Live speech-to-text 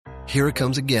Here it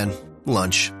comes again.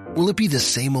 Lunch. Will it be the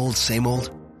same old, same old?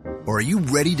 Or are you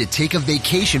ready to take a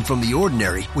vacation from the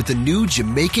ordinary with the new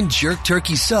Jamaican Jerk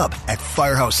Turkey Sub at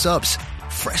Firehouse Subs?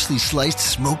 Freshly sliced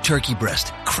smoked turkey breast,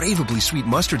 craveably sweet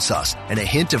mustard sauce, and a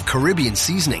hint of Caribbean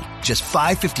seasoning. Just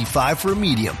 $5.55 for a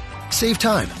medium. Save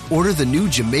time. Order the new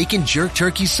Jamaican Jerk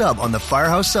Turkey Sub on the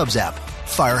Firehouse Subs app.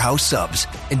 Firehouse Subs.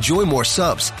 Enjoy more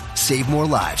subs. Save more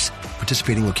lives.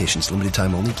 Participating locations. Limited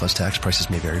time only, plus tax. Prices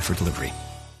may vary for delivery.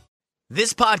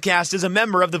 This podcast is a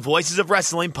member of the Voices of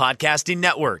Wrestling Podcasting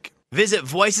Network. Visit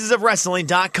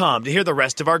voicesofwrestling.com to hear the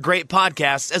rest of our great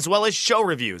podcasts, as well as show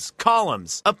reviews,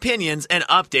 columns, opinions, and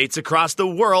updates across the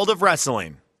world of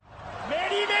wrestling.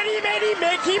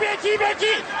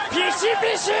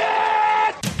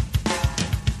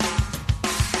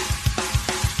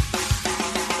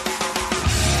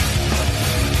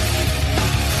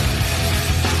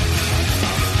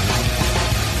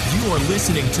 You are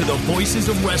listening to the Voices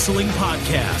of Wrestling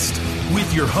podcast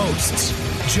with your hosts,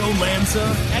 Joe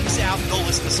Lanza. X out, go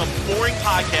listen to some boring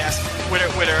podcast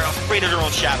where they're afraid of their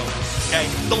own shadow. Okay?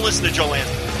 Don't listen to Joe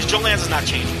Lanza, because Joe Lanza's not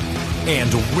changing.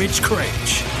 And Rich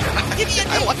Craich. Give me a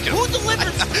name. Like who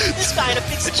delivers this guy in a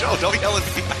big spot? Joe, don't yell at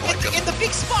me. I like in the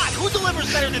big spot, who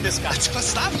delivers better than this guy?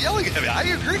 Stop yelling at me. I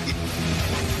agree.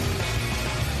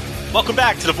 Welcome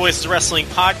back to the Voices of Wrestling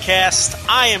podcast.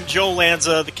 I am Joe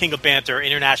Lanza, the king of banter,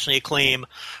 internationally acclaimed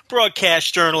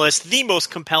broadcast journalist, the most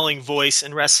compelling voice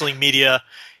in wrestling media.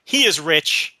 He is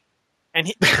Rich. And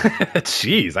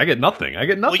jeez, I get nothing. I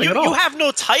get nothing at all. You have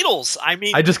no titles. I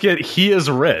mean, I just get he is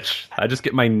Rich. I just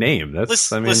get my name.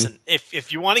 That's listen.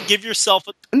 If you want to give yourself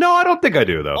no, I don't think I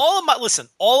do though.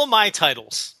 All of my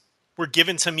titles were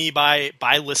given to me by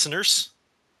listeners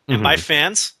and by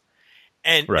fans.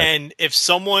 And if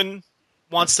someone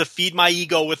wants to feed my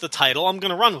ego with the title, I'm going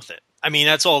to run with it. I mean,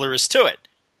 that's all there is to it.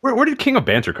 Where did King of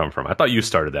Banter come from? I thought you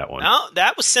started that one. No,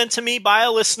 that was sent to me by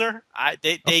a listener.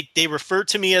 They referred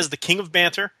to me as the King of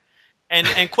Banter,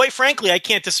 and quite frankly, I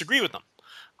can't disagree with them.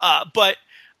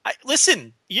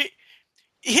 Listen,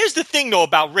 here's the thing though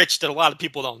about Rich that a lot of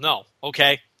people don't know.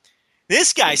 Okay,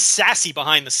 this guy's sassy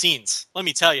behind the scenes. Let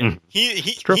me tell you,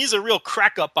 he's a real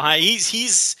crack up behind.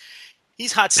 He's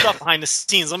hot stuff behind the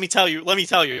scenes. Let me tell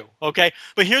you. Okay,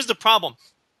 but here's the problem.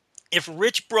 If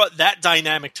Rich brought that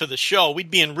dynamic to the show,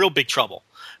 we'd be in real big trouble,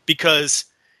 because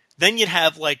then you'd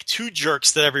have like two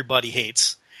jerks that everybody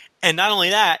hates. And not only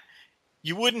that,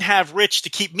 you wouldn't have Rich to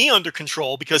keep me under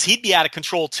control, because he'd be out of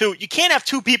control too. You can't have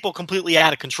two people completely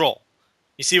out of control.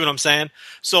 You see what I'm saying?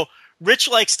 So Rich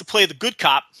likes to play the good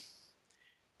cop,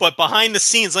 but behind the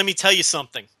scenes, let me tell you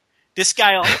something. This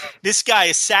guy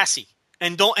is sassy.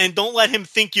 And don't let him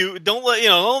don't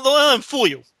let him fool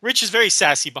you. Rich is very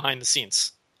sassy behind the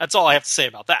scenes. That's all I have to say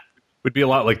about that. Would be a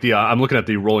lot like the I'm looking at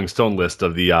the Rolling Stone list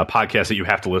of the podcasts that you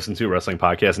have to listen to, wrestling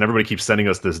podcasts, and everybody keeps sending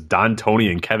us this Don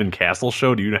Tony and Kevin Castle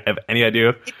show. Do you have any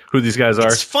idea who these guys are?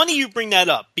 It's funny you bring that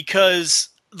up, because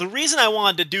the reason I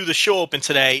wanted to do the show open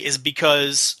today is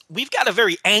because we've got a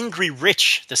very angry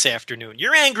Rich this afternoon.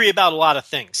 You're angry about a lot of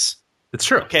things. It's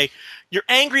true. Okay, you're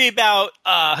angry about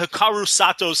Hikaru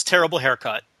Sato's terrible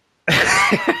haircut.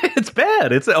 It's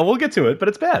bad. We'll get to it, but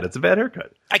it's bad. It's a bad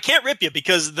haircut. I can't rip you,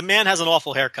 because the man has an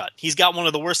awful haircut. He's got one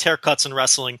of the worst haircuts in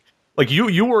wrestling. Like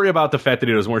you worry about the fact that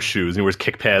he doesn't wear shoes and he wears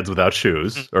kick pads without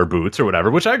shoes or boots or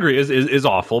whatever, which I agree is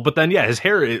awful. But then his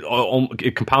hair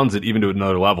it compounds it even to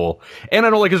another level. And I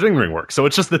don't like his ring work, so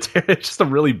it's just a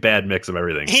really bad mix of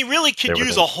everything. He really could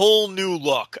use a whole new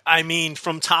look. I mean,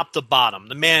 from top to bottom,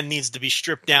 the man needs to be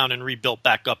stripped down and rebuilt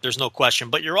back up. There's no question.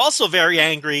 But you're also very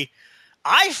angry.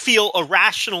 I feel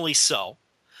irrationally so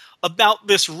about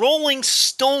this Rolling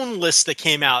Stone list that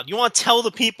came out. You want to tell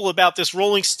the people about this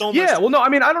Rolling Stone list? Yeah, well, no, I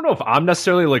mean, I don't know if I'm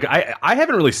necessarily like I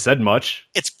haven't really said much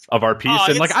of our piece,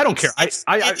 and like I don't care.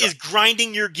 It is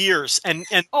grinding your gears, and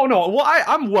oh no, well,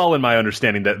 I'm well in my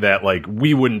understanding that like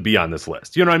we wouldn't be on this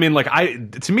list. You know what I mean?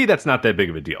 Like to me, that's not that big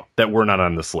of a deal that we're not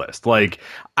on this list. Like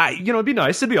it'd be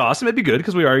nice, it'd be awesome, it'd be good,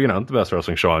 because we are the best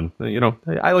wrestling show on.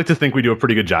 I like to think we do a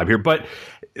pretty good job here, but.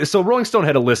 So Rolling Stone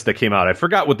had a list that came out. I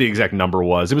forgot what the exact number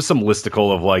was. It was some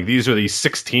listicle of like, these are the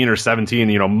 16 or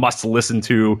 17, must listen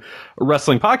to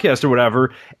wrestling podcast or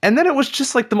whatever. And then it was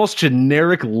just like the most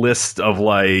generic list of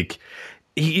like,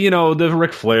 the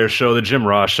Ric Flair show, the Jim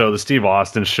Ross show, the Steve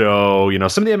Austin show,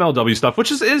 some of the MLW stuff, which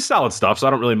is solid stuff, so I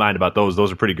don't really mind about those.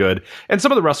 Those are pretty good. And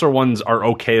some of the wrestler ones are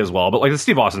okay as well, but like the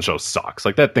Steve Austin show sucks.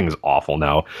 Like that thing is awful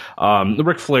now. The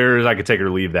Ric Flair's, I could take or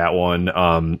leave that one.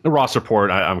 The Ross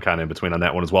Report, I'm kind of in between on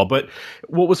that one as well. But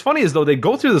what was funny is though, they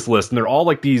go through this list and they're all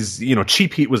like these,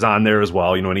 Cheap Heat was on there as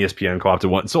well, an ESPN co-opted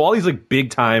one. So all these like big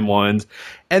time ones.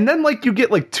 And then like you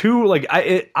get like two, like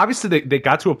obviously they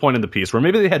got to a point in the piece where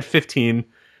maybe they had 15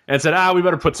 and said, we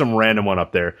better put some random one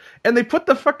up there. And they put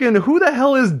the fucking, who the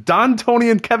hell is Don, Tony,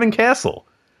 and Kevin Castle?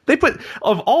 They put,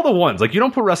 of all the ones, like you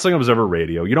don't put Wrestling Observer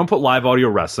Radio, you don't put Live Audio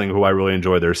Wrestling, who I really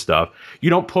enjoy their stuff. You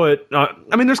don't put,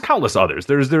 there's countless others.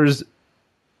 There's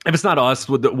if it's not us,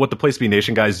 what the Place to Be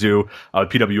Nation guys do,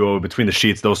 PWO, Between the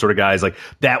Sheets, those sort of guys, like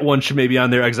that one should maybe on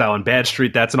there. Exile on Bad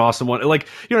Street, that's an awesome one. Like,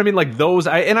 you know what I mean? Like those,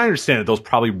 I understand that those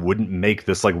probably wouldn't make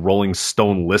this like Rolling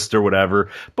Stone list or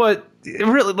whatever, but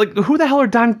really, like who the hell are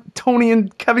Don, Tony,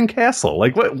 and Kevin Castle?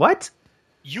 Like what?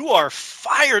 You are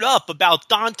fired up about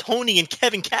Don, Tony, and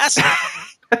Kevin Castle.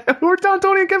 Who are Don,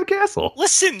 Tony, and Kevin Castle?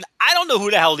 Listen, I don't know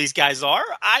who the hell these guys are.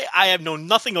 I have known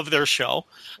nothing of their show.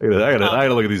 I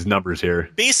gotta look at these numbers here.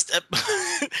 Based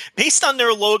on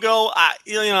their logo,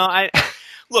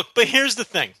 look. But here's the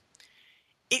thing.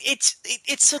 It's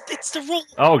the rule.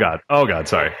 Oh God.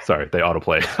 Sorry. They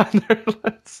autoplay.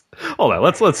 Hold on.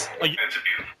 Let's. It's a beautiful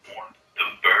morning. The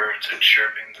birds are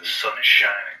chirping. The sun is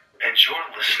shining. And you're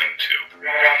listening to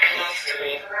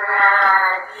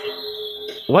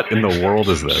What in the world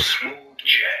is this?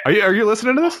 Are you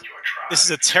listening to this? This is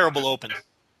a terrible open.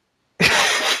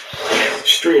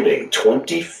 Streaming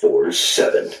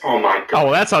 24/7. Oh my God! Oh,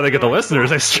 well, that's how they get the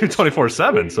listeners. They stream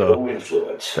 24/7.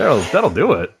 So that'll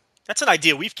do it. That's an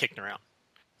idea we've kicked around.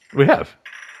 We have.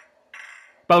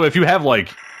 By the way, if you have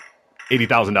like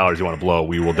 $80,000 you want to blow,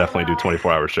 we will definitely do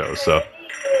 24-hour shows. So.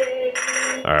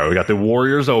 All right, we got the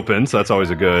Warriors open, so that's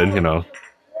always a good,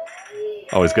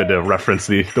 always good to reference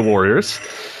the Warriors.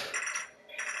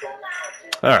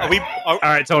 All right, all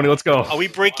right, Tony, let's go. Are we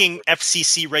breaking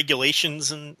FCC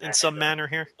regulations in some manner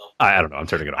here? I don't know. I'm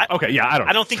turning it off. Okay, yeah, I don't know.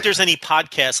 I don't think there's any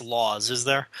podcast laws, is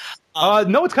there?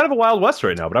 No, it's kind of a Wild West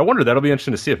right now, but I wonder, that'll be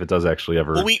interesting to see if it does actually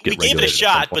ever. Well, we gave it a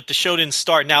shot, but the show didn't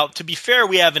start. Now, to be fair,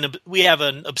 we have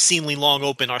an obscenely long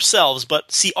open ourselves,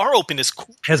 but see, our open is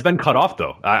cool. Has been cut off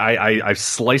though. I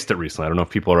sliced it recently. I don't know if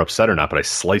people are upset or not, but I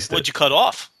sliced it. What'd you cut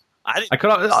off? I cut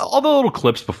off all the little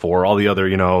clips before, all the other,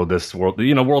 this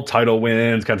world title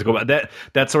wins, kind of go back,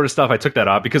 that sort of stuff. I took that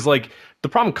off because like the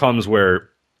problem comes where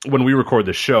when we record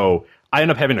the show, I end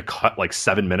up having to cut like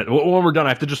 7 minutes. When we're done, I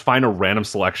have to just find a random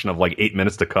selection of like 8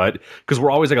 minutes to cut because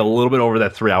we're always like a little bit over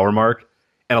that 3 hour mark.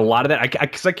 And a lot of that,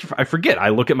 I forget. I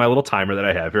look at my little timer that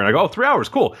I have here and I go, 3 hours,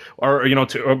 cool. Or,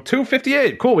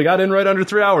 2:58, cool. We got in right under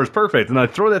 3 hours, perfect. And I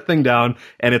throw that thing down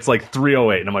and it's like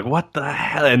 3:08. And I'm like, what the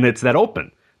hell? And it's that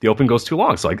open. The open goes too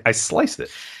long, so I sliced it.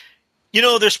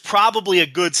 There's probably a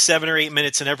good 7 or 8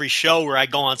 minutes in every show where I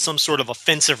go on some sort of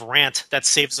offensive rant that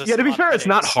saves us. Yeah, to be fair, it's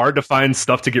not hard to find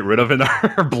stuff to get rid of in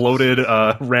our bloated,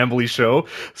 rambly show.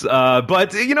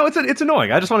 But it's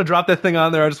annoying. I just want to drop that thing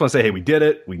on there. I just want to say, hey, we did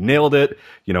it. We nailed it.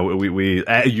 You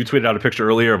tweeted out a picture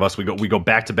earlier of us. We go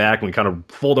back to back and we kind of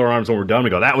fold our arms when we're done.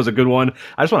 We go, that was a good one.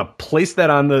 I just want to place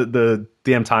that on the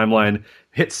damn timeline.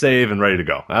 Hit save and ready to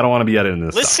go. I don't want to be editing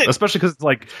this stuff, especially because it's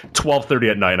like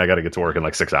 12:30 at night and I got to get to work in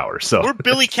like 6 hours. So we're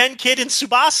Billy Ken Kid and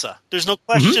Tsubasa. There's no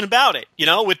question about it.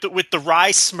 With the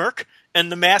wry smirk and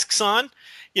the masks on.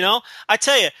 I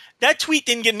tell you, that tweet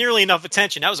didn't get nearly enough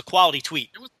attention. That was a quality tweet.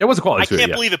 It was a quality tweet. I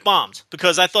can't believe it bombed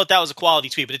because I thought that was a quality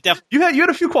tweet, but it definitely. You had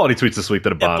a few quality tweets this week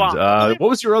that have bombed. What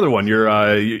was your other one?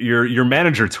 Your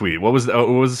manager tweet. What was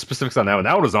the specifics on that one?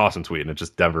 That one was an awesome tweet, and it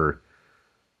just never.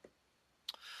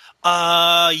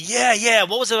 Yeah.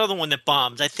 What was that other one that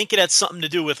bombed? I think it had something to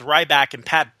do with Ryback and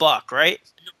Pat Buck, right?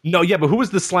 No, yeah, but who was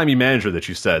the slimy manager that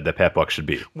you said that Pat Buck should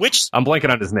be? I'm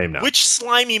blanking on his name now. Which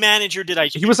slimy manager did I?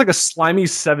 He was like a slimy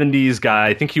 70s guy.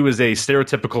 I think he was a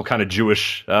stereotypical kind of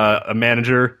Jewish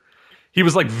manager. He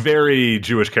was like very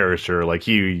Jewish caricature. Like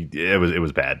it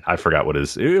was bad. I forgot what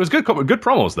his. It was good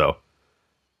promos though.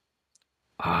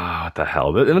 What the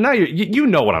hell? Now you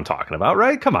know what I'm talking about,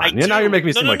 right? Come on. Now you're making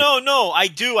me seem like... No, I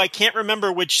do. I can't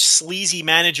remember which sleazy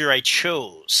manager I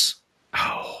chose.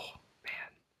 Oh, man.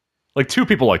 Like 2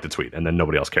 people liked the tweet, and then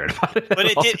nobody else cared about it. But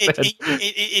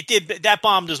it did. That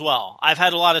bombed as well. I've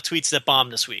had a lot of tweets that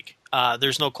bombed this week.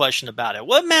 There's no question about it.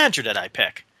 What manager did I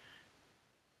pick?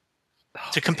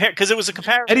 to compare, because it was a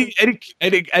comparison. Eddie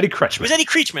Kretschmann. It was Eddie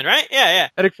Kretschmann, right? Yeah.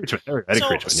 Eddie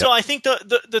Kretschmann. So I think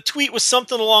the tweet was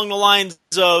something along the lines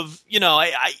of,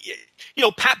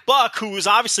 Pat Buck, who is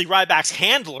obviously Ryback's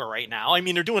handler right now. I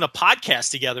mean, they're doing a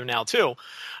podcast together now too,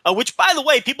 which, by the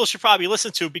way, people should probably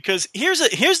listen to, because here's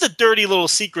the dirty little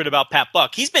secret about Pat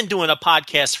Buck. He's been doing a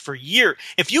podcast for years.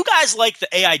 If you guys like the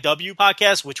AIW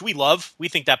podcast, which we love, we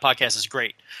think that podcast is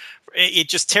great. It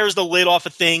just tears the lid off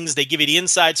of things. They give you the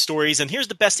inside stories, and here's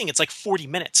the best thing: it's like 40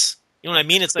 minutes. You know what I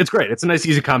mean? It's great. It's a nice,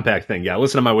 easy, compact thing. Yeah, I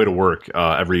listen on my way to work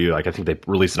every, I think they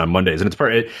release it on Mondays, and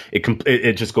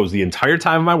it just goes the entire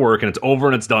time of my work, and it's over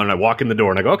and it's done. And I walk in the door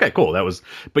and I go, okay, cool, that was.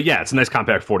 But yeah, it's a nice,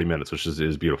 compact 40 minutes, which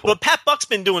is beautiful. But Pat Buck's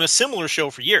been doing a similar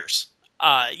show for years.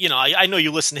 I know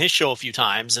you listen to his show a few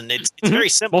times, and it's very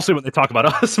simple. Mostly when they talk about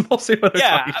us.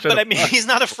 But I mean, he's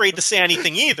not afraid to say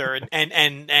anything either,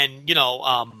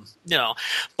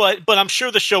 but I'm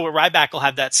sure the show with Ryback will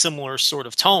have that similar sort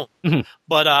of tone. Mm-hmm.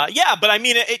 But I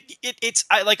mean,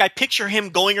 I picture him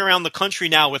going around the country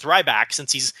now with Ryback,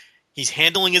 since he's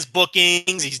handling his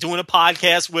bookings. He's doing a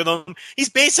podcast with him. He's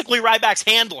basically Ryback's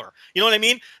handler. You know what I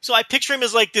mean? So I picture him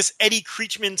as like this Eddie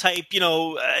Kretschmann type,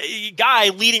 guy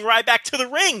leading Ryback to the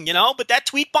ring, But that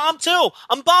tweet bombed too.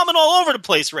 I'm bombing all over the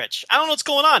place, Rich. I don't know what's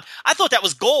going on. I thought that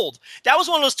was gold. That was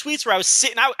one of those tweets where I was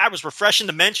sitting, I was refreshing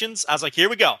the mentions. I was like, here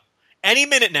we go. Any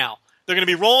minute now, they're going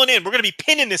to be rolling in. We're going to be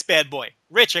pinning this bad boy.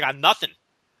 Rich, I got nothing.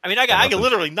 I mean, I got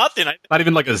literally nothing. Not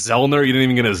even like a Zellner. You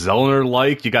didn't even get a Zellner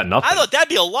like. You got nothing. I thought that'd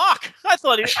be a lock. I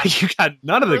thought you got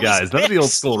none of the guys. None of the old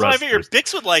school wrestlers. Your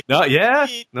Bix would like. No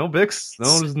Bix.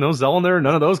 No Zellner.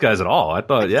 None of those guys at all. I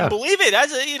thought, yeah. Believe it.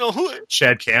 As who?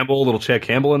 Chad Campbell, little Chad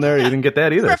Campbell in there. Yeah. You didn't get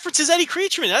that either. References Eddie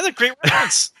Kretschmann. That's a great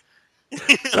reference.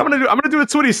 I'm gonna do a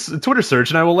Twitter search,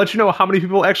 and I will let you know how many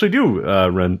people actually do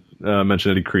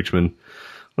mention Eddie Kretschmann.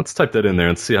 Let's type that in there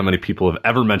and see how many people have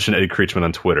ever mentioned Eddie Kretschmann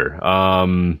on Twitter.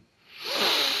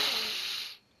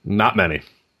 Not many.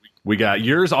 We got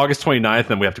yours, August 29th,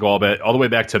 and we have to go all the way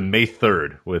back to May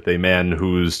 3rd with a man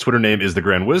whose Twitter name is the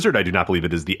Grand Wizard. I do not believe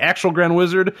it is the actual Grand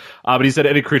Wizard, but he said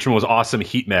Eddie Kretschmann was awesome,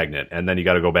 heat magnet. And then you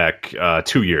got to go back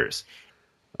 2 years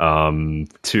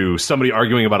to somebody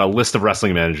arguing about a list of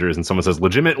wrestling managers, and someone says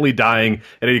legitimately dying,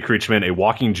 Eddie Kretschmann, a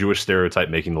walking Jewish stereotype,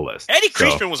 making the list. Eddie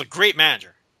Kretschmann was a great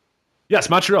manager. Yes,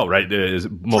 Montreal, right, is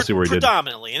mostly where he did.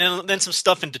 Predominantly. And then some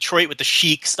stuff in Detroit with the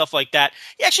Sheik, stuff like that.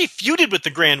 He actually feuded with the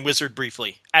Grand Wizard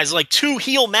briefly as like two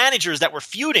heel managers that were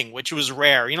feuding, which was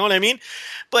rare. You know what I mean?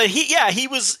 But you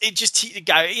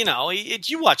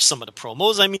watch some of the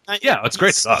promos. I mean, it's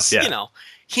great stuff. Yeah.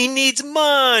 He needs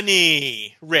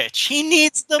money, Rich. He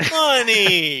needs the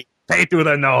money. Pay through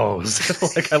the nose.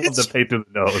 I love the pay through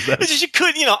the nose. You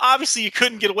couldn't, obviously you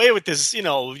couldn't get away with this,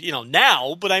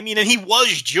 now. But I mean, and he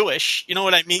was Jewish. You know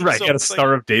what I mean? Right. So got a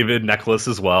Star of David necklace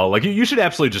as well. Like you should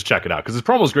absolutely just check it out because his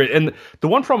promo is great. And the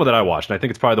one promo that I watched, and I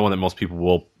think it's probably the one that most people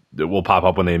will pop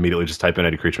up when they immediately just type in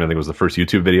Eddie Kretschmann. I think it was the first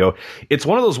YouTube video. It's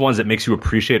one of those ones that makes you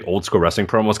appreciate old school wrestling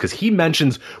promos because he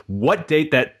mentions what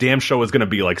date that damn show is going to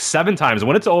be like 7 times. And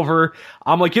when it's over,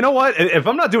 I'm like, you know what? If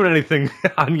I'm not doing anything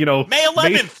on, May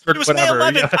 11th. It was whatever,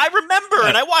 May 11th. I remember,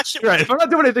 and I watched it. Right. If I'm not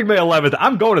doing anything May 11th,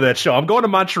 I'm going to that show. I'm going to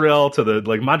Montreal, to the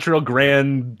Montreal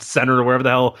Grand Center or wherever the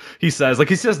hell he says. Like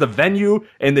he says the venue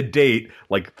and the date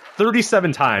like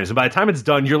 37 times. And by the time it's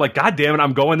done, you're like, God damn it,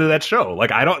 I'm going to that show.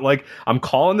 Like I'm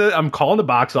calling the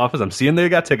box office. I'm seeing they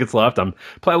got tickets left. I'm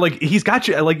playing like he's got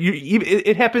you. Like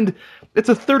it happened. It's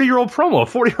a 30-year-old promo, a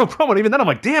 40-year-old promo. And even then, I'm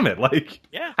like, damn it. Like,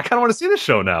 yeah, I kind of want to see this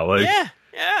show now. Like,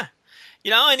 yeah.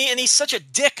 And he's such a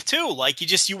dick too. Like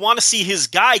you want to see his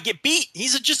guy get beat.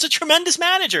 He's just a tremendous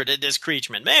manager, this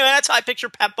Kretschmann. Man, that's how I picture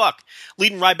Pat Buck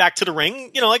leading right back to the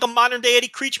ring. Like a modern day Eddie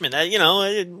Kretschmann.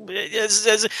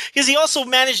 Because he also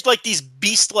managed like these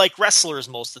beast-like wrestlers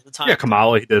most of the time. Yeah,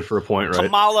 Kamala he did for a point, right?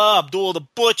 Kamala, Abdullah the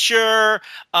Butcher,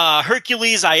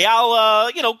 Hercules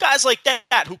Ayala. Guys like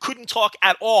that who couldn't talk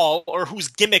at all, or whose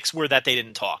gimmicks were that they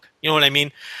didn't talk. You know what I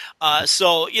mean?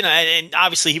 And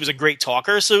obviously he was a great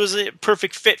talker, so it was a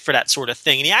perfect fit for that sort of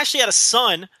thing. And he actually had a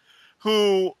son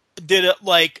who did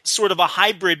sort of a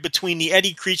hybrid between the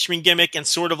Eddie Kretschmann gimmick and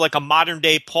sort of like a modern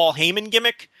day Paul Heyman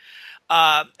gimmick.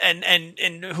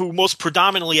 And who most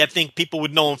predominantly, I think people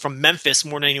would know him from Memphis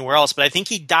more than anywhere else. But I think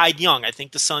he died young. I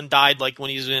think the son died like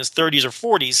when he was in his 30s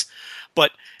or 40s.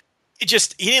 But he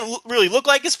didn't really look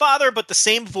like his father, but the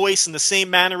same voice and the same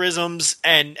mannerisms,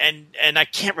 and I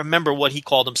can't remember what he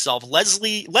called himself.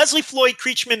 Leslie Floyd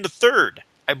Kretschmann III,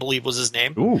 I believe was his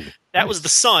name. Ooh, that was the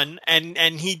son, and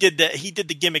he did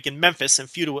the gimmick in Memphis and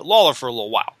feuded with Lawler for a little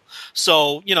while.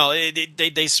 So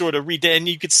they sort of redid, and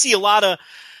you could see a lot of.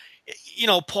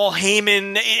 Paul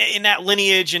Heyman in that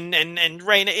lineage and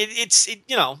Ray. It's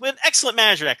an excellent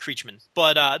manager, that Creechman.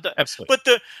 But Absolutely.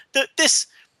 But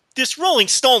this Rolling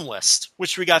Stone list,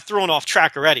 which we got thrown off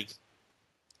track already.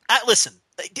 Listen,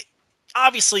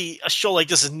 obviously a show like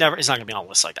this is not going to be on a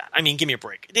list like that. I mean, give me a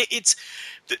break. It's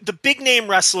the big name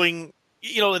wrestling.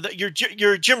 Your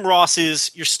Jim Rosses,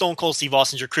 your Stone Cold Steve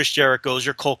Austins, your Chris Jerichos,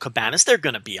 your Colt Cabanas, they're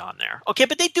going to be on there. Okay,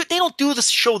 but they don't do the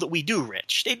show that we do,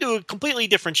 Rich. They do a completely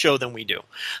different show than we do.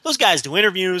 Those guys do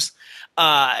interviews,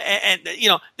 and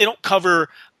they don't cover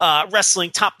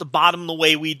wrestling top to bottom the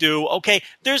way we do. Okay,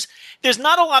 there's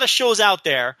not a lot of shows out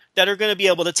there that are going to be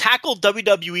able to tackle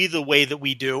WWE the way that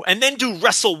we do, and then do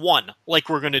Wrestle One like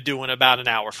we're going to do in about an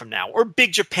hour from now, or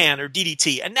Big Japan or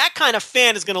DDT. And that kind of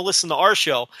fan is going to listen to our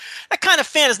show. That kind of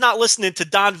fan is not listening to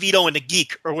Don Vito and the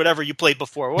Geek or whatever you played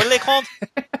before. What are they called?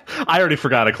 I already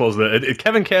forgot to close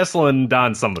Kevin Castle and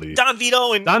Don somebody. Don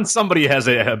Vito and Don somebody has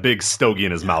a big stogie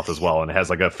in his mouth as well, and has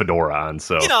like a fedora on.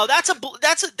 So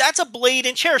that's a Blade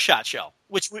and Chair Shot show,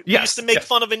 which we used to make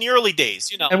fun of in the early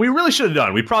days. And we really should have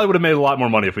done. We probably would have made a lot more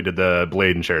money if we did the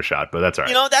Blade and Chair Shot, but that's all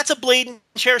right. That's a Blade and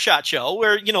Chair Shot show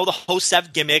where the hosts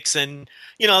have gimmicks and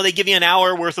they give you an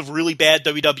hour worth of really bad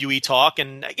WWE talk,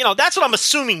 and that's what I'm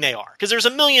assuming they are, because there's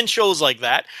a million shows like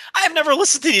that. I have never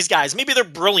listened to these guys. Maybe they're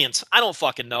brilliant. I don't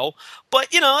fucking know. But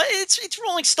it's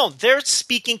Rolling Stone. They're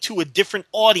speaking to a different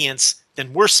audience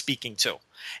than we're speaking to.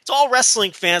 It's all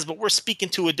wrestling fans, but we're speaking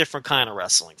to a different kind of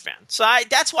wrestling fan. So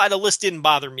that's why the list didn't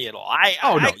bother me at all.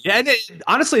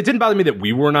 Honestly, it didn't bother me that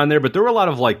we weren't on there, but there were a lot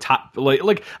of top I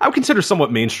would consider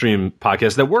somewhat mainstream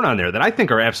podcasts that weren't on there that I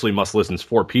think are absolutely must listens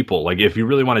for people. Like, if you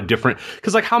really want a different,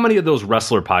 because how many of those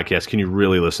wrestler podcasts can you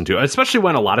really listen to? Especially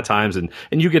when a lot of times, and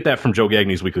you get that from Joe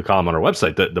Gagne's weekly column on our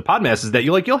website, the Podmass, is that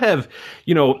you'll have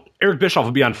Eric Bischoff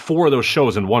will be on 4 of those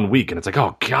shows in 1 week, and it's like,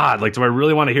 oh God, do I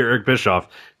really want to hear Eric Bischoff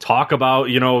talk about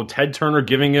Ted Turner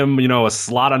giving him a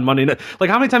slot on Monday night?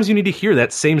 How many times do you need to hear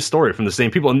that same story from the same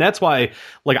people? And that's why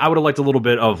I would have liked a little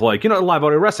bit of live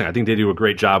audio wrestling. I think they do a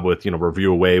great job with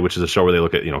Review Away, which is a show where they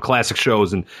look at classic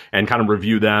shows and kind of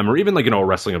review them, or even a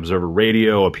Wrestling Observer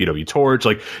Radio, a PW Torch,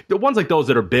 the ones like those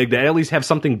that are big that at least have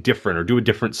something different or do a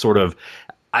different sort of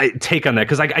I take on that,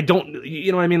 because I don't, you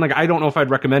know what I mean? I don't know if I'd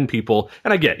recommend people,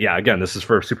 and again, this is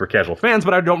for super casual fans,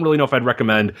 but I don't really know if I'd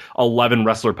recommend 11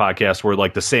 wrestler podcasts where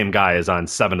the same guy is on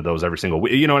 7 of those every single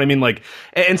week. You know what I mean?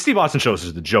 And Steve Austin shows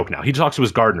is the joke now. He talks to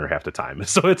his gardener half the time.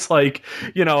 So it's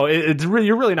it's really,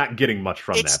 you're really not getting much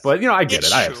from that. But, I get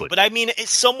it. I absolutely. But I mean,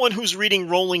 it's someone who's reading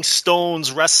Rolling Stone's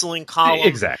wrestling column.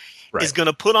 Exactly. Right. Is going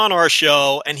to put on our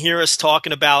show and hear us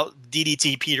talking about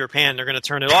DDT Peter Pan. They're going to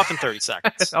turn it off in 30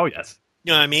 seconds. Oh, yes.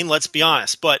 You know what I mean? Let's be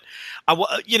honest. But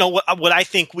what I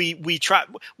think we try,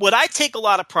 what I take a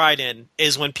lot of pride in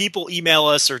is when people email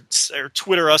us or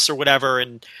Twitter us or whatever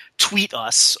and tweet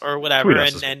us or whatever, and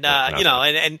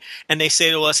they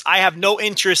say to us, I have no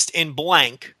interest in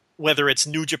blank, whether it's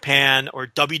New Japan or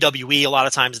WWE. A lot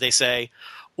of times they say,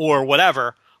 or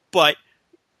whatever. But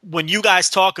when you guys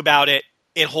talk about it,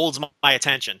 it holds my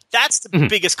attention. That's the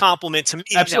biggest compliment to me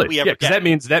that we ever get.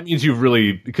 Because that means you've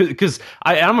really, because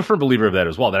I'm a firm believer of that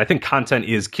as well, that I think content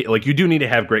is key. You do need to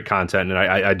have great content, and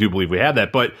I do believe we have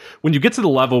that. But when you get to the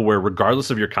level where, regardless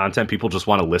of your content, people just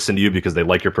want to listen to you because they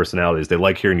like your personalities, they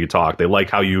like hearing you talk, they like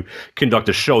how you conduct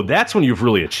a show, that's when you've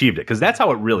really achieved it, because that's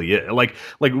how it really is. Like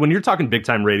when you're talking big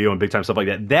time radio and big time stuff like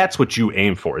that, that's what you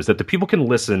aim for, is that the people can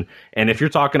listen. And if you're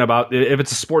talking about, if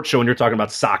it's a sports show and you're talking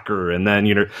about soccer and then,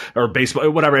 or baseball, or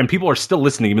whatever, and people are still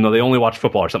listening even though they only watch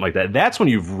football or something like that, that's when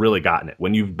you've really gotten it,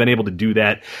 when you've been able to do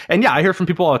that. And yeah, I hear from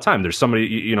people all the time. There's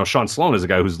somebody, Sean Sloan is a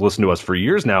guy who's listened to us for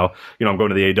years now. I'm going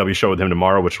to the AEW show with him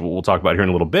tomorrow, which we'll talk about here in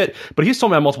a little bit. But he's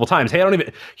told me multiple times,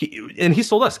 hey, he's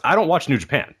told us, I don't watch New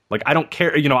Japan. I don't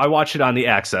care. I watch it on the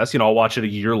Access. I'll watch it a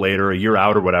year later, a year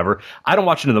out, or whatever. I don't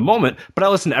watch it in the moment, but I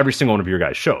listen to every single one of your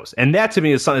guys' shows. And that to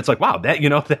me is something, it's like, wow, that,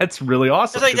 that's really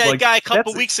awesome. It's like that guy a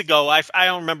couple weeks ago, I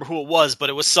don't remember who it was,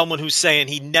 but it was someone who's saying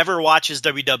he never watches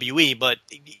WWE, but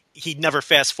he never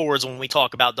fast forwards when we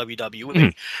talk about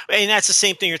WWE. And that's the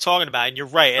same thing you're talking about. And you're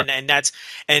right. And that's,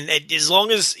 and as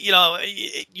long as,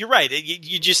 you're right.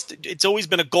 It's always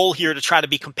been a goal here to try to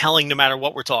be compelling no matter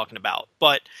what we're talking about.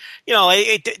 But,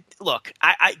 look,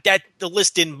 the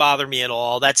list didn't bother me at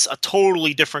all. That's a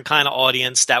totally different kind of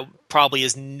audience that probably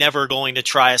is never going to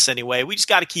try us anyway. We just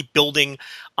got to keep building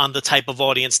on the type of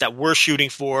audience that we're shooting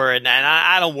for, and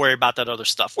I don't worry about that other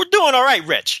stuff. We're doing all right,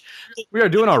 Rich. We are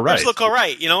doing all right. Let's look all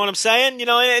right. You know what I'm saying?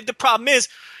 The problem is,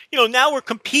 now we're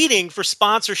competing for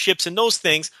sponsorships and those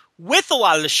things with a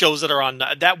lot of the shows that are on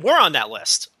that were on that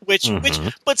list.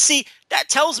 But see, that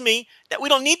tells me that we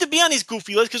don't need to be on these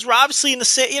goofy lists because we're obviously in the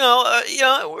same.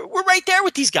 We're right there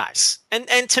with these guys.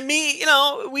 And to me,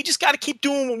 we just got to keep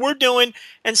doing what we're doing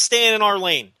and staying in our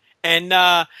lane. And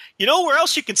where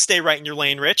else you can stay right in your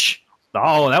lane, Rich?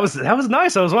 Oh, that was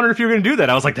nice. I was wondering if you were going to do that.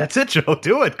 I was like, that's it, Joe.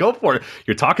 Do it. Go for it.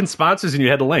 You're talking sponsors and you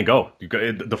had the link. Oh,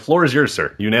 the floor is yours,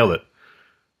 sir. You nailed it.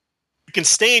 You can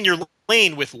stay in your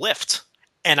lane with Lyft.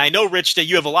 And I know, Rich, that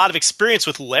you have a lot of experience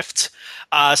with Lyft.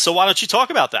 So why don't you talk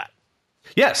about that?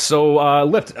 Yes. So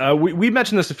Lyft, we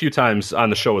mentioned this a few times on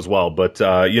the show as well, but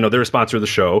they're a sponsor of the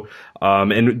show,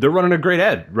 and they're running a great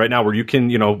ad right now where you can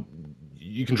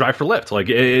drive for Lyft. Like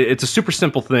it's a super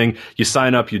simple thing. You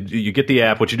sign up, you get the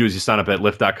app. What you do is you sign up at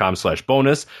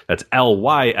lyft.com/bonus. That's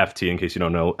LYFT in case you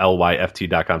don't know,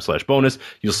 lyft.com/bonus.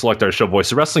 You'll select our show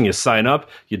Voice of Wrestling. You sign up,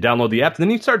 you download the app, and then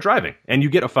you start driving. And you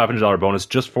get a $500 bonus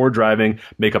just for driving,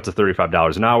 make up to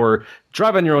 $35 an hour.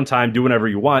 Drive on your own time, do whatever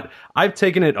you want. I've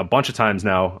taken it a bunch of times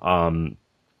now.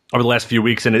 Over the last few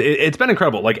weeks, and it's been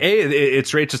incredible. Like,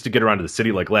 it's great just to get around to the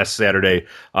city. Like last Saturday,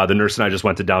 the nurse and I just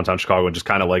went to downtown Chicago and just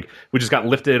kind of like, we just got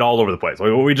lifted all over the place.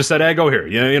 Like, we just said, hey, go here.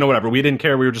 Whatever. We didn't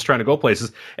care. We were just trying to go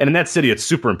places. And in that city, it's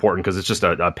super important because it's just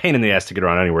a pain in the ass to get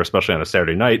around anywhere, especially on a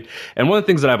Saturday night. And one of the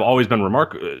things that I've always been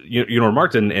remarked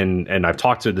and I've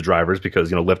talked to the drivers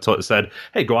because, Lyft said,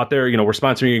 hey, go out there. We're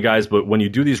sponsoring you guys, but when you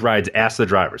do these rides, ask the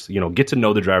drivers, get to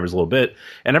know the drivers a little bit.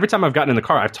 And every time I've gotten in the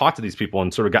car, I've talked to these people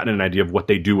and sort of gotten an idea of what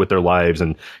they do with their lives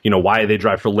and why they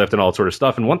drive for Lyft and all that sort of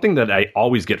stuff. And one thing that I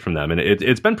always get from them, and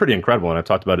it's been pretty incredible, and I've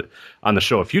talked about it on the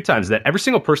show a few times, that every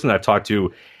single person that I've talked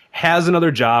to has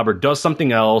another job or does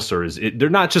something else, or they're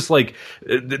not just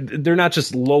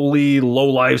lowly low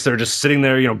lives that are just sitting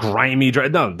there, grimy.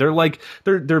 No,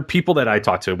 they're people that I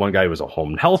talked to. One guy was a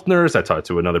home health nurse. I talked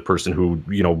to another person who,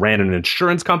 ran an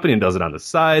insurance company and does it on the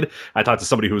side. I talked to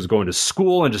somebody who was going to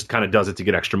school and just kind of does it to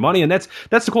get extra money. And that's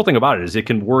the cool thing about it is it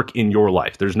can work in your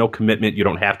life. There's no commitment. You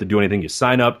don't have to do anything. You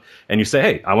sign up and you say,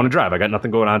 hey, I want to drive. I got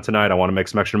nothing going on tonight. I want to make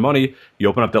some extra money. You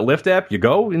open up that Lyft app, you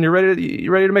go, and you're ready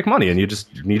to make money, and you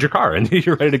just need your car and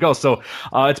you're ready to go. So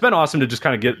it's been awesome to just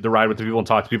kind of get the ride with the people and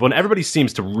talk to people, and everybody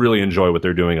seems to really enjoy what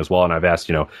they're doing as well. And I've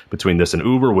asked, between this and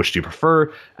Uber, which do you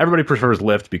prefer? Everybody prefers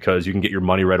Lyft because you can get your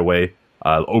money right away.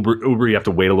 Uber, you have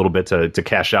to wait a little bit to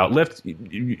cash out. Lyft,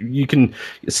 you can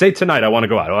say tonight, I want to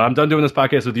go out. I'm done doing this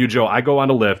podcast with you, Joe. I go on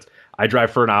to Lyft. I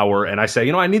drive for an hour and I say,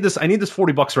 I need this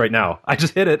 $40 right now. I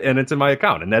just hit it and it's in my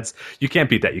account. And you can't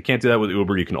beat that. You can't do that with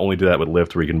Uber. You can only do that with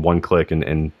Lyft, where you can one click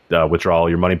and withdraw all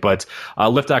your money. But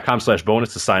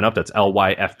Lyft.com/bonus to sign up. That's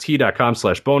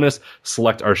LYFT.com/bonus.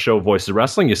 Select our show Voices of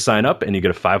Wrestling. You sign up and you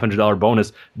get a $500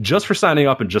 bonus just for signing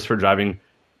up and just for driving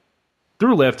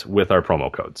through Lyft with our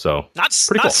promo code. So not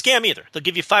pretty cool. Scam either. They'll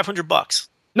give you $500.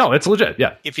 No, it's legit.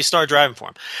 Yeah. If you start driving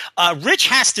for them. Rich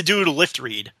has to do the Lyft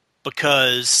read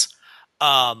because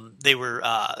they were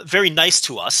very nice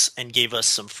to us and gave us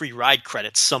some free ride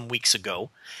credits some weeks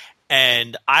ago.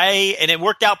 And it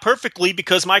worked out perfectly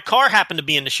because my car happened to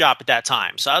be in the shop at that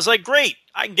time. So I was like, great,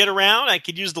 I can get around. I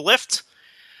could use the Lyft.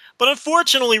 But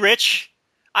unfortunately, Rich,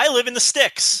 I live in the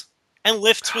sticks and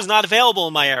Lyft was not available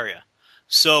in my area.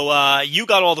 So you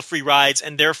got all the free rides,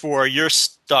 and therefore you're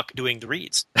stuck doing the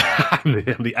reads. I'm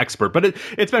the expert, but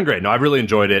it's been great. No, I've really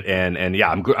enjoyed it, and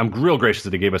yeah, I'm real gracious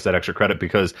that they gave us that extra credit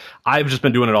because I've just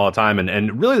been doing it all the time,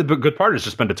 and really the good part has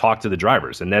just been to talk to the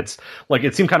drivers, and that's like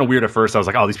it seemed kind of weird at first. I was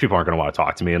like, oh, these people aren't going to want to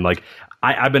talk to me, and like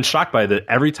I've been shocked by that.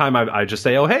 Every time I just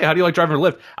say, oh, hey, how do you like driving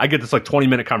Lyft? I get this like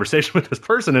 20-minute conversation with this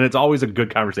person, and it's always a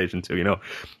good conversation too.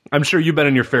 I'm sure you've been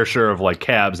in your fair share of like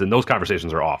cabs, and those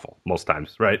conversations are awful most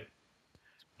times, right?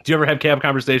 Do you ever have cab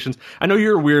conversations? I know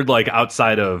you're weird, like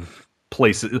outside of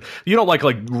places. You don't like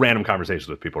random conversations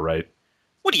with people, right?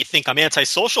 What do you think? I'm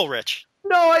antisocial, Rich?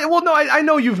 No, I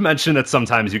know you've mentioned that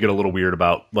sometimes you get a little weird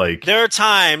about like. There are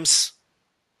times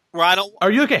where I don't.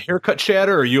 Are you like a haircut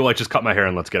chatter, or are you like just cut my hair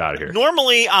and let's get out of here?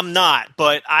 Normally, I'm not,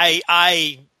 but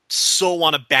I so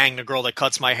want to bang the girl that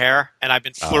cuts my hair, and I've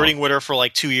been flirting with her for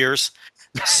like 2 years.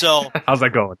 So how's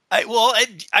that going?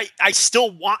 I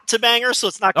still want to bang her, so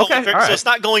it's not going. So it's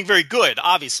not going very good,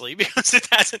 obviously, because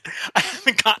I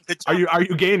haven't gotten the job. Are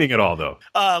you gaining at all though?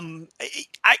 Are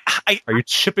you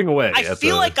chipping away? I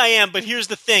feel like I am, but here's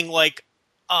the thing: like,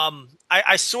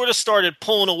 I sort of started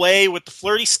pulling away with the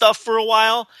flirty stuff for a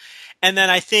while, and then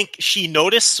I think she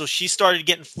noticed, so she started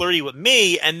getting flirty with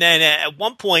me, and then at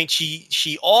one point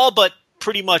she all but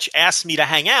pretty much asked me to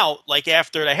hang out, like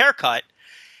after the haircut.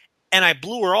 And I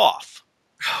blew her off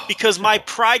because my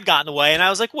pride got in the way. And I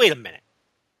was like, wait a minute.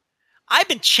 I've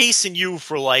been chasing you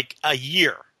for like a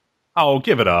year. Oh,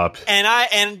 give it up. And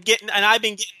I've been getting.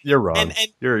 You're wrong. And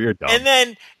you're dumb. And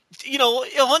then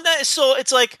so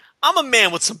it's like I'm a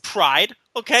man with some pride.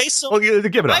 Okay, so well,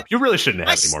 give it up. You really shouldn't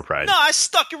have any more pride. No, I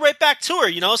stuck it right back to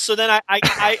her. So then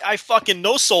I fucking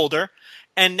no sold her,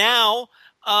 and now.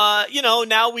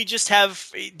 Now we just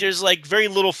have, there's like very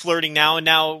little flirting now, and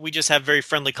now we just have very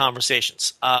friendly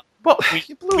conversations.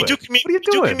 We do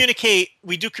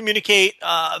communicate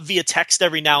via text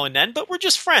every now and then, but we're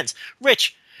just friends.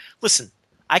 Rich, listen,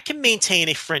 I can maintain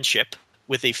a friendship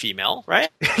with a female, right?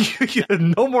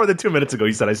 No more than 2 minutes ago,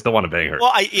 you said I still want to bang her.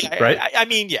 Well, right? I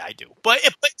mean, yeah, I do. But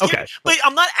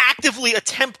I'm not actively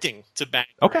attempting to bang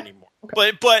her anymore.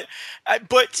 Okay.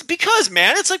 But because,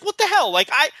 man, it's like, what the hell? Like,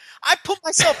 I put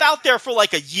myself out there for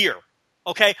like a year,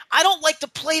 okay? I don't like to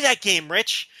play that game,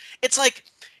 Rich. It's like,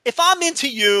 if I'm into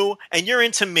you and you're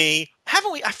into me,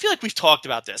 haven't we? I feel like we've talked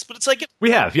about this, but it's like,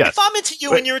 we have, yes. If I'm into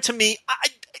you and you're into me,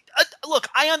 look,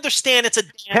 I understand it's a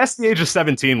dance. Past the age of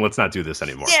 17, let's not do this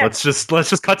anymore. Yeah. Let's just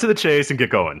cut to the chase and get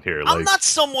going here. I'm not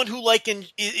someone who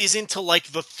is into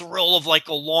like the thrill of like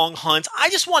a long hunt. I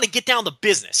just want to get down to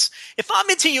business. If I'm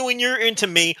into you and you're into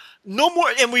me, no more.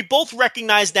 And we both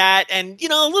recognize that. And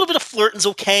a little bit of flirting's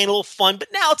okay and a little fun. But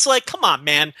now it's like, come on,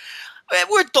 man.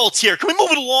 We're adults here. Can we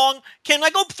move it along? Can I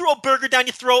go throw a burger down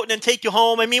your throat and then take you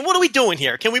home? I mean, what are we doing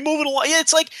here? Can we move it along? Yeah,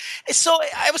 it's like, so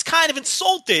I was kind of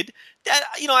insulted that,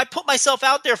 I put myself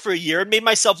out there for a year and made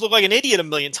myself look like an idiot a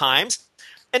million times.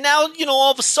 And now,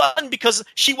 all of a sudden, because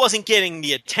she wasn't getting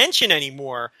the attention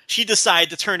anymore, she decided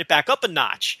to turn it back up a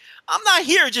notch. I'm not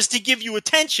here just to give you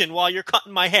attention while you're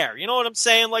cutting my hair. You know what I'm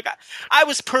saying? Like, I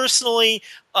was personally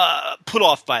put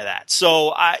off by that.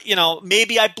 So,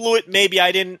 maybe I blew it. Maybe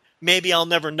I didn't. Maybe I'll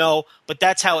never know. But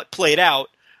that's how it played out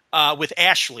with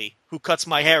Ashley, who cuts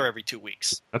my hair every 2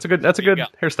 weeks. That's a good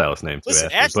hairstylist name.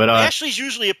 Listen, Ashley, Ashley's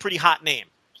usually a pretty hot name.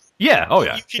 Yeah. Oh,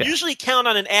 yeah. You can usually count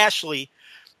on an Ashley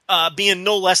being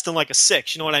no less than like a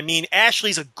 6. You know what I mean?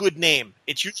 Ashley's a good name.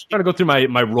 It's usually. I'm trying to go through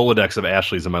my Rolodex of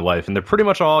Ashleys in my life, and they're pretty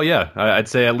much all, I'd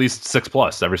say at least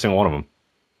 6+, every single one of them.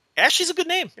 Ashley's a good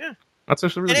name, yeah. That's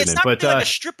actually a really good name. And it's not like a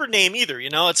stripper name either,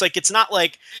 It's like, it's not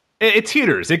like. It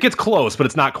teeters. It gets close, but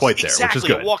it's not quite there, which is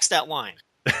good. It walks that line.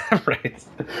 Right.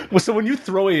 Well, so when you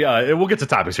throw we'll get to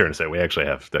topics here in a second. We actually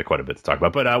have quite a bit to talk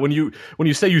about. But when you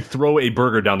say you throw a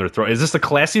burger down their throat, is this a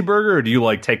classy burger, or do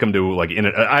you take them to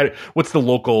what's the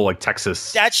local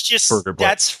Texas? That's just burger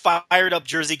that's fired up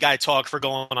Jersey guy talk for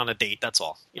going on a date. That's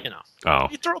all. Oh,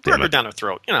 you throw a burger down their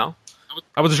throat. I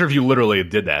wasn't sure if you literally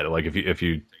did that. If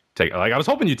you take, I was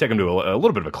hoping you'd take them to a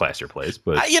little bit of a classier place,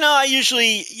 but I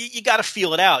usually you got to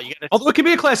feel it out. Although it can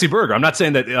be a classy burger, I'm not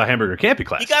saying that a hamburger can't be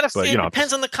classy. You got to feel. It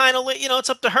depends on the kind of it's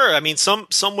up to her. I mean, some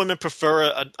women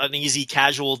prefer an easy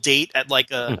casual date at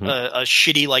like a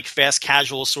shitty fast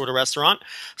casual sort of restaurant.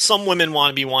 Some women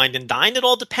want to be wined and dined. It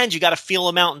all depends. You got to feel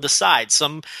them out and decide.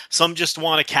 Some just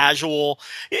want a casual.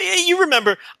 You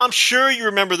remember? I'm sure you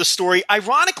remember the story.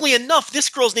 Ironically enough, this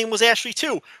girl's name was Ashley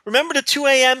too. Remember the 2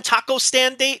 a.m. taco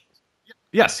stand date?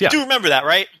 Yes, yeah. You do remember that,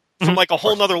 right? From a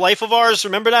whole nother life of ours.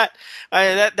 Remember that?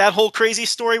 That whole crazy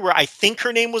story where I think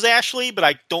her name was Ashley, but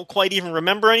I don't quite even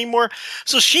remember anymore.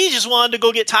 So she just wanted to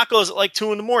go get tacos at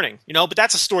 2 a.m, but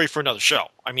that's a story for another show.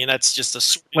 I mean, that's just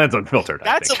a Lands Unfiltered.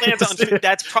 That's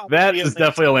probably that is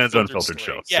definitely a Lands Unfiltered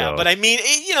show. Yeah, so. But I mean,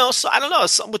 so I don't know.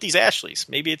 Something with these Ashleys.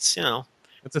 Maybe it's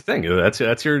That's a thing. That's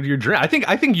your dream. I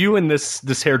think you and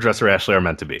this hairdresser Ashley are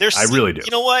meant to be. I really do.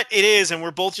 You know what? It is, and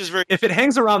we're both just very. If it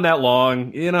hangs around that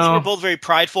long, we're both very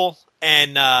prideful,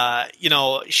 and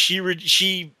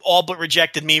she all but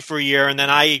rejected me for a year, and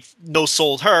then I no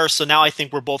sold her. So now I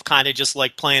think we're both kind of just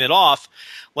playing it off.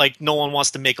 Like no one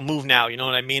wants to make a move now, you know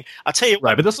what I mean? I'll tell you.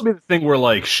 Right, but this will be the thing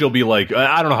where she'll be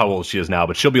I don't know how old she is now,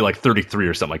 but she'll be 33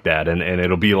 or something like that, and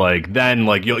it'll be then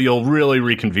you'll really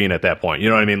reconvene at that point. You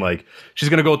know what I mean? She's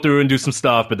gonna go through and do some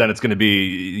stuff, but then it's gonna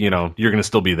be you're gonna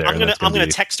still be there. I'm gonna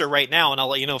text her right now, and I'll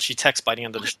let you know if she texts by the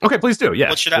end of the show. Okay, please do. Yeah.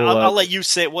 What should I'll let you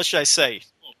say. What should I say?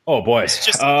 Oh boy, this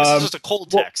is just a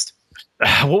cold text.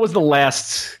 What was the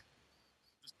last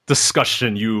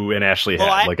discussion you and Ashley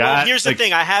had? Here's the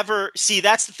thing. I have her. See,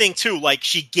 that's the thing too.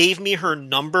 She gave me her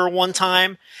number one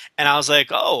time, and I was like,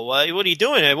 "Oh, what are you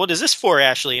doing? What is this for,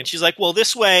 Ashley?" And she's like, "Well,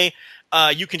 this way,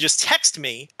 you can just text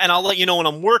me, and I'll let you know when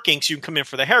I'm working, so you can come in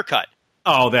for the haircut."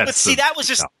 Oh, that was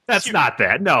just. No, that's not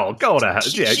that. No, go to hell.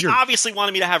 She obviously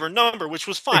wanted me to have her number, which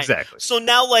was fine. Exactly. So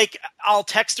now, I'll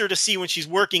text her to see when she's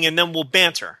working, and then we'll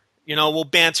banter. We'll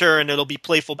banter, and it'll be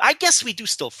playful. I guess we do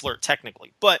still flirt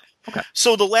technically, but okay.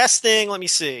 So the last thing, let me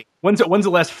see. When's the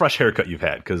last fresh haircut you've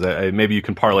had? Because maybe you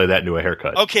can parlay that into a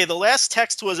haircut. Okay, the last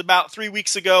text was about 3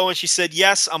 weeks ago, and she said,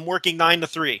 "Yes, I'm working 9 to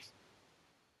 3."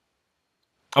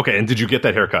 Okay, and did you get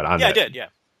that haircut on that? Yeah, I did, yeah.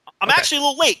 I'm actually a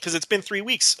little late because it's been 3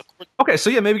 weeks. Okay, so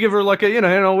yeah, maybe give her like a,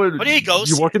 But here you go.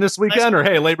 You working this weekend, or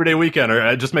hey, Labor Day weekend,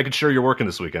 or just making sure you're working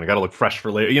this weekend. I got to look fresh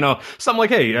for later. Something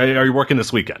like, hey, are you working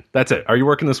this weekend? That's it. Are you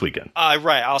working this weekend?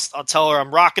 Right. I'll tell her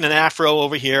I'm rocking an afro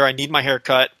over here. I need my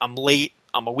haircut. I'm late.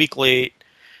 I'm a week late.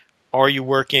 Are you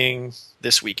working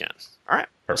this weekend? All right.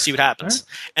 We'll see what happens.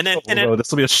 Right. And then this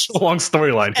will be a long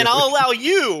storyline. And I'll allow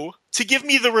you to give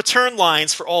me the return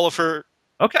lines for all of her.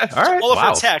 Okay. All right. All of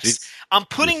her texts. Jeez. I'm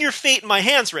putting your fate in my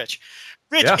hands, Rich.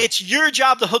 Rich, It's your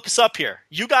job to hook us up here.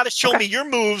 You got to show me your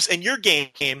moves and your game,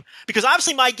 because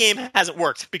obviously my game hasn't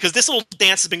worked, because this little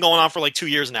dance has been going on for like 2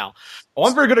 years now. Oh,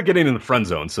 I'm very good at getting in the friend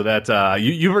zone, so that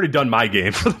you've already done my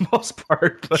game for the most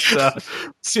part. But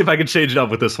see if I can change it up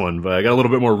with this one. But I got a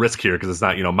little bit more risk here because it's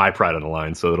not my pride on the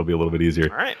line, so it'll be a little bit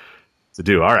easier. All right. To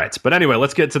do. All right. But anyway,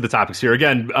 let's get to the topics here.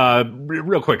 Again,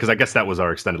 real quick, because I guess that was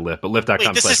our extended lift, but lift.com/bonus.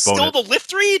 Wait, this is still the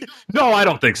lift read? No, I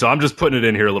don't think so. I'm just putting it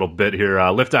in here a little bit here.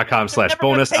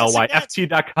 Lift.com/bonus,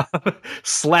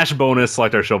 lyft.com/bonus.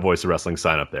 Select our show Voice of Wrestling.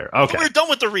 Sign up there. Okay. We're done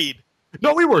with the read.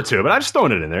 No, we were too, but I'm just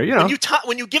throwing it in there.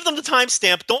 When you give them the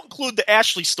timestamp, don't include the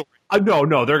Ashley story.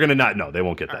 No, they're going to not. No, they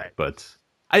won't get All that. right. But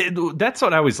that's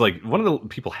what I was like. One of the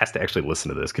people has to actually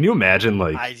listen to this. Can you imagine?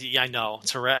 Like, I know.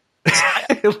 It's horrendous.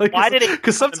 Why did it?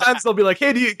 Because sometimes they'll be like,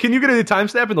 "Hey, can you get a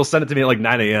timestamp?" And they'll send it to me at like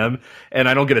 9 a.m. and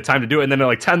I don't get a time to do it. And then they're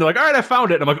like 10. They're like, "All right, I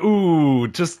found it." And I'm like, "Ooh,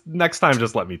 just next time,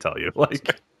 just let me tell you."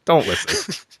 Like, don't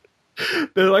listen.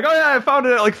 They're like, "Oh yeah, I found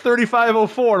it at like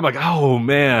 35:04." I'm like, "Oh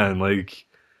man, like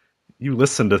you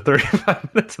listened to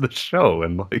 35 minutes of the show."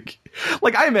 And like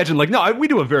I imagine we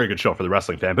do a very good show for the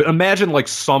wrestling fan, but imagine like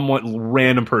somewhat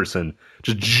random person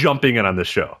just jumping in on this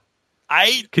show.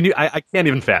 I can't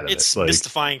even fathom it. It's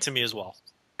mystifying to me as well.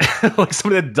 Like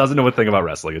somebody that doesn't know a thing about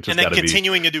wrestling. It's just and then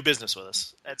continuing to do business with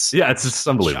us. It's just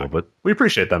unbelievable. Shocking. But we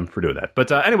appreciate them for doing that. But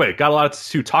anyway, got a lot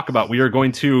to talk about. We are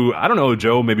going to, I don't know,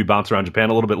 Joe, maybe bounce around Japan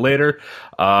a little bit later.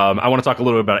 I want to talk a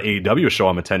little bit about AEW, a show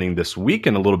I'm attending this week,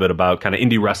 and a little bit about kind of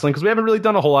indie wrestling, because we haven't really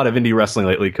done a whole lot of indie wrestling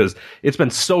lately because it's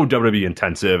been so WWE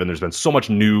intensive and there's been so much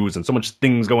news and so much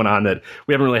things going on that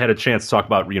we haven't really had a chance to talk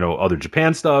about, other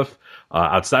Japan stuff.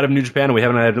 Outside of New Japan, and we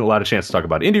haven't had a lot of chance to talk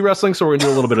about indie wrestling, so we're going to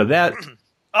do a little bit of that.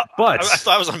 But I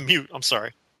thought I was on mute. I'm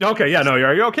sorry. Okay, yeah, no,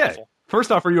 are you okay? First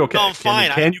off, are you okay? No, I'm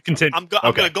fine. Can you continue? I'm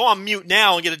going to go on mute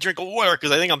now and get a drink of water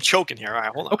because I think I'm choking here. All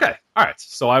right, hold on. Okay, all right.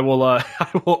 So I will I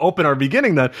will open our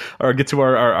beginning then, or get to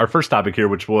our first topic here,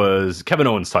 which was Kevin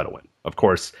Owens' title win. Of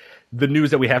course, the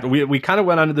news that we have, we kind of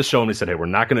went onto the show and we said, hey, we're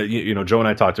not going to, Joe and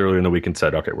I talked earlier in the week and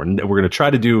said, okay, we're going to try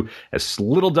to do as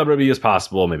little WWE as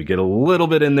possible, maybe get a little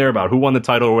bit in there about who won the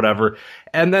title or whatever.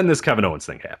 And then this Kevin Owens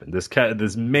thing happened.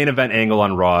 This main event angle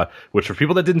on Raw, which for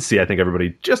people that didn't see, I think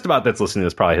everybody just about that's listening to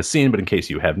this probably has seen, but in case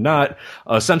you have not,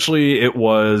 essentially it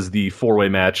was the 4-way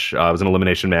match. It was an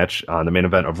elimination match on the main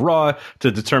event of Raw to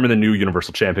determine the new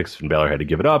Universal Champion. Finn Balor had to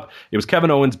give it up. It was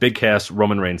Kevin Owens, Big Cass,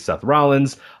 Roman Reigns, Seth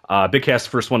Rollins. Big Cass,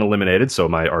 first one eliminated, so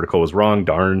my article was wrong.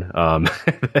 Darn,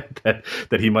 that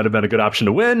he might have been a good option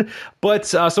to win. But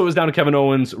so it was down to Kevin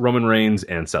Owens, Roman Reigns,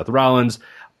 and Seth Rollins.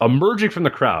 Emerging from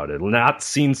the crowd, and not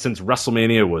seen since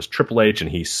WrestleMania, was Triple H, and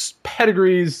he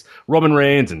pedigrees Roman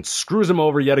Reigns and screws him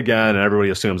over yet again, and everybody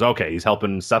assumes, okay, he's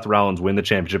helping Seth Rollins win the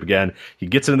championship again. He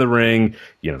gets into the ring,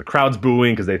 the crowd's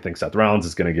booing because they think Seth Rollins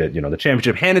is going to get, the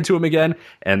championship handed to him again,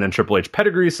 and then Triple H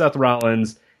pedigrees Seth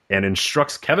Rollins and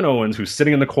instructs Kevin Owens, who's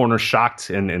sitting in the corner,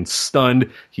 shocked and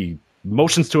stunned. He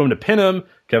motions to him to pin him.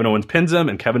 Kevin Owens pins him,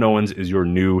 and Kevin Owens is your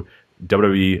new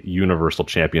WWE Universal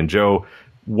Champion. Joe,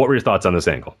 what were your thoughts on this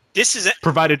angle? This is it.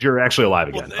 Provided you're actually alive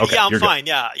again. Well, okay, yeah, I'm fine.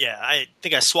 Good. Yeah. I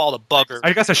think I swallowed a bug.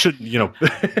 I guess I should,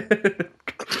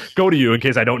 go to you in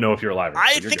case I don't know if you're alive.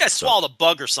 I think I swallowed a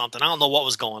bug or something. I don't know what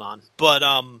was going on. But,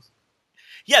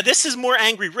 yeah, this is more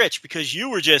Angry Rich because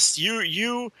you were just,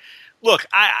 you look,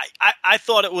 I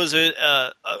thought it was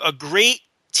a great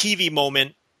TV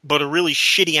moment, but a really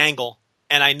shitty angle.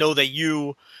 And I know that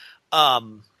you,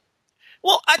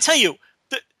 well, I tell you,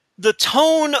 the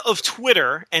tone of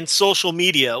Twitter and social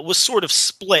media was sort of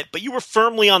split, but you were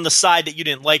firmly on the side that you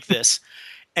didn't like this.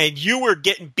 And you were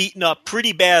getting beaten up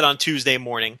pretty bad on Tuesday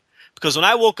morning because when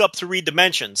I woke up to read the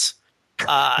mentions,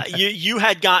 you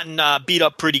had gotten beat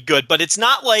up pretty good. But it's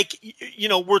not like,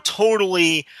 we're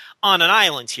totally on an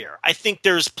island here. I think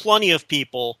there's plenty of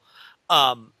people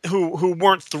who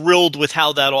weren't thrilled with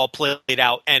how that all played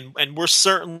out, and we're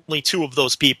certainly two of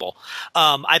those people.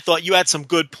 I thought you had some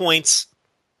good points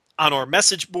on our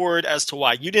message board as to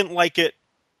why you didn't like it.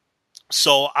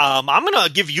 So I'm going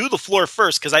to give you the floor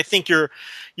first because I think you're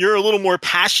a little more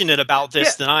passionate about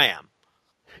this than I am.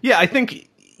 Yeah, I think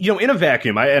in a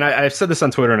vacuum, I've said this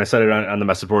on Twitter and I said it on the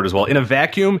message board as well. In a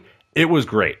vacuum, it was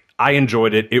great. I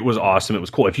enjoyed it. It was awesome. It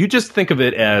was cool. If you just think of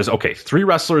it as, okay, 3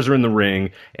 wrestlers are in the ring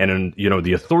and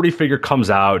the authority figure comes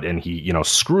out and he,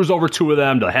 screws over 2 of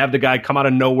them to have the guy come out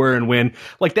of nowhere and win.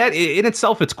 Like that in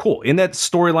itself, it's cool. In that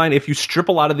storyline, if you strip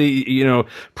a lot of the,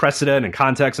 precedent and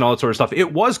context and all that sort of stuff,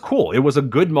 it was cool. It was a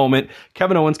good moment.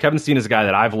 Kevin Steen is a guy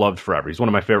that I've loved forever. He's one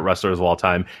of my favorite wrestlers of all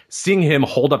time. Seeing him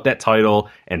hold up that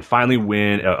title and finally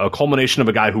win, a culmination of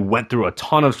a guy who went through a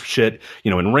ton of shit,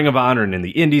 in Ring of Honor and in the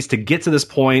Indies to get to this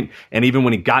point. And even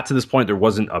when he got to this point, there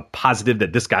wasn't a positive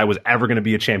that this guy was ever going to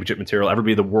be a championship material, ever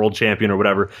be the world champion or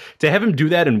whatever. To have him do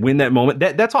that and win that moment,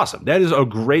 that's awesome. That is a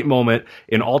great moment,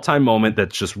 an all-time moment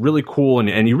that's just really cool.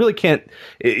 And you really can't,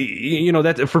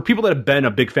 that for people that have been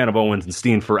a big fan of Owens and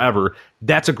Steen forever,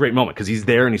 that's a great moment because he's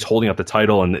there and he's holding up the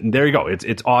title. And there you go.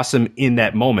 It's awesome in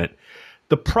that moment.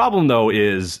 The problem, though,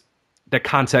 is that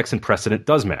context and precedent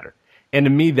does matter. And to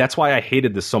me, that's why I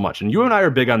hated this so much. And you and I are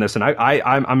big on this, and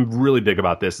I'm really big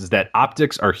about this, is that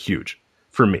optics are huge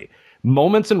for me.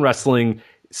 Moments in wrestling,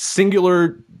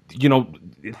 singular,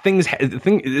 things,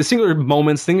 singular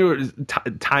moments, singular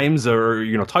times,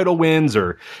 or, title wins,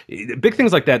 or big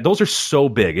things like that, those are so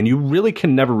big, and you really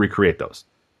can never recreate those.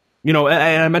 And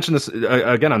I mentioned this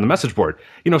again on the message board.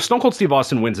 Stone Cold Steve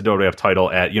Austin wins the WWF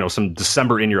title at, some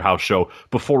December In Your House show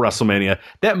before WrestleMania.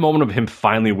 That moment of him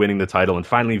finally winning the title and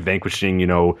finally vanquishing,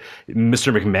 Mr.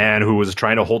 McMahon, who was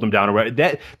trying to hold him down, or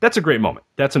that's a great moment.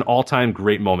 That's an all-time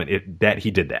great moment that he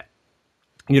did that.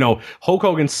 Hulk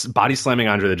Hogan's body slamming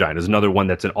Andre the Giant is another one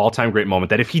that's an all-time great moment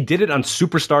that if he did it on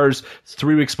Superstars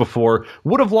 3 weeks before,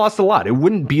 would have lost a lot. It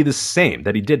wouldn't be the same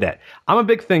that he did that. I'm a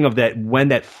big thing of that when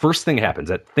that first thing happens,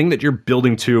 that thing that you're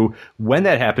building to, when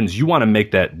that happens, you want to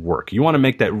make that work. You want to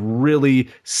make that really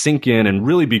sink in and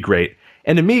really be great.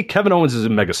 And to me, Kevin Owens is a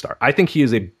megastar. I think he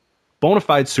is a bona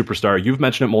fide superstar. You've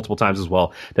mentioned it multiple times as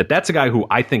well, that's a guy who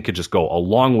I think could just go a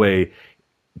long way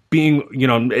being,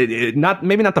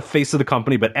 maybe not the face of the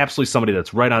company, but absolutely somebody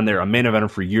that's right on there, a main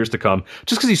eventer for years to come,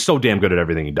 just because he's so damn good at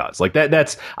everything he does. Like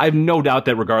that's, I have no doubt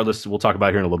that regardless, we'll talk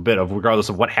about here in a little bit, regardless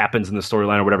of what happens in the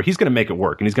storyline or whatever, he's going to make it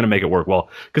work, and he's going to make it work well,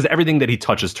 because everything that he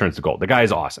touches turns to gold. The guy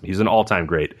is awesome. He's an all-time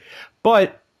great.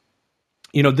 But,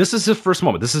 this is his first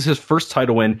moment. This is his first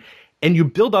title win. And you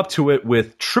build up to it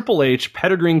with Triple H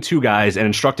pedigreeing 2 guys and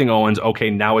instructing Owens, okay,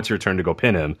 now it's your turn to go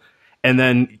pin him. And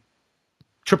then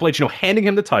Triple H, handing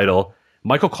him the title.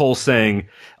 Michael Cole saying,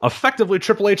 effectively,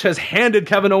 Triple H has handed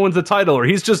Kevin Owens the title, or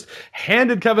he's just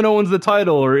handed Kevin Owens the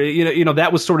title, or that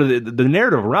was sort of the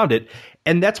narrative around it.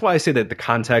 And that's why I say that the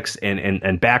context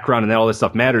and background and all this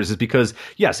stuff matters, is because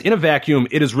yes, in a vacuum,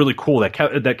 it is really cool that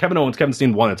Kevin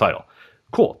Steen won the title.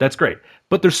 Cool, that's great.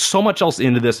 But there's so much else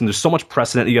into this, and there's so much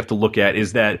precedent that you have to look at,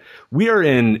 is that we are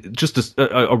in just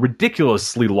a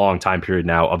ridiculously long time period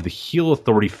now of the heel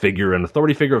authority figure, and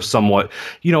authority figure of somewhat,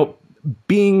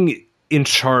 being in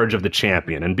charge of the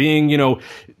champion and being,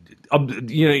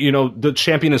 the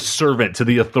champion is servant to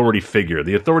the authority figure.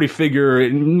 The authority figure,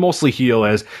 mostly heel,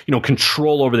 has,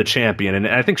 control over the champion. And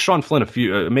I think Sean Flynn,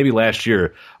 maybe last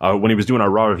year, when he was doing our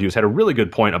Raw reviews, had a really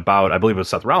good point about, I believe it was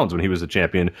Seth Rollins when he was the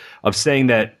champion, of saying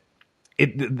that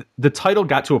the title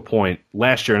got to a point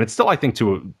last year, and it's still, I think,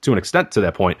 to an extent to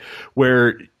that point,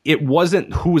 where it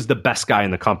wasn't who is the best guy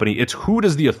in the company, it's who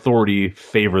does the authority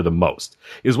favor the most,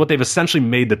 is what they've essentially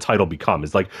made the title become.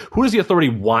 Is like, who does the authority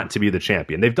want to be the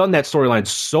champion? They've done that storyline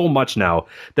so much now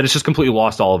that it's just completely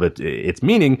lost all of its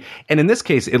meaning. And in this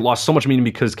case, it lost so much meaning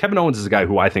because Kevin Owens is a guy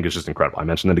who I think is just incredible. I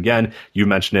mentioned it again. You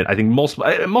mentioned it. I think most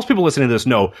people listening to this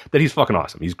know that he's fucking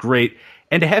awesome. He's great.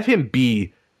 And to have him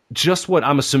be just what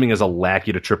I'm assuming is a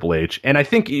lackey to Triple H. And I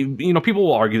think, people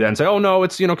will argue that and say, oh no,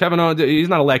 it's, Kevin Owens, he's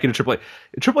not a lackey to Triple H.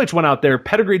 Triple H went out there,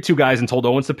 pedigreed 2 guys and told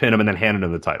Owens to pin him and then handed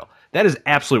him the title. That is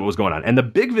absolutely what was going on. And the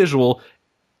big visual,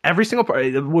 every single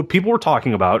part, what people were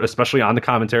talking about, especially on the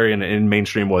commentary and in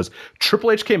mainstream, was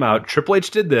Triple H came out, Triple H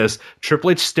did this,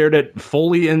 Triple H stared at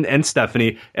Foley and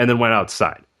Stephanie and then went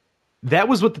outside. That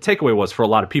was what the takeaway was for a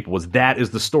lot of people, was that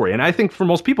is the story. And I think for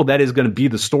most people, that is going to be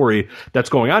the story that's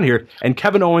going on here. And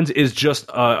Kevin Owens is just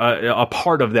a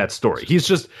part of that story. He's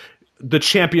just the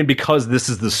champion because this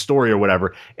is the story or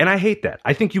whatever. And I hate that.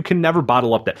 I think you can never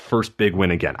bottle up that first big win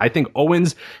again. I think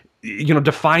Owens,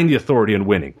 define the authority in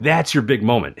winning. That's your big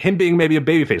moment. Him being maybe a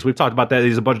babyface. We've talked about that.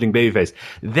 He's a budgeting babyface.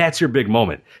 That's your big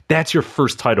moment. That's your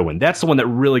first title win. That's the one that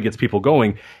really gets people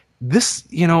going. This,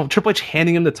 Triple H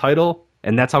handing him the title,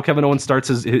 And that's how Kevin Owens starts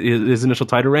his initial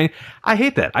title reign. I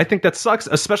hate that. I think that sucks,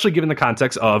 especially given the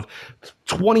context of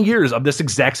 20 years of this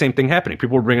exact same thing happening.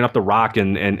 People were bringing up The Rock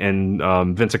and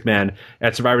Vince McMahon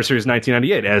at Survivor Series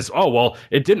 1998 as, oh, well,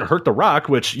 it didn't hurt The Rock,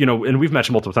 which, and we've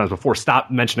mentioned multiple times before, stop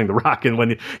mentioning The Rock. And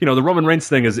when, the Roman Reigns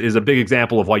thing is a big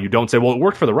example of why you don't say, well, it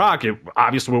worked for The Rock. It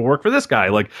obviously will work for this guy.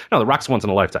 Like, no, The Rock's once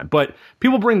in a lifetime. But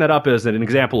people bring that up as an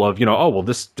example of, oh, well,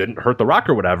 this didn't hurt The Rock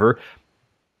or whatever.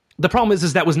 The problem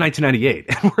is that was 1998,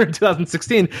 and we're in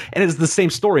 2016, and it's the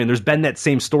same story, and there's been that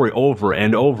same story over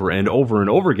and over and over and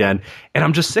over again, and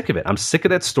I'm just sick of it. I'm sick of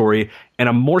that story, and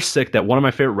I'm more sick that one of my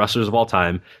favorite wrestlers of all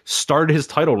time started his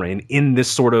title reign in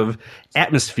this sort of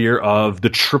atmosphere of the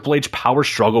Triple H power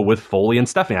struggle with Foley and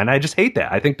Stephanie, and I just hate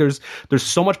that. I think there's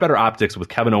so much better optics with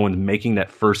Kevin Owens making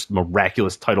that first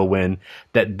miraculous title win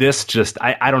that this just,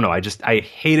 I don't know, I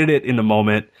hated it in the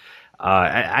moment.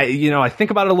 I think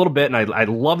about it a little bit, and I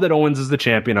love that Owens is the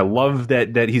champion. I love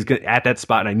that he's at that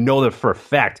spot, and I know that for a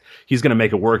fact he's going to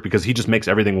make it work because he just makes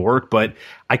everything work. But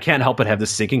I can't help but have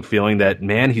this sinking feeling that,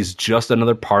 man, he's just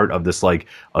another part of this like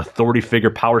authority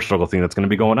figure power struggle thing that's going to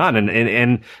be going on,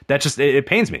 and that just it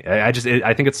pains me. I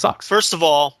think it sucks. First of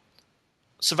all,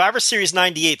 Survivor Series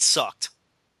 98 sucked.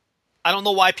 I don't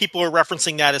know why people are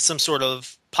referencing that as some sort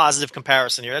of positive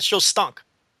comparison here. That show stunk.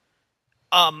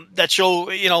 That show,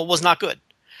 was not good.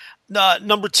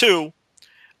 Number two,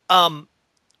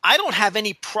 I don't have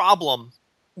any problem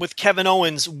with Kevin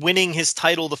Owens winning his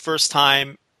title the first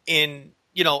time in,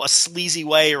 a sleazy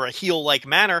way or a heel-like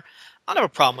manner. I don't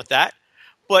have a problem with that.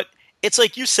 But it's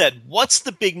like you said, what's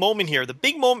the big moment here? The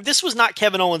big moment, this was not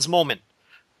Kevin Owens' moment.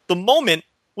 The moment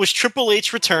was Triple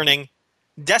H returning,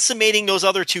 decimating those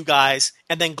other two guys,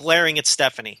 and then glaring at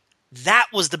Stephanie. That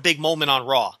was the big moment on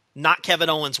Raw. Not Kevin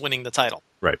Owens winning the title.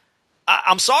 Right.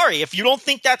 I'm sorry. If you don't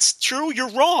think that's true,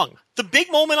 you're wrong. The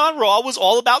big moment on Raw was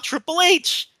all about Triple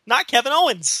H, not Kevin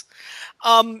Owens.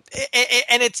 And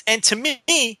to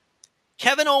me,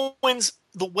 Kevin Owens,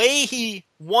 the way he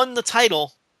won the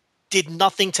title did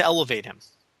nothing to elevate him.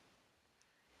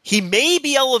 He may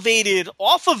be elevated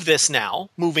off of this now,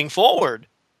 moving forward,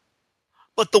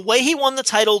 but the way he won the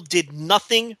title did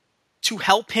nothing to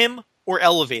help him or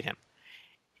elevate him.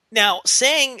 Now,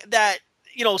 saying that,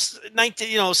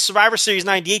 Survivor Series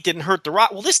 98 didn't hurt The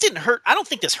Rock. Well, this didn't hurt. I don't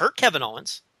think this hurt Kevin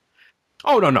Owens.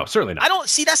 Oh, no, certainly not.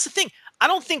 That's the thing. I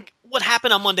don't think what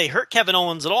happened on Monday hurt Kevin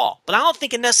Owens at all, but I don't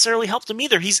think it necessarily helped him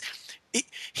either. He's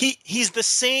the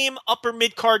same upper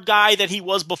mid-card guy that he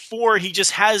was before. He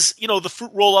just has, the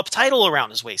fruit roll-up title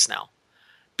around his waist now.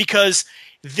 Because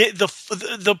the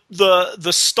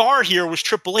star here was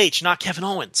Triple H, not Kevin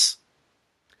Owens.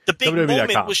 The big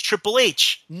moment was Triple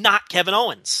H, not Kevin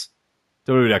Owens.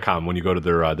 WWE.com, when you go to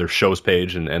their shows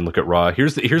page and look at Raw,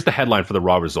 here's the headline for the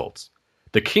Raw results.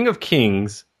 The King of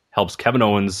Kings helps crown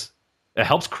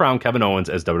Kevin Owens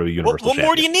as WWE Universal Champion. What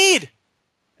more do you need?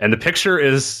 And the picture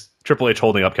is Triple H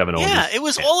holding up Kevin Owens. Yeah, it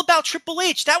was all about Triple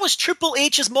H. That was Triple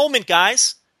H's moment,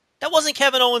 guys. That wasn't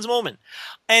Kevin Owens' moment.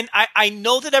 And I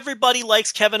know that everybody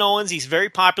likes Kevin Owens. He's very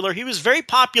popular. He was very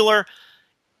popular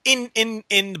in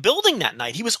the building that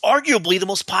night. He was arguably the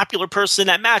most popular person in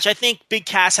that match. I think Big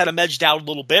Cass had him edged out a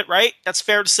little bit, right? That's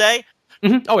fair to say.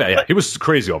 Mm-hmm. Oh yeah, he was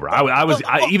crazy over it. I was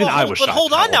shocked. But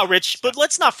hold on now, Rich. But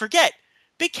let's not forget,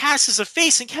 Big Cass is a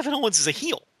face and Kevin Owens is a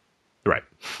heel. Right.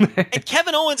 And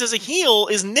Kevin Owens as a heel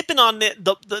is nipping on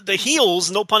the heels,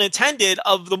 no pun intended,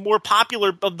 of the more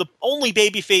popular, of the only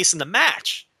babyface in the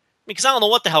match. Because I don't know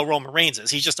what the hell Roman Reigns is.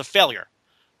 He's just a failure.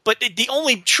 But the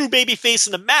only true babyface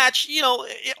in the match,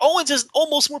 Owens is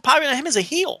almost more popular than him as a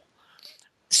heel.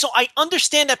 So I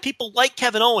understand that people like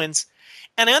Kevin Owens,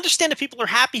 and I understand that people are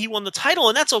happy he won the title,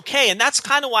 and that's okay. And that's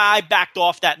kind of why I backed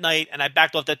off that night and I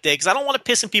backed off that day, because I don't want to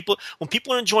piss in people. When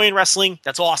people are enjoying wrestling,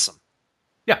 that's awesome.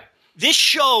 Yeah. This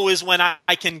show is when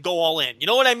I can go all in. You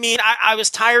know what I mean? I was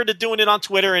tired of doing it on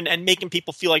Twitter and making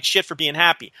people feel like shit for being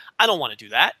happy. I don't want to do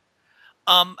that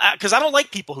because I don't like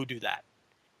people who do that.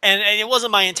 And it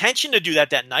wasn't my intention to do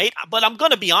that night, but I'm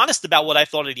going to be honest about what I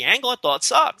thought of the angle. I thought it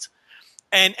sucked.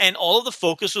 And all of the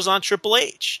focus was on Triple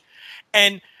H.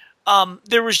 And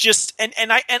there was just and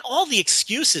all the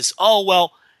excuses. Oh,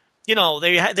 well,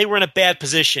 they were in a bad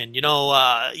position.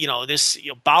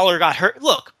 Balor got hurt.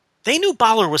 Look, they knew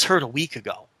Balor was hurt a week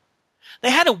ago.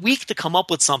 They had a week to come up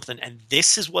with something, and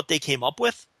this is what they came up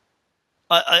with?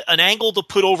 An angle to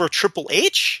put over Triple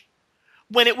H?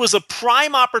 When it was a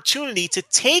prime opportunity to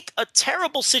take a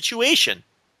terrible situation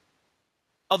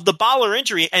of the Balor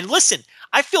injury. And listen,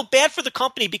 I feel bad for the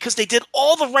company because they did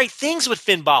all the right things with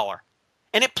Finn Balor,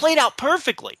 and it played out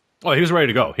perfectly. Oh, he was ready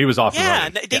to go. He was off. Yeah,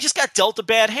 and they just got dealt a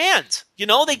bad hand. You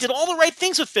know, they did all the right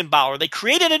things with Finn Balor. They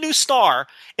created a new star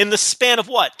in the span of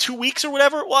 2 weeks or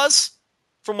whatever it was,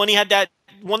 from when he had that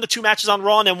 1 to 2 matches on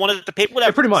Raw and then one at the paper. Whatever.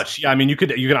 Yeah, pretty much. Yeah, I mean, you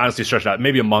could honestly stretch it out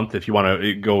maybe a month if you want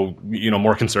to go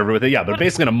more conservative with it. Yeah, but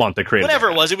basically in a month they created whatever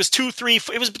it was. It was 2, 3.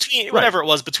 It was between whatever it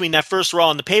was between that first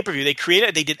Raw and the pay per view. They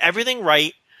created. They did everything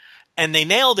right, and they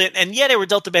nailed it. And yeah, they were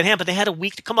dealt a bad hand, but they had a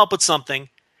week to come up with something.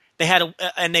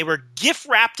 And they were gift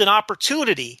wrapped an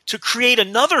opportunity to create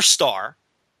another star.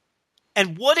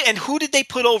 And who did they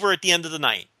put over at the end of the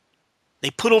night? They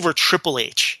put over Triple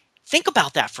H. Think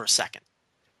about that for a second.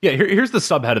 Yeah, here's the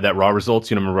subhead of that Raw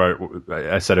results. Remember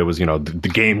I said it was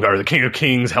the game or the King of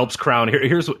Kings helps crown.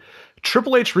 Here's what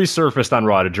Triple H resurfaced on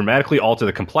Raw to dramatically alter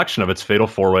the complexion of its fatal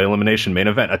 4-way elimination main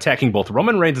event, attacking both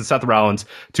Roman Reigns and Seth Rollins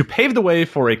to pave the way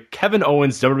for a Kevin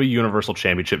Owens WWE Universal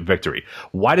Championship victory.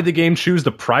 Why did the game choose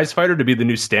the prize fighter to be the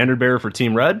new standard bearer for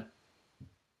Team Red?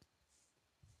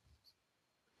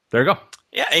 There you go.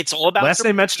 Yeah, it's all about... Last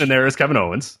name mentioned in there is Kevin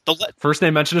Owens. First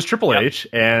name mentioned is Triple H,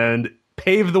 and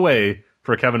paved the way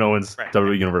for Kevin Owens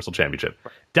WWE Universal Championship.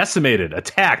 Decimated,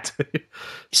 attacked.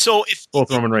 So if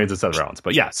both Roman Reigns and Seth Rollins.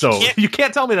 But yeah, so you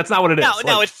can't tell me that's not what it is.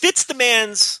 Now, it fits the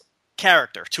man's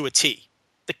character to a T.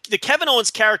 The Kevin Owens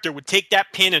character would take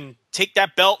that pin and take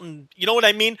that belt, and you know what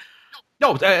I mean?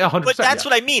 No, 100%. But that's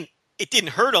what I mean. It didn't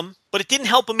hurt him, but it didn't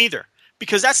help him either,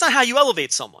 because that's not how you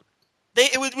elevate someone.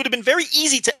 It would have been very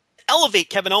easy to elevate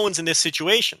Kevin Owens in this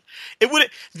situation.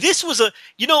 This was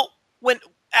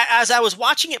as I was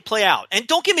watching it play out, and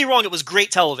don't get me wrong, it was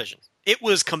great television. It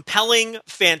was compelling,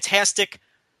 fantastic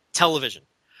television.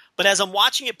 But as I'm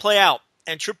watching it play out,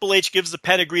 and Triple H gives the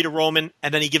pedigree to Roman,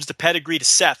 and then he gives the pedigree to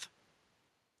Seth,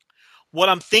 what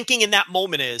I'm thinking in that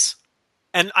moment is,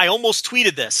 and I almost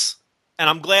tweeted this, and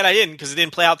I'm glad I didn't because it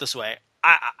didn't play out this way.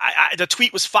 The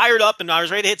tweet was fired up, and I was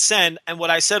ready to hit send, and what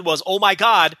I said was, oh my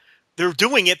God, they're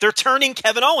doing it. They're turning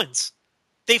Kevin Owens.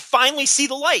 They finally see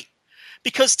the light.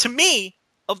 Because to me,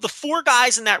 of the 4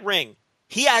 guys in that ring,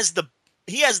 he has the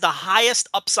highest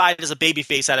upside as a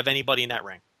babyface out of anybody in that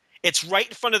ring. It's right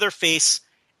in front of their face,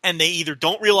 and they either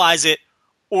don't realize it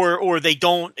or they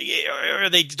don't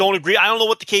agree. I don't know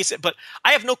what the case is, but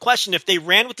I have no question if they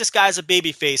ran with this guy as a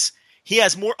babyface, he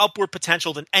has more upward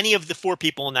potential than any of the 4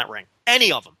 people in that ring.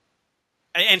 Any of them.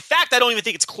 In fact, I don't even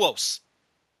think it's close.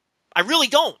 I really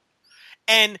don't.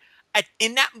 And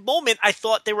in that moment, I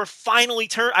thought they were finally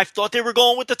I thought they were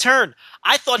going with the turn.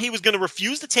 I thought he was going to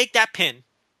refuse to take that pin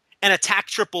and attack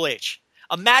Triple H.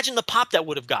 Imagine the pop that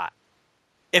would have got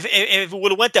if it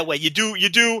would have went that way. You do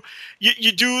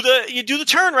the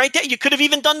turn right there. You could have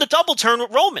even done the double turn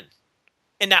with Roman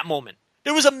in that moment.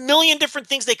 There was a million different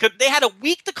things they had a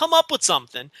week to come up with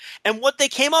something, and what they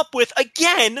came up with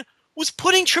again was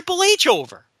putting Triple H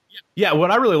over. Yeah,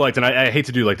 what I really liked, and I hate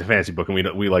to do like the fantasy book,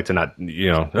 and we like to not,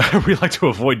 we like to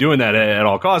avoid doing that at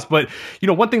all costs. But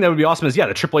one thing that would be awesome is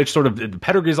the Triple H sort of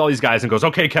pedigrees all these guys and goes,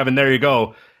 okay, Kevin, there you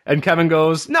go. And Kevin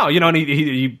goes, no, and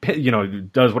he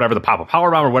does whatever, the pop-up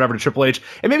powerbomb or whatever to Triple H,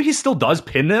 and maybe he still does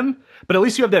pin them, but at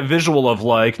least you have that visual of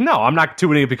like, no, I'm not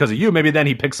doing it because of you. Maybe then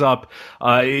he picks up,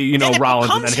 Rollins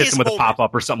and then hits him with a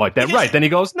pop-up or something like that. Right. Then he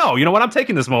goes, no, you know what? I'm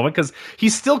taking this moment because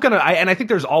he's still going to, and I think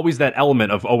there's always that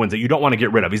element of Owens that you don't want to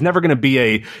get rid of. He's never going to be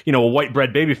a white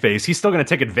bread babyface. He's still going to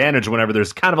take advantage whenever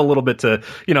there's kind of a little bit to,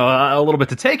 a little bit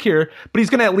to take here, but he's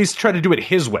going to at least try to do it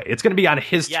his way. It's going to be on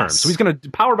his terms. So he's going to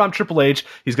powerbomb Triple H.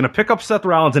 He's going to pick up Seth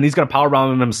Rollins and he's going to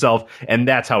powerbomb him himself. And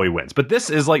that's how he wins. But this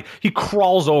is like, he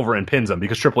crawls over and pins him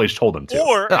because Triple H told him to.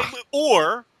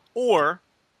 Or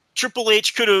Triple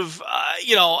H could have,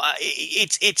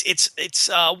 it's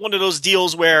one of those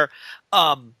deals where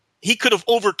he could have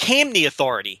overcame the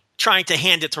authority trying to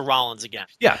hand it to Rollins again.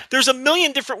 Yeah. There's a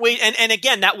million different ways, and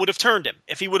again, that would have turned him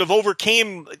if he would have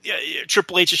overcame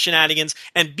Triple H's shenanigans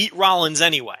and beat Rollins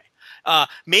anyway.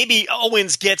 Maybe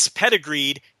Owens gets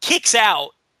pedigreed, kicks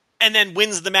out, and then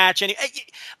wins the match.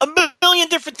 A million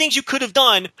different things you could have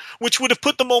done, which would have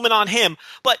put the moment on him,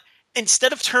 but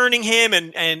instead of turning him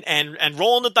and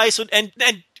rolling the dice, and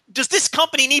does this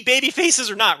company need baby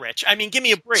faces or not, Rich? I mean, give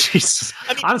me a break. Jesus.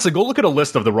 Honestly, go look at a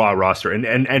list of the Raw roster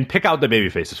and pick out the baby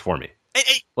faces for me.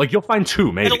 Like, you'll find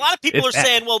 2, maybe. And a lot of people are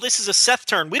saying, well, this is a Seth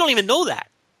turn. We don't even know that.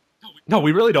 No,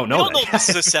 we really don't know that. We don't know this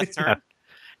is a Seth turn.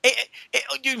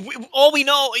 All we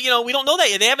know, we don't know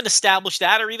that yet. They haven't established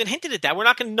that or even hinted at that. We're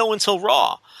not going to know until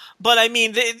Raw. But I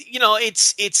mean,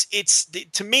 it's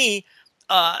to me,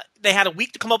 they had a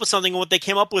week to come up with something. And what they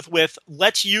came up with,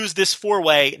 let's use this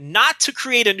 4-way not to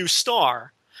create a new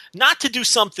star, not to do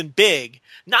something big,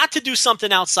 not to do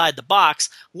something outside the box.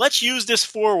 Let's use this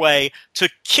 4-way to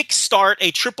kickstart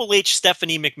a Triple H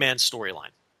Stephanie McMahon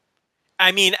storyline.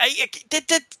 I mean,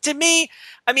 to me,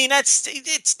 I mean,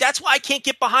 that's why I can't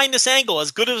get behind this angle.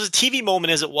 As good as a TV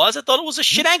moment as it was, I thought it was a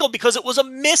shit angle because it was a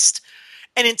missed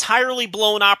and entirely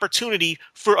blown opportunity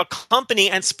for a company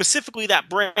and specifically that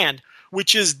brand,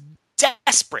 which is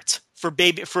desperate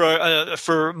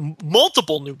for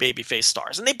multiple new babyface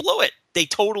stars, and they blew it. They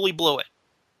totally blew it.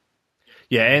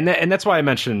 Yeah, and that's why I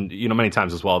mentioned, many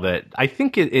times as well that I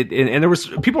think and there was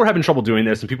people were having trouble doing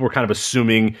this, and people were kind of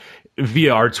assuming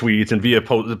via our tweets and via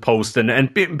posts,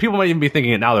 and people might even be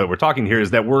thinking it now that we're talking here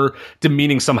is that we're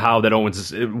demeaning somehow that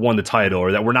Owens won the title,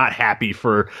 or that we're not happy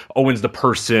for Owens the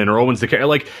person or Owens the character.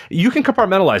 Like, you can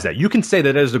compartmentalize that. You can say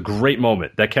that it is a great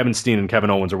moment that Kevin Steen and Kevin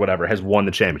Owens or whatever has won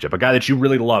the championship. A guy that you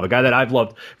really love, a guy that I've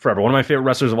loved forever, one of my favorite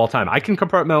wrestlers of all time. I can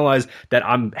compartmentalize that.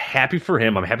 I'm happy for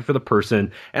him. I'm happy for the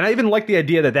person, and I even like the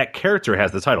idea that character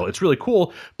has the title. It's really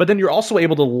cool, but then you're also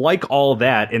able to like all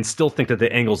that and still think that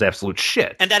the angle's absolute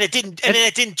shit. And that it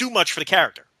didn't do much for the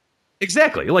character.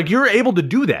 Exactly. Like, you're able to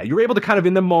do that. You're able to kind of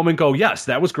in the moment go, yes,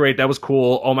 that was great. That was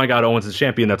cool. Oh my God, Owens is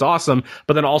champion. That's awesome.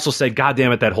 But then also say, God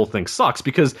damn it, that whole thing sucks,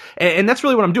 because, and that's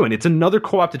really what I'm doing. It's another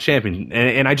co-opted champion.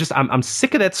 And I'm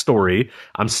sick of that story.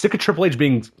 I'm sick of Triple H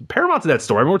being paramount to that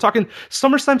story. I mean, we're talking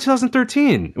SummerSlam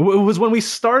 2013. It was when we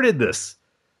started this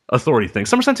authority thing.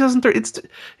 SummerSlam 2013. It's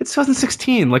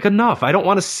 2016. Like, enough. I don't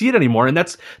want to see it anymore. And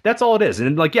that's all it is.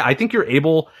 And like, yeah, I think you're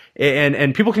able,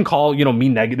 and people can call, me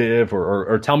negative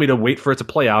or tell me to wait for it to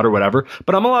play out or whatever.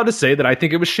 But I'm allowed to say that I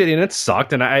think it was shitty and it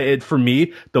sucked. And for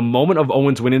me, the moment of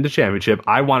Owens winning the championship,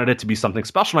 I wanted it to be something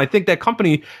special. And I think that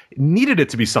company needed it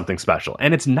to be something special.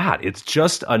 And it's not. It's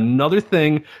just another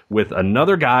thing with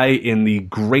another guy in the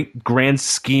great grand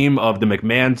scheme of the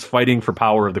McMahons fighting for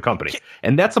power of the company.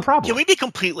 And that's the problem. Can we be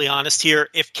completely honest here?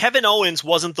 If Kevin Owens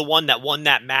wasn't the one that won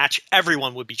that match,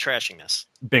 everyone would be trashing this.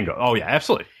 Bingo. Oh yeah,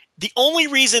 absolutely. The only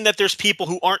reason that there's people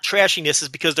who aren't trashing this is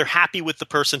because they're happy with the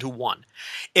person who won.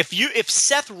 If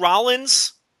Seth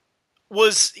Rollins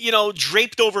was,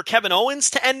 draped over Kevin Owens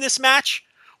to end this match,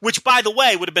 which by the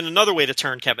way would have been another way to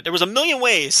turn Kevin. There was a million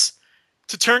ways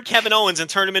to turn Kevin Owens and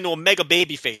turn him into a mega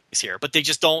babyface here, but they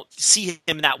just don't see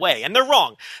him that way. And they're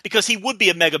wrong, because he would be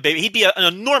a mega baby. He'd be an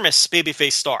enormous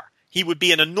babyface star. He would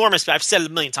be an enormous, I've said it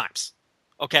a million times.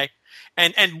 Okay?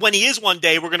 And when he is one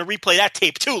day, we're going to replay that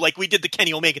tape too, like we did the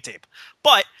Kenny Omega tape.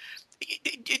 But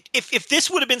if this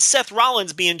would have been Seth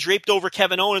Rollins being draped over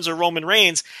Kevin Owens or Roman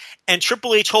Reigns and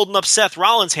Triple H holding up Seth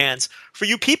Rollins' hands, for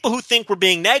you people who think we're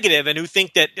being negative and who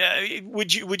think that,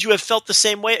 would you have felt the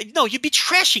same way? No, you'd be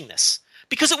trashing this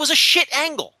because it was a shit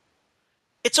angle.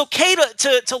 It's okay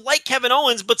to like Kevin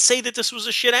Owens, but say that this was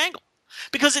a shit angle.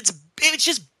 Because it's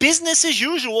just business as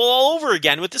usual all over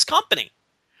again with this company,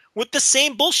 with the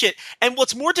same bullshit. And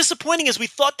what's more disappointing is we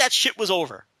thought that shit was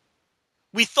over.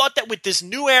 We thought that with this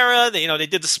new era, they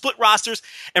did the split rosters.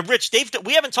 And Rich,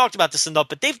 we haven't talked about this enough,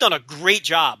 but they've done a great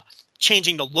job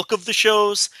changing the look of the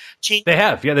shows. They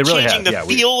have, yeah, they really have. Changing the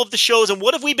feel of the shows. And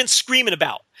what have we been screaming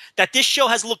about? That this show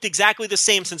has looked exactly the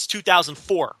same since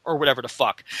 2004 or whatever the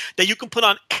fuck. That you can put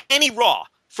on any Raw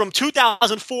from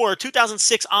 2004,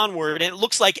 2006 onward, and it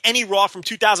looks like any Raw from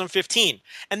 2015.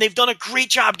 And they've done a great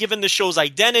job giving the shows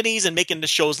identities and making the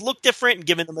shows look different and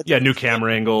giving them new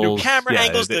camera angles.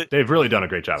 They've really done a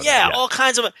great job of that. Yeah, all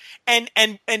kinds of and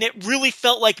it really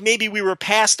felt like maybe we were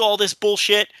past all this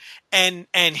bullshit, and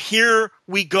here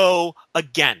we go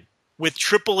again with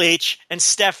Triple H and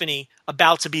Stephanie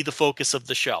about to be the focus of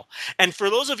the show. And for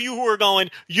those of you who are going,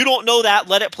 you don't know that,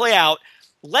 let it play out.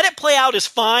 Let it play out is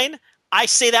fine. I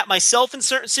say that myself in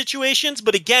certain situations,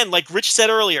 but again, like Rich said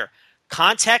earlier,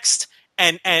 context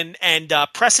and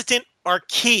precedent are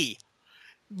key.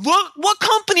 Look, what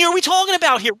company are we talking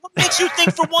about here? What makes you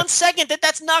think for 1 second that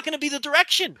that's not going to be the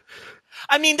direction?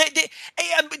 I mean,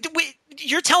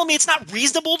 you're telling me it's not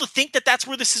reasonable to think that that's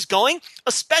where this is going,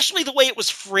 especially the way it was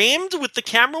framed with the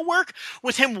camera work,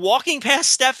 with him walking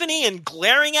past Stephanie and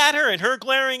glaring at her and her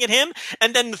glaring at him,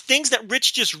 and then the things that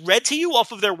Rich just read to you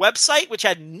off of their website, which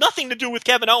had nothing to do with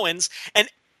Kevin Owens and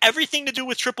everything to do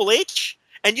with Triple H,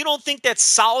 and you don't think that's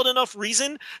solid enough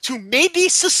reason to maybe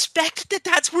suspect that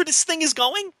that's where this thing is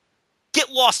going?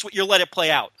 Get lost with your let it play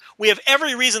out. We have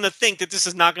every reason to think that this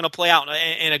is not going to play out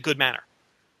in a good manner.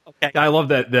 Okay. I love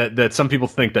that some people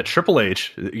think that Triple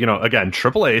H,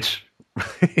 Triple H,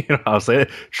 I'll say it,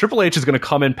 Triple H is going to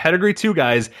come in, pedigree 2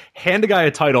 guys, hand a guy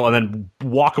a title, and then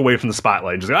walk away from the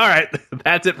spotlight and just go, all right,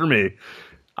 that's it for me.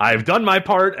 I've done my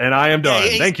part, and I am done.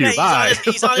 Thank you. Bye.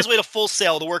 He's on his way to Full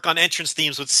Sail to work on entrance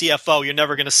themes with CFO. You're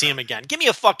never going to see him again. Give me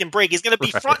a fucking break. He's going to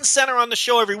be front and center on the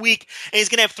show every week, and he's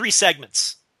going to have 3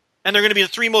 segments. And they're going to be the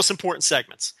 3 most important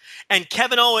segments. And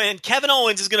Kevin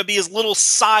Owens is going to be his little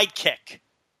sidekick.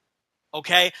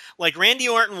 okay? Like Randy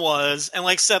Orton was and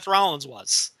like Seth Rollins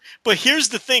was. But here's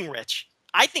the thing, Rich.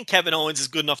 I think Kevin Owens is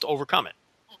good enough to overcome it.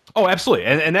 Oh, absolutely.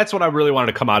 And that's what I really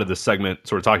wanted to come out of this segment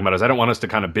sort of talking about is I don't want us to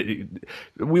kind of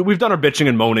we've done our bitching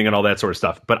and moaning and all that sort of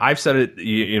stuff. But I've said it,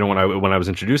 when I was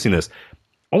introducing this,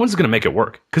 Owens is going to make it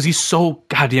work because he's so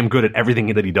goddamn good at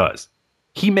everything that he does.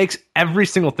 He makes every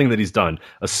single thing that he's done,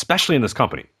 especially in this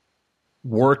company,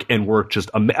 work and work. Just,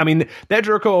 I mean, that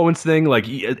Jericho Owens thing, like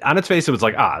on its face, it was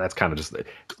like, that's kind of just,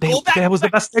 that was the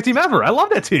best tag team ever. I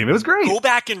love that team. It was great. Go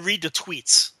back and read the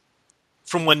tweets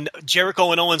from when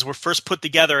Jericho and Owens were first put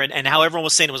together and how everyone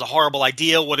was saying it was a horrible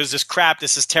idea. What is this crap?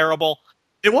 This is terrible.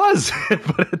 It was,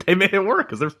 but they made it work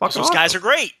because they're fucking awesome. Guys are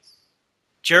great.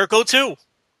 Jericho too.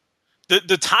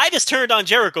 The tide has turned on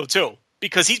Jericho too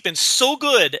because he's been so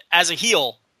good as a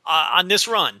heel on this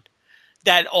run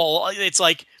that it's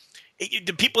like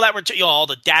the people that were all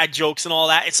the dad jokes and all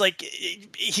that. It's like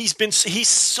he's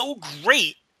so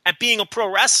great at being a pro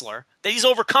wrestler that he's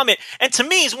overcome it. And to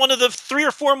me, he's one of the 3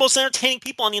 or 4 most entertaining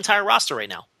people on the entire roster right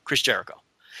now, Chris Jericho.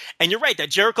 And you're right, that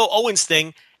Jericho Owens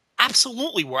thing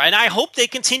absolutely were. And I hope they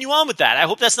continue on with that. I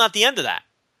hope that's not the end of that.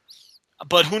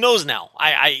 But who knows now?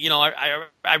 I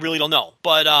really don't know.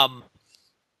 But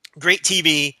great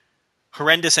TV,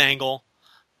 horrendous angle.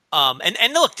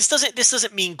 And look, this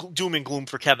doesn't mean doom and gloom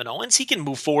for Kevin Owens. He can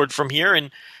move forward from here and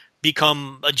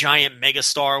become a giant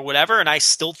megastar or whatever. And I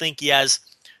still think he has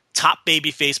top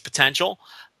babyface potential.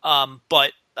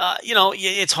 But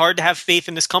it's hard to have faith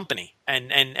in this company.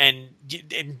 And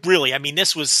really, I mean,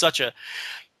 this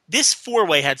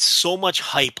 4-way had so much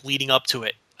hype leading up to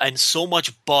it and so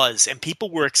much buzz, and people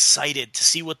were excited to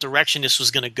see what direction this was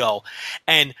going to go.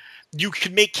 And you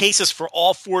could make cases for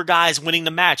all 4 guys winning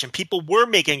the match, and people were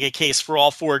making a case for all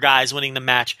 4 guys winning the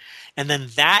match. And then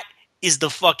that is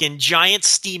the fucking giant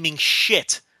steaming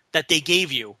shit that they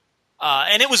gave you.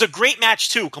 And it was a great match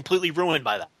too, completely ruined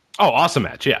by that. Oh, awesome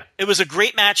match, yeah. It was a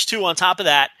great match too on top of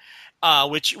that,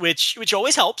 which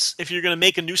always helps if you're going to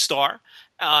make a new star.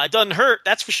 It doesn't hurt,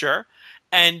 that's for sure.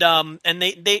 And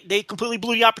they completely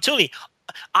blew the opportunity.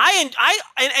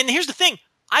 And here's the thing.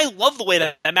 I love the way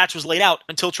that match was laid out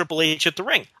until Triple H hit the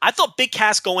ring. I thought Big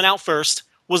Cass going out first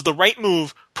was the right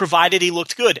move, provided he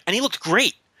looked good. And he looked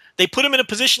great. They put him in a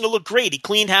position to look great. He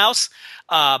cleaned house.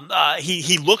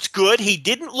 He looked good. He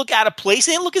didn't look out of place.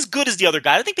 He didn't look as good as the other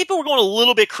guy. I think people were going a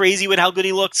little bit crazy with how good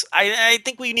he looked. I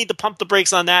think we need to pump the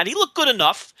brakes on that. He looked good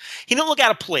enough. He didn't look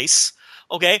out of place.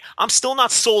 Okay, I'm still not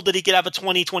sold that he could have a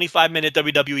 20, 25-minute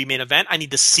WWE main event. I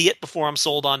need to see it before I'm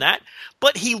sold on that.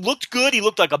 But he looked good. He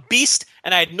looked like a beast,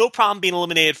 and I had no problem being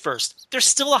eliminated first. There's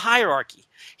still a hierarchy.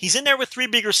 He's in there with 3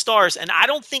 bigger stars, and I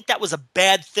don't think that was a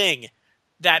bad thing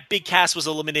that Big Cass was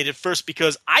eliminated first,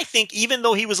 because I think even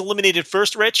though he was eliminated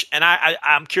first, Rich, and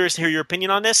I'm curious to hear your opinion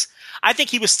on this, I think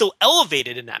he was still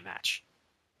elevated in that match.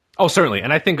 Oh, certainly.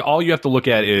 And I think all you have to look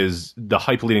at is the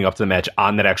hype leading up to the match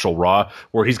on that actual Raw,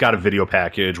 where he's got a video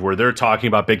package where they're talking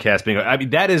about Big Cass being, I mean,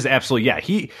 that is absolutely, yeah.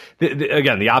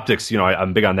 Again, the optics,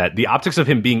 I'm big on that. The optics of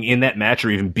him being in that match or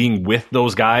even being with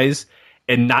those guys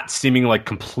and not seeming like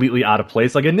completely out of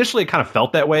place. Like initially it kind of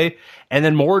felt that way. And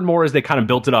then more and more as they kind of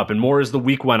built it up and more as the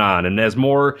week went on and as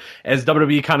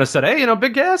WWE kind of said, hey,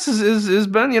 Big Cass is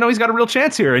been, he's got a real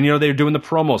chance here. And, they're doing the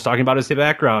promos, talking about his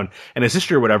background and his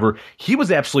history or whatever. He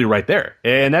was absolutely right there.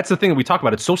 And that's the thing that we talk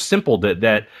about. It's so simple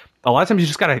that a lot of times you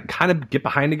just got to kind of get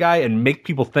behind a guy and make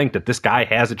people think that this guy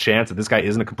has a chance, that this guy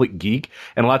isn't a complete geek.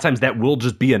 And a lot of times that will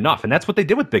just be enough. And that's what they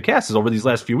did with Big Cass over these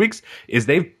last few weeks is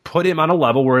they've put him on a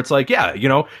level where it's like, yeah,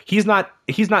 he's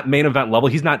not main event level.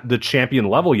 He's not the champion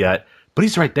level yet, but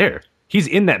he's right there. He's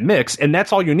in that mix, and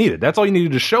that's all you needed. That's all you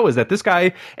needed to show is that this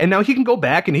guy, and now he can go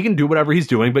back and he can do whatever he's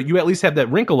doing, but you at least have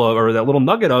that wrinkle of, or that little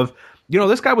nugget of,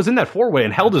 this guy was in that 4-way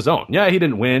and held his own. Yeah, he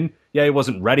didn't win. Yeah, he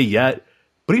wasn't ready yet.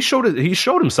 But he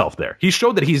showed himself there. He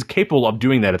showed that he's capable of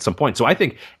doing that at some point. So I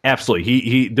think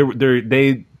absolutely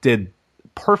they did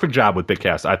perfect job with Big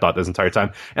Cass, I thought, this entire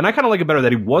time. And I kind of like it better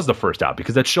that he was the first out,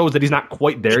 because that shows that he's not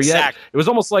quite there yet. It was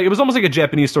almost like a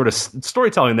Japanese sort of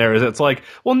storytelling there. Is it's like,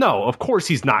 well, no, of course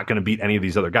he's not going to beat any of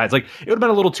these other guys. Like it would have been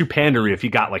a little too pandery if he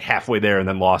got like halfway there and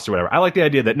then lost or whatever. I like the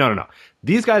idea that no.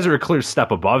 These guys are a clear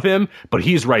step above him, but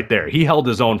he's right there. He held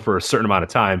his own for a certain amount of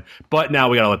time, but now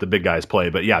we got to let the big guys play.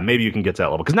 But yeah, maybe you can get to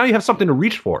that level, because now you have something to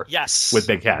reach for. Yes. With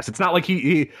Big Cass. It's not like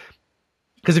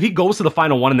because if he goes to the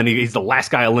final one and then he's the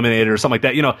last guy eliminated or something like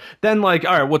that, then like,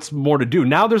 all right, what's more to do?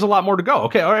 Now there's a lot more to go.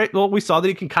 Okay, all right, well, we saw that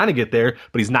he can kind of get there,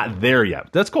 but he's not there yet.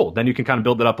 That's cool. Then you can kind of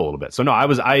build it up a little bit. So no,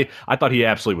 I thought he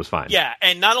absolutely was fine. Yeah,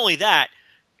 and not only that,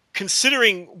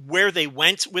 considering where they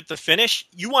went with the finish,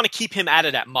 you want to keep him out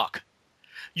of that muck.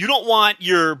 You don't want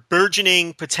your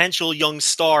burgeoning potential young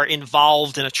star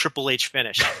involved in a Triple H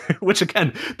finish. Which,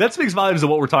 again, that speaks volumes of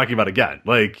what we're talking about again.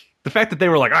 Like, the fact that they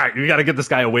were like, all right, you got to get this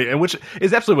guy away, and which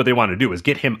is absolutely what they wanted to do, is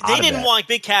get him out of that. They didn't want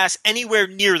Big Cass anywhere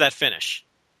near that finish.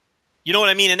 You know what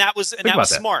I mean? And that was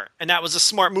smart. And that was a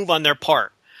smart move on their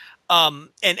part.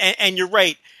 And you're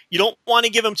right. You don't want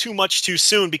to give him too much too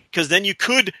soon, because then you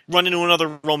could run into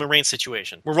another Roman Reigns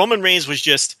situation where Roman Reigns was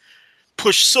just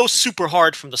pushed so super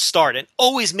hard from the start and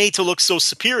always made to look so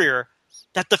superior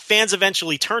that the fans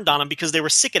eventually turned on him because they were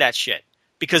sick of that shit,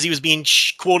 because he was being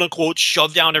quote unquote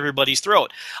shoved down everybody's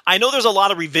throat. I know there's a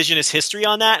lot of revisionist history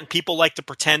on that, and people like to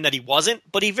pretend that he wasn't,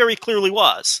 but he very clearly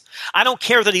was. I don't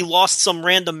care that he lost some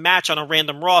random match on a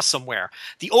random Raw somewhere.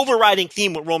 The overriding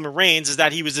theme with Roman Reigns is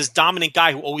that he was this dominant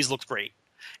guy who always looked great.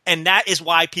 And that is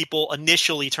why people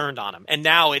initially turned on him. And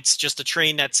now it's just a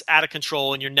train that's out of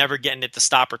control and you're never getting it to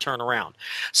stop or turn around.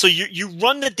 So you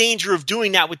run the danger of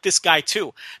doing that with this guy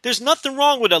too. There's nothing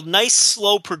wrong with a nice,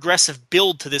 slow, progressive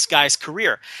build to this guy's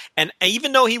career. And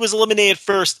even though he was eliminated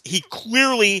first, he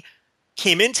clearly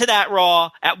came into that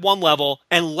Raw at one level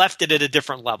and left it at a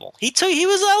different level. He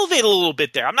was elevated a little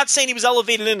bit there. I'm not saying he was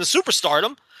elevated into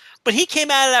superstardom, but he came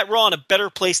out of that Raw in a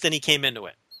better place than he came into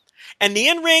it. And the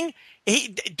in-ring,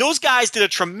 those guys did a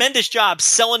tremendous job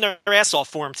selling their ass off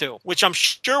for him too, which I'm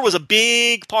sure was a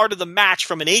big part of the match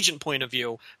from an agent point of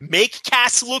view. Make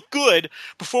Cass look good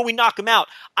before we knock him out.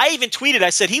 I even tweeted, I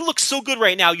said, he looks so good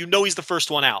right now, you know he's the first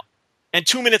one out. And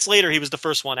 2 minutes later, he was the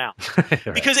first one out.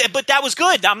 But that was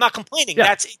good. I'm not complaining.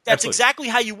 Yeah, that's exactly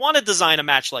how you want to design a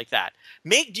match like that.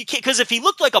 Because if he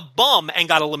looked like a bum and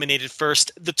got eliminated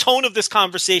first, the tone of this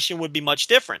conversation would be much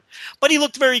different. But he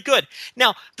looked very good.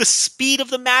 Now, the speed of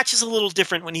the match is a little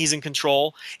different when he's in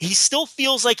control. He still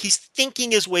feels like he's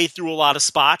thinking his way through a lot of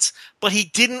spots, but he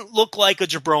didn't look like a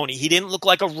jabroni. He didn't look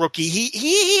like a rookie.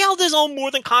 He held his own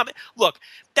more than competent. Look,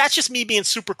 that's just me being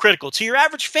super critical. To your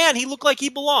average fan, he looked like he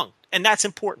belonged. And that's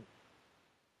important.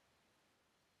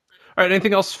 All right,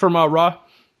 anything else from Raw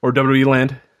or WWE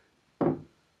land?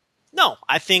 No,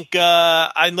 I think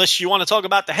unless you want to talk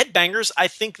about the headbangers, I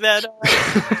think that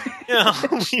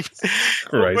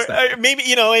maybe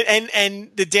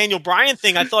and the Daniel Bryan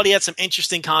thing. I thought he had some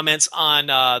interesting comments on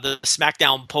the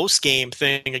SmackDown post game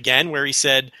thing again, where he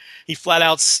said he flat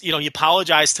out he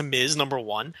apologized to Miz, number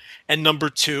one, and number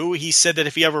two, he said that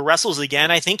if he ever wrestles again,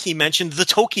 I think he mentioned the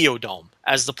Tokyo Dome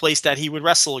as the place that he would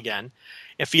wrestle again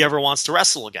if he ever wants to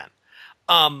wrestle again.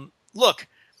 Look,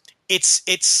 it's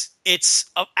an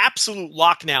absolute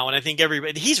lock now, and I think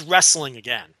he's wrestling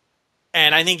again,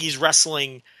 and I think he's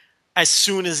wrestling as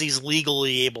soon as he's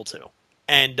legally able to.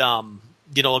 And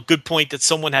a good point that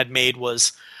someone had made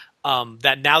was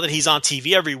that now that he's on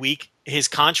TV every week, his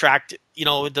contract,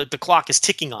 the clock is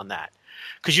ticking on that.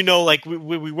 Because, like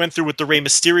we went through with the Rey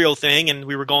Mysterio thing and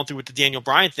we were going through with the Daniel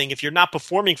Bryan thing. If you're not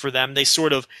performing for them, they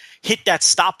sort of hit that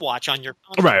stopwatch on your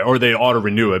contract. Right, or they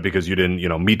auto-renew it because you didn't,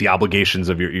 meet the obligations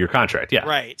of your contract. Yeah.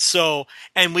 Right. So,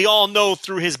 and we all know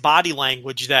through his body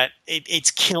language that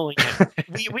it's killing him.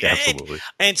 Absolutely.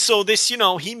 And so this,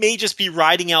 he may just be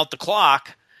riding out the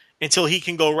clock until he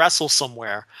can go wrestle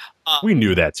somewhere. We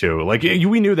knew that too. Like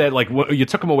we knew that. Like you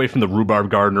took him away from the Rhubarb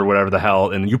Garden or whatever the hell,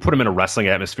 and you put him in a wrestling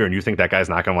atmosphere, and you think that guy's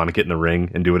not going to want to get in the ring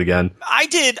and do it again. I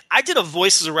did a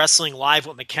Voices of Wrestling live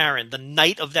with McCarran the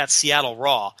night of that Seattle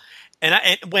Raw, and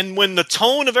when the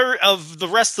tone of the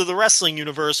rest of the wrestling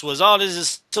universe was, this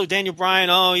is so Daniel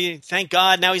Bryan. Thank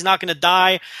God now he's not going to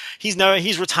die. He's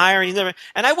retiring. And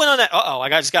I went on that. I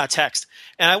just got a text,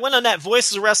 and I went on that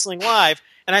Voices of Wrestling live,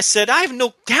 and I said, I have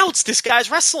no doubts this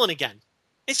guy's wrestling again.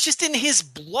 It's just in his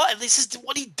blood. This is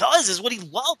what he does, is what he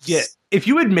loves. Yeah. If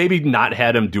you had maybe not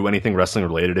had him do anything wrestling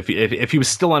related, if he was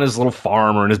still on his little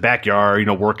farm or in his backyard,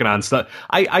 working on stuff,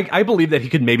 I believe that he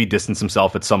could maybe distance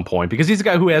himself at some point because he's a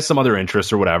guy who has some other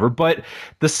interests or whatever. But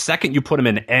the second you put him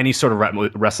in any sort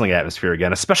of wrestling atmosphere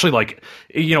again, especially like,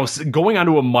 going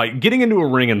onto a mic, getting into a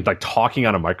ring and like talking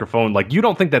on a microphone, like you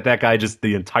don't think that guy just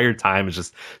the entire time is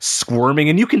just squirming,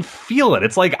 and you can feel it.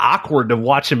 It's like awkward to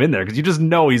watch him in there because you just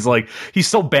know he's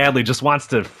so badly just wants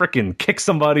to frickin' kick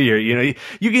somebody, or you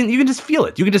can just feel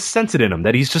it. You can just sense it in him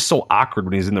that he's just so awkward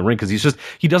when he's in the ring because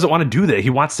he doesn't want to do that.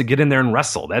 He wants to get in there and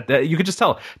wrestle. That you could just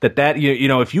tell that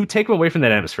if you take him away from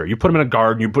that atmosphere, you put him in a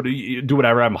garden, you do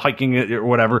whatever, I'm hiking it or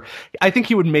whatever, I think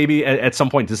he would maybe at some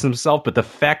point distance himself. But the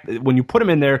fact that when you put him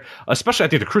in there, especially I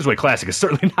think the Cruiserweight Classic is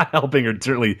certainly not helping, or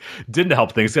certainly didn't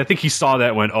help things. I think he saw that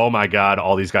and went, oh my God,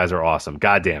 all these guys are awesome.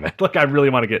 God damn it. Look, I really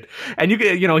want to get, and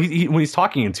he when he's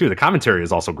talking too, the commentary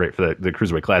is also great for the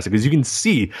Cruiserweight Classic because you can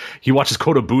see he watches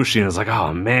Kota Ibushi and it's like,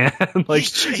 oh man,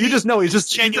 like you just know he's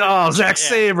Zack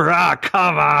Sabre,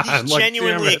 come on. He's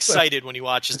genuinely excited when he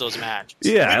watches those matches.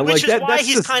 Yeah, which like is why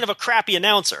he's kind of a crappy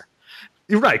announcer.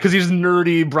 You're right, because he's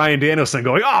nerdy Bryan Danielson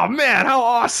going, oh man, how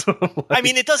awesome. I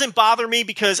mean, it doesn't bother me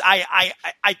because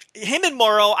him and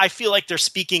Morrow, I feel like they're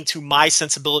speaking to my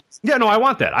sensibilities. Yeah, no, I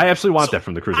want that. I absolutely want that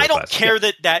from the Cruiserweight I don't class. care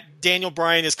that Daniel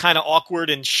Bryan is kind of awkward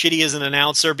and shitty as an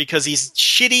announcer because he's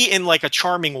shitty in like a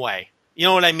charming way. You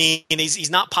know what I mean? He's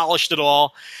not polished at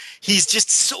all. He's just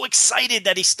so excited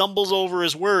that he stumbles over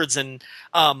his words, and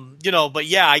But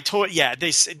yeah,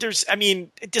 this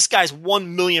guy's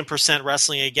 1,000,000%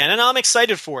 wrestling again, and I'm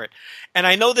excited for it. And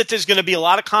I know that there's going to be a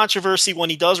lot of controversy when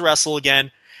he does wrestle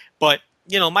again, but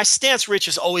my stance, Rich,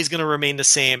 is always going to remain the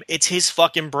same. It's his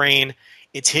fucking brain,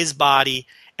 it's his body,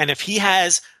 and if he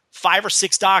has 5 or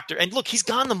 6 doctors, and look, he's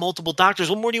gone to multiple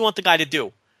doctors. What more do you want the guy to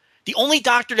do? The only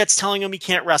doctor that's telling him he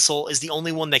can't wrestle is the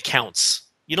only one that counts.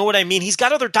 You know what I mean? He's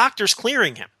got other doctors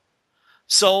clearing him.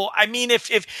 So, I mean, if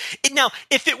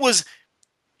it was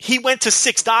he went to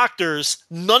 6 doctors,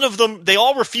 none of them, they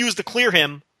all refused to clear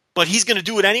him, but he's going to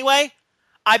do it anyway,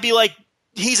 I'd be like,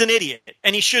 he's an idiot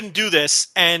and he shouldn't do this.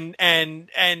 And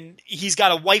he's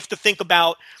got a wife to think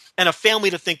about and a family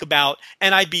to think about,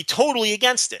 and I'd be totally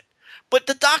against it. But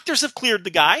the doctors have cleared the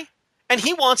guy and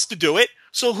he wants to do it.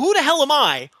 So who the hell am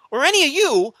I or any of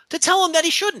you to tell him that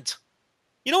he shouldn't?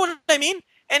 You know what I mean?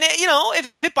 And,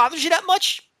 if it bothers you that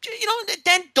much,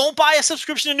 then don't buy a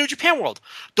subscription to New Japan World.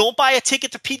 Don't buy a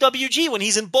ticket to PWG when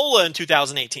he's in Bola in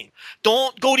 2018.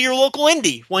 Don't go to your local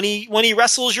indie when he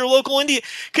wrestles your local indie.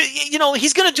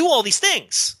 He's going to do all these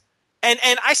things. And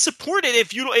I support it.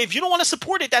 If you don't want to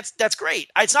support it, that's great.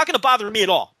 It's not going to bother me at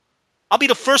all. I'll be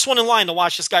the first one in line to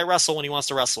watch this guy wrestle when he wants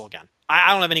to wrestle again.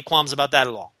 I don't have any qualms about that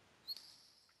at all.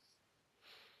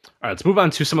 All right, let's move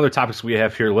on to some other topics we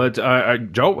have here.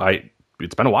 Joe,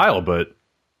 it's been a while, but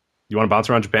you want to bounce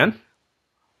around Japan?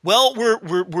 Well,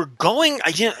 we're going.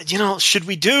 Should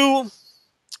we do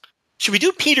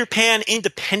Peter Pan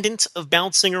independent of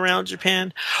bouncing around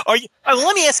Japan?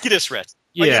 Let me ask you this, Rich.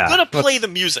 Are you going to play the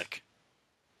music?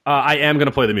 I am going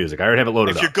to play the music. I already have it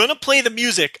loaded up. If you're going to play the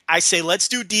music, I say let's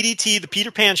do DDT, the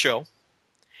Peter Pan show,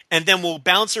 and then we'll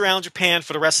bounce around Japan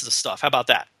for the rest of the stuff. How about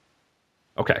that?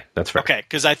 Okay, that's fair. Okay,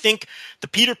 because I think the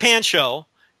Peter Pan show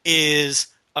is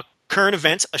a current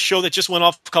event, a show that just went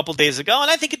off a couple days ago, and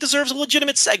I think it deserves a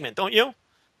legitimate segment, don't you?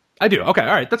 I do. Okay, all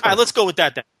right, that's fine. All right, let's go with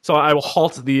that then. So I will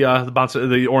halt the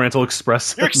Oriental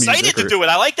Express. You're excited to do it.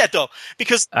 I like that though,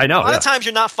 because I know a lot of times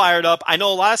you're not fired up. I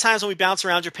know a lot of times when we bounce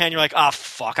around Japan, you're like, "Oh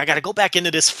fuck, I got to go back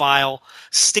into this file,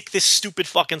 stick this stupid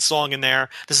fucking song in there.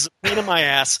 This is a pain in my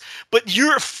ass." But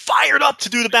you're fired up to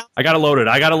do the bounce. I got it loaded.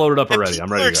 I got it loaded up already.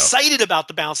 I'm ready to go. We're excited about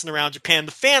the bouncing around Japan.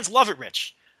 The fans love it,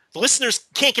 Rich. The listeners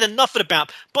can't get enough of the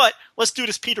bounce. But let's do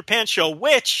this Peter Pan show,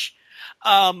 which.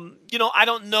 I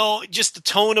don't know, just the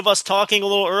tone of us talking a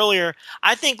little earlier,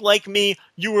 I think, like me,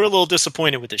 you were a little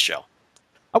disappointed with this show.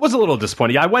 I was a little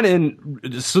disappointed. Yeah, I went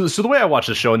in. So the way I watch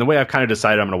the show and the way I've kind of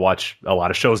decided I'm going to watch a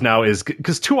lot of shows now is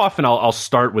because too often I'll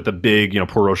start with a big,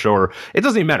 pro show, or it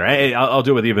doesn't even matter. I'll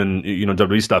do it with even,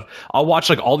 WWE stuff. I'll watch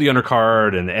like all the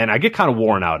undercard and I get kind of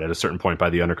worn out at a certain point by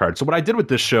the undercard. So what I did with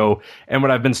this show and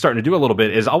what I've been starting to do a little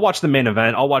bit is I'll watch the main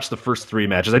event. I'll watch the first 3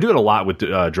 matches. I do it a lot with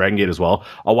Dragon Gate as well.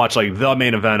 I'll watch like the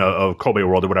main event of Kobe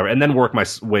World or whatever, and then work my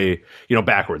way,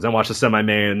 backwards. Then watch the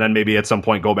semi-main, and then maybe at some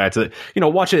point go back to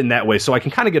watch it in that way, so I can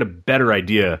kind of get a better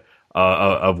idea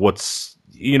of what's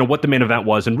what the main event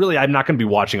was. And really, I'm not going to be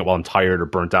watching it while I'm tired or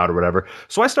burnt out or whatever.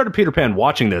 So I started Peter Pan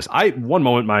watching this. One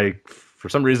moment for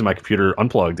some reason my computer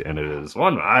unplugged, and it is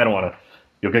one. I don't want to.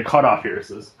 You'll get cut off here.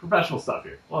 This is professional stuff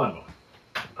here. One moment.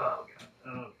 Oh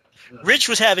god. Rich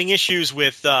was having issues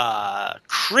with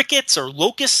crickets or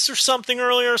locusts or something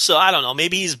earlier, so I don't know.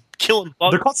 Maybe he's killing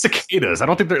bugs. They're called cicadas. I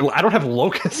don't have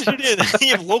locusts.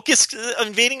 You have locusts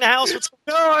invading the house?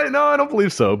 No, I don't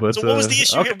believe so. But so what was the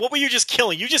issue here? What were you just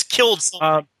killing? You just killed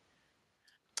something.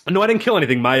 No, I didn't kill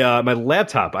anything. My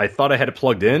laptop, I thought I had it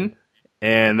plugged in,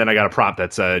 and then I got a prompt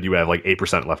that said you have like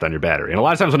 8% left on your battery. And a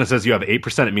lot of times when it says you have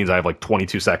 8%, it means I have like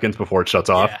 22 seconds before it shuts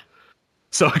off. Yeah.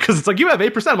 So, because it's like, you have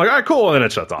 8%. I'm like, all right, cool. And then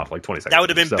it shuts off like 20 seconds. That would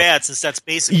have been bad, since that's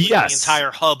basically the entire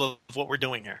hub of what we're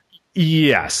doing here.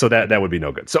 Yeah, so that would be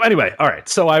no good. So anyway, all right.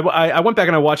 So I went back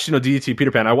and I watched, DDT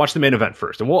Peter Pan. I watched the main event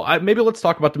first. And maybe let's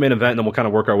talk about the main event, and then we'll kind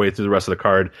of work our way through the rest of the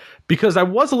card. Because I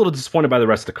was a little disappointed by the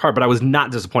rest of the card, but I was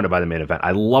not disappointed by the main event.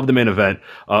 I love the main event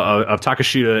of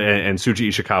Takashita and Suji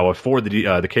Ishikawa for the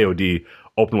KOD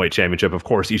Openweight Championship. Of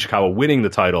course, Ishikawa winning the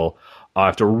title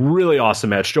after a really awesome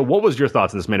match. Joe, what was your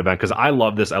thoughts on this main event? Because I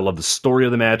love this. I love the story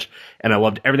of the match, and I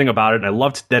loved everything about it. And I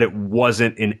loved that it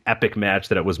wasn't an epic match,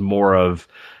 that it was more of,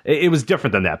 it was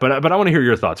different than that. But I want to hear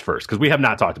your thoughts first, because we have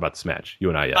not talked about this match, you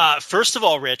and I, yet. First of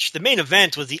all, Rich, the main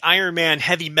event was the Iron Man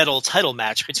Heavy Metal title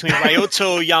match between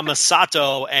Ryoto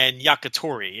Yamasato and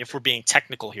Yakatori, if we're being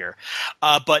technical here.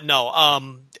 But no,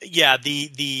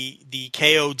 the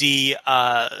KOD,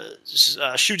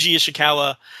 Shuji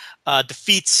Ishikawa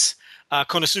defeats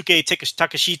Konosuke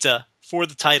Takashita for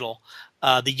the title,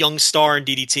 the young star in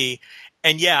DDT.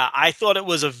 And yeah, I thought it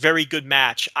was a very good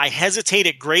match. I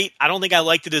hesitated great. I don't think I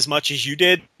liked it as much as you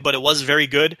did, but it was very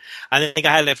good. I think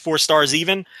I had it at 4 stars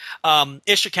even.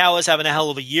 Ishikawa's having a hell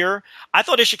of a year. I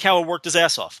thought Ishikawa worked his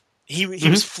ass off. He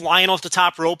was flying off the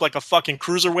top rope like a fucking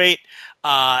cruiserweight,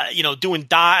 doing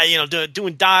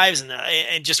dives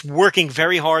and just working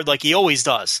very hard like he always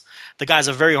does. The guy's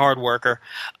a very hard worker.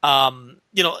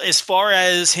 As far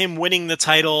as him winning the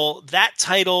title, that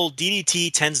title,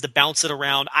 DDT tends to bounce it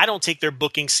around. I don't take their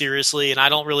booking seriously, and I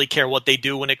don't really care what they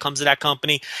do when it comes to that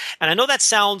company. And I know that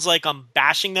sounds like I'm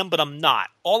bashing them, but I'm not.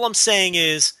 All I'm saying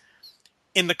is,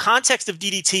 in the context of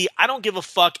DDT, I don't give a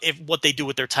fuck what they do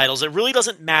with their titles. It really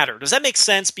doesn't matter. Does that make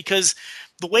sense? Because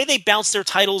the way they bounce their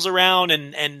titles around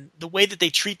and the way that they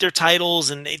treat their titles,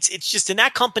 and it's just, in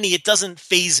that company, it doesn't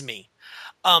faze me.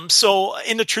 So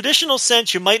in the traditional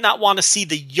sense, you might not want to see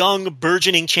the young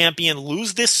burgeoning champion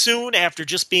lose this soon after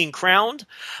just being crowned.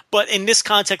 But in this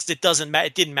context, it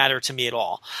didn't matter to me at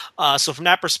all. So from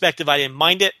that perspective, I didn't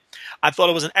mind it. I thought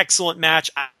it was an excellent match.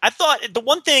 I thought the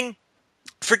one thing,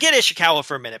 forget Ishikawa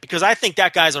for a minute, because I think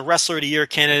that guy's a Wrestler of the Year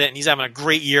candidate, and he's having a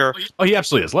great year. Oh, he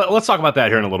absolutely is. Let's talk about that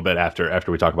here in a little bit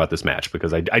after we talk about this match,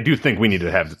 because I do think we need to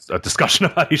have a discussion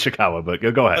about Ishikawa, but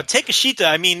go ahead. But Takeshita,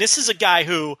 I mean, this is a guy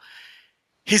who,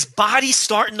 his body's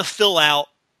starting to fill out.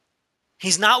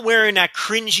 He's not wearing that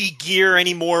cringy gear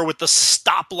anymore with the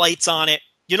stoplights on it.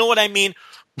 You know what I mean?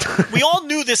 We all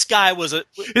knew this guy was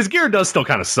his gear does still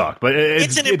kind of suck, but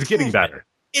it's getting better.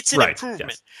 It's an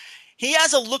improvement. Yes. He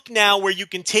has a look now where you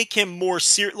can take him more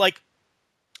serious. Like,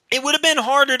 it would have been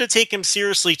harder to take him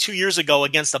seriously 2 years ago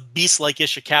against a beast like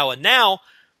Ishikawa. Now,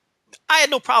 I had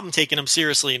no problem taking him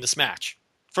seriously in this match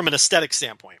from an aesthetic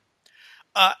standpoint.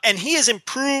 And he has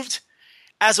improved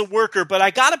as a worker, but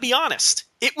I got to be honest,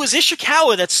 it was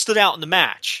Ishikawa that stood out in the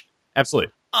match.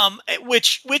 Absolutely.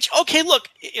 Okay, look,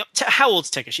 how old's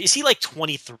Takeshi? Is he like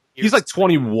 23? He's like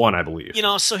 21, I believe.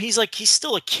 So he's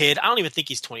still a kid. I don't even think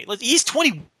he's 20. He's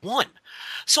 21.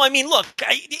 So, I mean, look,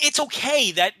 it's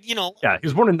okay that, Yeah, he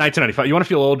was born in 1995. You want to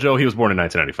feel old, Joe? He was born in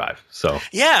 1995. So.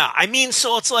 Yeah, I mean,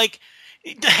 so it's like,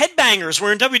 the Headbangers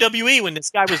were in WWE when this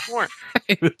guy was born.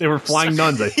 They were flying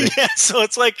nuns, I think. Yeah, so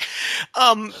it's like,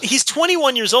 he's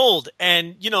 21 years old,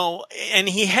 and and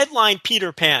he headlined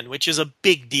Peter Pan, which is a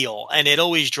big deal, and it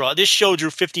always this show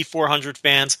drew 5,400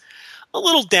 fans, a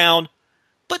little down,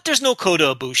 but there's no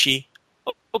Kota Ibushi.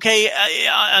 Okay,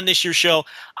 on this year's show,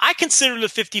 I consider the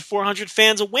 5,400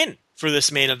 fans a win for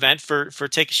this main event, for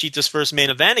Takeshita's first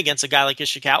main event against a guy like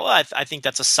Ishikawa. I think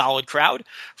that's a solid crowd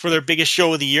for their biggest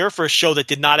show of the year, for a show that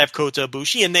did not have Kota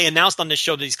Ibushi, and they announced on this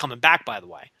show that he's coming back, by the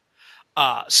way.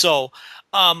 To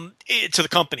the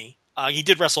company. He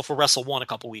did wrestle for Wrestle 1 a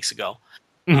couple weeks ago.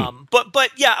 Mm-hmm.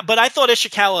 But I thought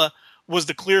Ishikawa was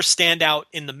the clear standout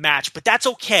in the match, but that's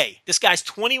okay. This guy's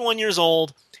 21 years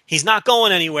old. He's not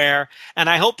going anywhere, and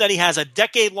I hope that he has a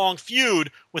decade-long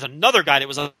feud with another guy that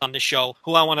was on this show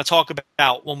who I want to talk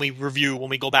about when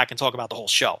we go back and talk about the whole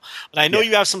show. But I know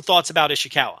you have some thoughts about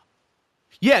Ishikawa.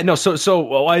 Yeah, no,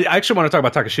 so I actually want to talk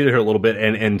about Takeshita here a little bit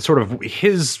and sort of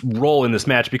his role in this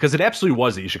match, because it absolutely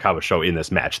was the Ishikawa show in this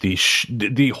match.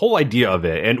 The whole idea of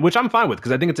it, and which I'm fine with,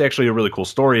 because I think it's actually a really cool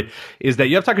story, is that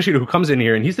you have Takeshita who comes in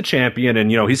here and he's the champion,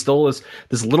 and he's still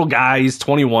this little guy. He's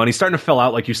 21. He's starting to fill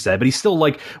out, like you said, but he's still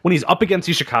like, when he's up against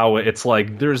Ishikawa, it's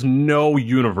like there's no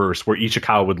universe where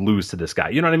Ishikawa would lose to this guy.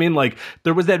 You know what I mean? Like,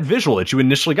 there was that visual that you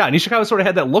initially got, and Ishikawa sort of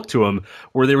had that look to him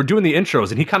where they were doing the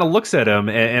intros, and he kind of looks at him,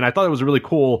 and I thought it was a really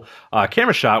cool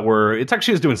camera shot where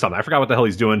Takeshita's doing something. I forgot what the hell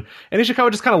he's doing. And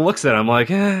Ishikawa just kind of looks at him like,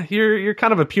 you're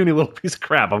kind of a puny little piece of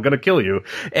crap. I'm going to kill you.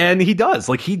 And he does.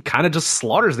 Like, he kind of just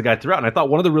slaughters the guy throughout. And I thought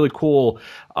one of the really cool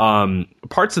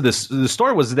parts of the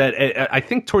story was that I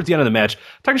think towards the end of the match,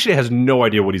 Takeshita has no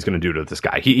idea what he's going to do to this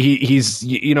guy.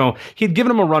 He'd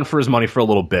given him a run for his money for a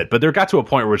little bit, but there got to a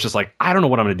point where it's just like, I don't know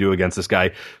what I'm going to do against this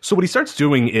guy. So what he starts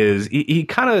doing is he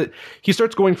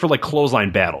starts going for like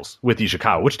clothesline battles with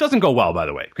Ishikawa, which doesn't go well, by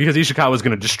the way, because Ishikawa is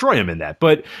going to destroy him in that.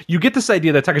 But you get this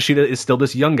idea that Takeshita is still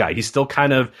this young guy. He still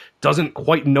kind of doesn't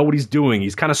quite know what he's doing.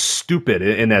 He's kind of stupid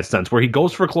in that sense, where he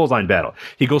goes for a clothesline battle.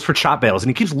 He goes for chop battles, and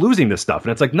he keeps losing this stuff.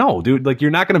 And it's It's like, no, dude, like you're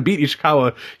not going to beat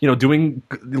Ishikawa, doing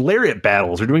lariat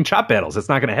battles or doing chop battles. That's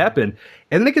not going to happen.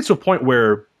 And then it gets to a point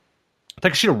where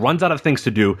Takeshita runs out of things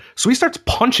to do, so he starts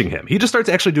punching him. He just starts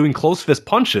actually doing closed fist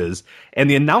punches, and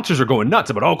the announcers are going nuts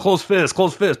about, closed fist,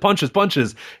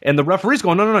 punches, and the referee's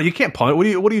going, no, you can't punch.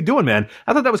 What are you doing, man?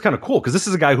 I thought that was kind of cool, because this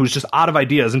is a guy who's just out of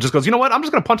ideas and just goes, you know what, I'm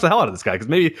just going to punch the hell out of this guy, because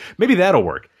maybe that'll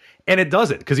work. And it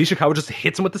doesn't, because Ishikawa just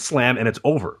hits him with the slam, and it's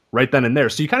over right then and there.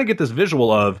 So you kind of get this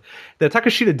visual of that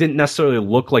Takeshita didn't necessarily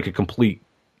look like a complete...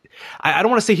 I don't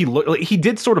want to say he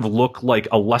did sort of look like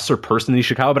a lesser person than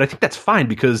Ishikawa, but I think that's fine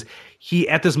because he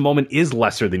at this moment is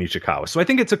lesser than Ishikawa. So I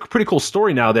think it's a pretty cool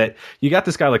story now that you got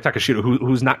this guy like Takeshita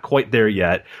who's not quite there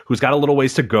yet, who's got a little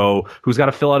ways to go, who's got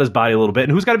to fill out his body a little bit,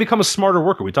 and who's got to become a smarter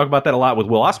worker. We talk about that a lot with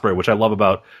Will Ospreay, which I love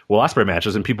about Will Ospreay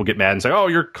matches, and people get mad and say, oh,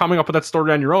 you're coming up with that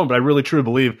story on your own, but I really truly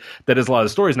believe that is a lot of the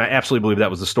stories, and I absolutely believe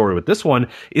that was the story with this one,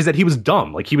 is that he was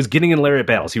dumb. Like, he was getting in lariat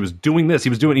battles, he was doing this, he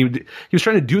was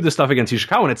trying to do this stuff against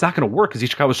Ishikawa, and it's not going to work because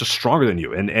Ishikawa is just stronger than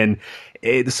you,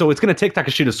 so it's going to take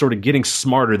Takeshita sort of getting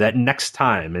smarter that next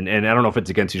time, and I don't know if it's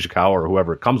against Ishikawa or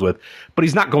whoever it comes with, but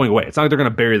he's not going away. It's not like they're going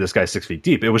to bury this guy 6 feet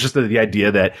deep. It was just the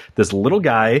idea that this little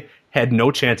guy had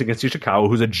no chance against Ishikawa,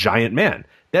 who's a giant man.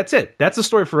 That's it. That's the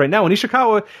story for right now. And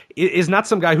Ishikawa is not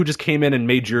some guy who just came in and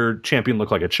made your champion look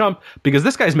like a chump, because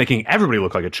this guy's making everybody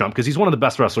look like a chump because he's one of the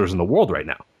best wrestlers in the world right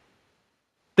now.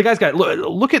 The guy's got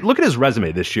look at his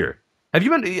resume this year. Have you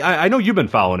been? I know you've been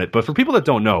following it, but for people that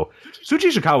don't know,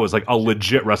 Tsuji Ishikawa is like a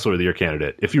legit Wrestler of the Year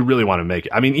candidate if you really want to make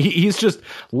it. I mean, he's just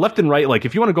left and right. Like,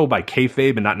 if you want to go by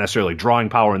kayfabe and not necessarily drawing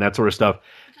power and that sort of stuff,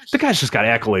 the guy's just got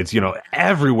accolades,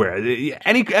 everywhere.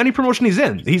 Any promotion he's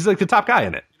in, he's like the top guy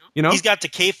in it. He's got the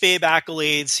kayfabe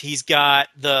accolades. He's got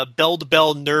the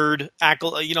bell-to-bell nerd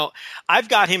accolade. I've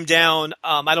got him down.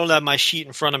 I don't have my sheet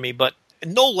in front of me, but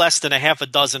no less than a half a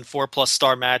dozen 4+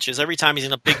 star matches. Every time he's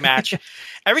in a big match,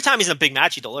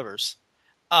 he delivers.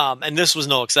 And this was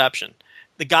no exception.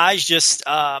 The guy's just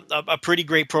a pretty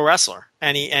great pro wrestler,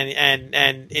 and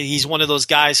he's one of those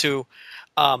guys who,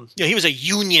 he was a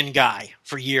union guy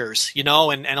for years, and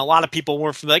a lot of people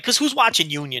weren't familiar because who's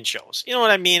watching union shows? You know what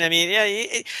I mean?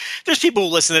 There's people who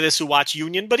listen to this who watch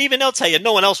union, but even they'll tell you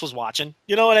no one else was watching.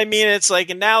 You know what I mean? It's like,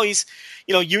 and now he's,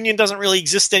 union doesn't really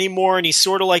exist anymore, and he's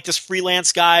sort of like this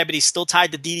freelance guy, but he's still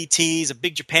tied to DDT. He's a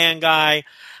big Japan guy,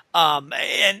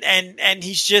 and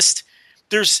he's just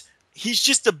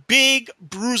a big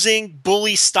bruising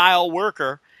bully style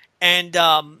worker. And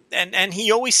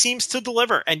he always seems to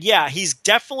deliver. And yeah, he's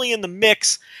definitely in the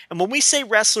mix. And when we say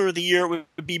Wrestler of the Year, it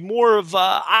would be more of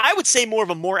I would say more of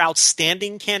a more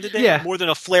outstanding candidate, more than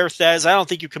a Flair Thez. I don't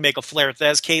think you can make a Flair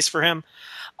Thez case for him.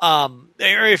 Or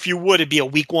if you would, it'd be a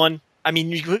weak one. I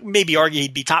mean, you could maybe argue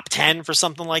he'd be top 10 for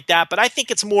something like that. But I think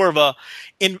it's more of a,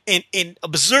 in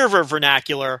observer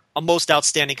vernacular, a most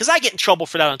outstanding. Because I get in trouble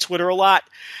for that on Twitter a lot.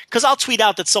 Because I'll tweet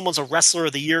out that someone's a Wrestler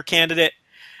of the Year candidate.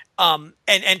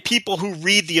 And people who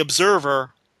read the Observer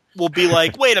will be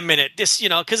like, wait a minute, this,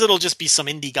 because it'll just be some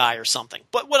indie guy or something.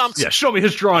 But what I'm show me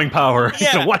his drawing power.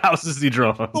 Yeah. What house is he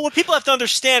drawing? But what people have to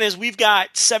understand is we've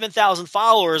got 7,000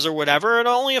 followers or whatever, and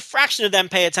only a fraction of them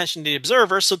pay attention to the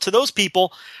Observer. So to those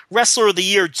people, Wrestler of the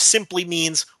Year simply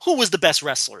means who was the best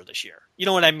wrestler this year. You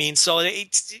know what I mean? So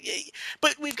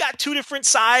but we've got two different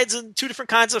sides and two different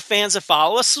kinds of fans that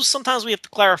follow us. So sometimes we have to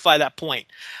clarify that point.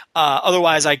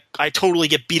 Otherwise, I totally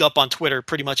get beat up on Twitter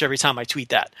pretty much every time I tweet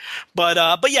that. But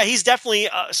yeah, he's definitely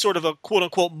sort of a quote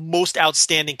unquote most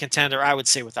outstanding contender, I would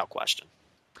say without question.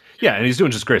 Yeah, and he's doing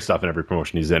just great stuff in every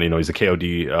promotion he's in. He's a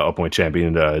KOD Openweight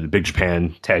champion, the Big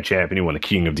Japan Tag Champion. He won the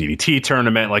King of DDT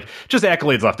tournament. Like, just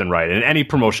accolades left and right. And any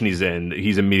promotion he's in,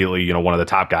 he's immediately, one of the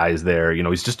top guys there.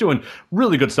 He's just doing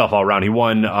really good stuff all around. He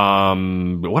won,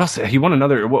 what else? He won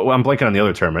another, I'm blanking on the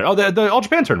other tournament. Oh, the All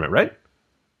Japan tournament, right?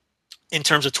 In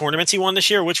terms of tournaments he won this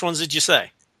year, which ones did you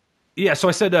say? Yeah, so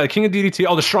I said King of DDT.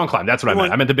 Oh, the Strong Climb. That's what I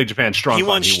meant. I meant the Big Japan Strong Climb. He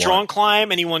won Strong Climb,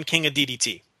 and he won King of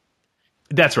DDT.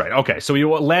 That's right. Okay, so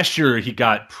last year he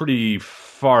got pretty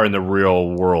far in the Real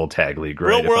World Tag League,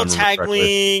 right? Real World Tag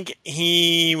League,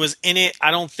 he was in it.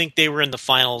 I don't think they were in the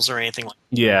finals or anything like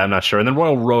that. Yeah, I'm not sure. And then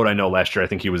Royal Road, I know last year, I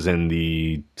think he was in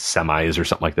the semis or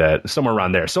something like that, somewhere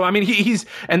around there. So, I mean, he's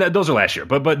and those are last year.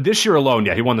 But this year alone,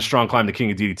 yeah, he won the Strong Climb, the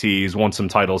King of DDT. He's won some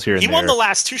titles here and there. He won the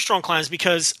last two Strong Climbs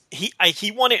because he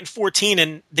won it in 2014,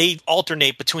 and they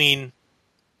alternate between.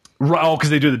 Oh,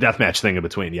 because they do the deathmatch thing in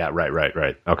between. Yeah,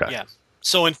 right. Okay. Yeah.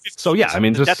 So in 15, I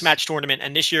mean, the deathmatch tournament,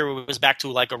 and this year it was back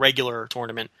to like a regular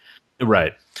tournament.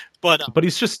 Right. But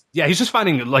he's just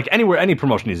finding, like, anywhere, any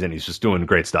promotion he's in, he's just doing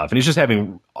great stuff. And he's just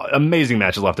having amazing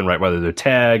matches left and right, whether they're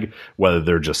tag, whether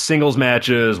they're just singles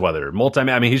matches, whether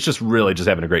I mean, he's just really just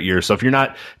having a great year. So if you're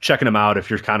not checking him out, if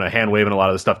you're kind of hand waving a lot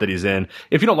of the stuff that he's in,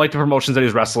 if you don't like the promotions that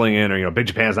he's wrestling in, or, you know, Big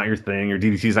Japan's not your thing, or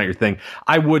DDT's not your thing,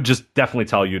 I would just definitely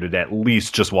tell you to at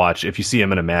least just watch, if you see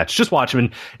him in a match, just watch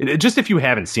him. And just if you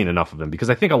haven't seen enough of him, because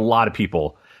I think a lot of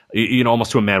people, you know,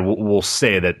 almost to a man, will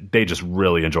say that they just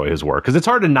really enjoy his work, because it's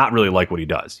hard to not really like what he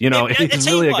does. You know, he's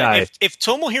really a guy. If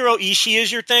Tomohiro Ishii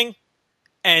is your thing,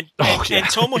 and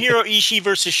Tomohiro Ishii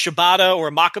versus Shibata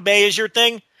or Makabe is your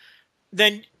thing,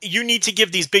 then you need to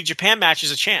give these Big Japan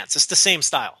matches a chance. It's the same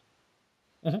style.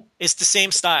 Mm-hmm. It's the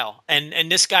same style,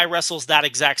 and this guy wrestles that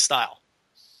exact style.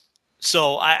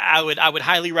 So I would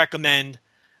highly recommend.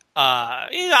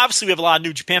 Obviously, we have a lot of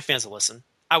New Japan fans that listen.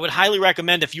 I would highly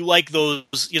recommend, if you like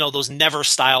those never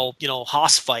style,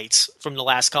 Haas fights from the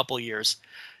last couple of years,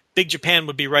 Big Japan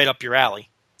would be right up your alley.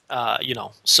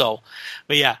 So,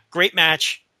 but yeah, great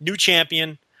match, new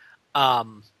champion,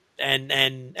 and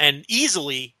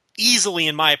easily,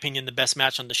 in my opinion, the best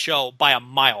match on the show by a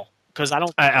mile. Because I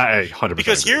 100%.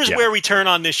 Because here's where we turn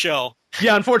on this show.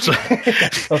 Yeah, unfortunately.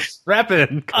 So, wrap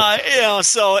in.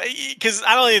 So because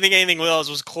I don't even think anything else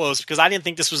was close, because I didn't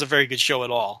think this was a very good show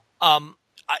at all.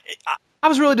 I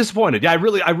was really disappointed. Yeah, I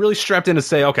really strapped in to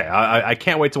say, okay, I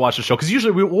can't wait to watch the show, because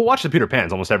usually we'll watch the Peter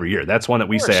Pans almost every year. That's one that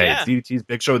we say, hey, it's DDT's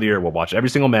big show of the year. We'll watch every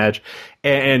single match,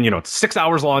 and it's 6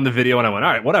 hours long, the video, and I went,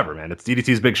 all right, whatever, man. It's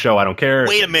DDT's big show. I don't care.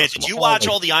 Wait a minute, did you watch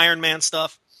all the Iron Man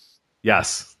stuff?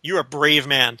 Yes. You're a brave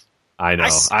man. I know.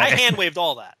 I hand waved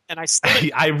all that, and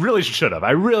I really should have.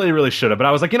 I really should have. But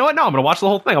I was like, you know what? No, I'm going to watch the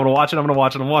whole thing. I'm going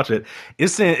to watch it.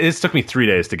 It took me 3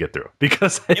 days to get through,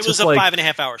 because it was a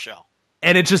 5.5 hour show.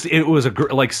 And it was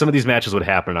like, some of these matches would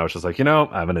happen, and I was just like,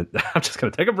 I'm just gonna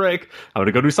take a break. I'm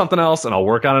gonna go do something else, and I'll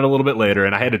work on it a little bit later.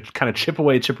 And I had to kind of chip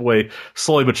away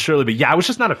slowly but surely. But yeah, I was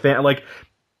just not a fan. Like,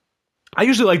 I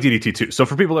usually like DDT too. So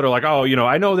for people that are like, oh,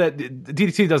 I know that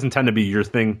DDT doesn't tend to be your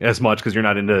thing as much, because you're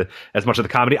not into as much of the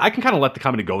comedy, I can kind of let the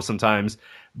comedy go sometimes.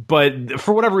 But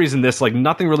for whatever reason,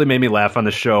 nothing really made me laugh on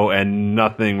the show, and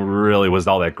nothing really was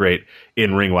all that great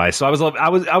in ring wise. So I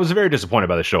was very disappointed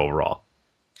by the show overall.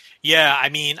 Yeah, I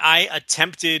mean, I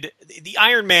attempted the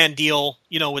Iron Man deal,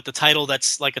 with the title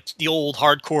that's like the old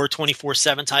hardcore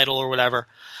 24/7 title or whatever.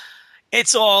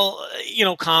 It's all,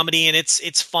 comedy, and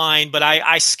it's fine, but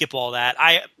I skip all that.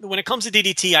 When it comes to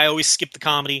DDT, I always skip the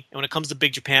comedy, and when it comes to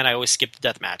Big Japan, I always skip the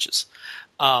death matches.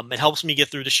 It helps me get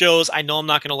through the shows. I know I'm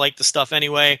not going to like the stuff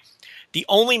anyway. The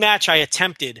only match I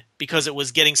attempted, because it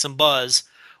was getting some buzz,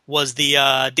 was the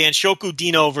Danshoku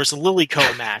Dino versus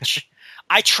Lilyko match.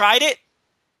 I tried it.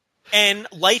 And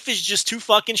life is just too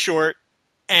fucking short,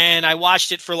 and I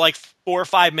watched it for like 4 or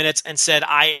 5 minutes and said,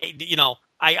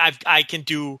 I can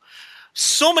do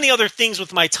so many other things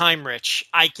with my time, Rich.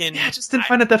 I just didn't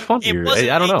find it that fun. I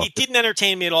don't know. It didn't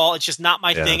entertain me at all. It's just not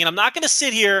my thing, and I'm not going to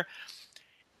sit here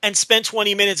and spend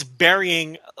 20 minutes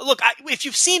burying. Look, if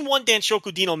you've seen one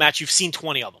Danshoku Dino match, you've seen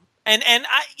 20 of them, and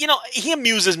he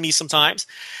amuses me sometimes.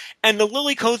 And the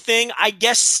Lilyko thing, I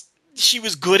guess. She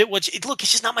was good at look,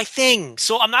 it's just not my thing.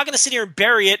 So I'm not going to sit here and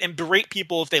bury it and berate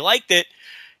people if they liked it.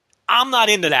 I'm not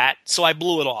into that, so I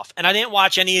blew it off. And I didn't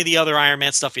watch any of the other Iron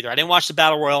Man stuff either. I didn't watch the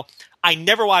Battle Royal. I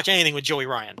never watch anything with Joey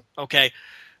Ryan, okay?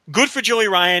 Good for Joey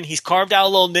Ryan. He's carved out a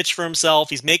little niche for himself.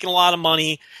 He's making a lot of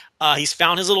money. He's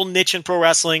found his little niche in pro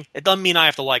wrestling. It doesn't mean I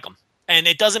have to like him. And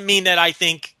it doesn't mean that I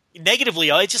think negatively.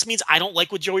 It just means I don't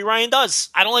like what Joey Ryan does.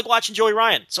 I don't like watching Joey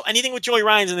Ryan. So anything with Joey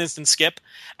Ryan's an instant skip.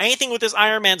 Anything with this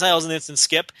Iron Man title is an instant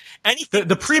skip. Anything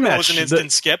the pre-match is an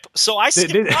instant skip. So I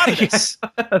skipped a lot of this.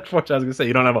 Unfortunately, I was going to say,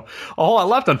 you don't have a whole lot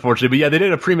left, unfortunately. But yeah, they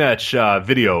did a pre-match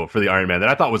video for the Iron Man that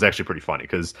I thought was actually pretty funny,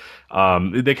 because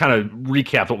they kind of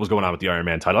recapped what was going on with the Iron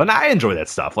Man title. And I enjoy that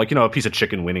stuff. Like, a piece of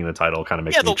chicken winning the title kind of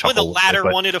makes me chuckle. When the ladder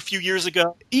won it a few years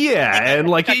ago. Yeah, and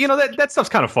like, that stuff's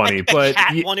kind of funny. But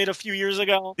Cat won it a few years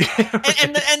ago.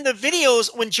 And the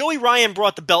videos, when Joey Ryan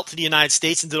brought the belt to the United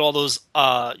States and did all those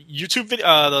YouTube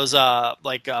videos, all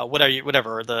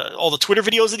the Twitter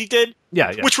videos that he did,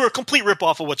 which were a complete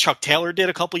ripoff of what Chuck Taylor did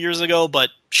a couple years ago, but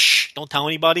don't tell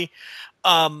anybody.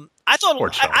 I thought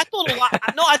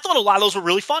a lot of those were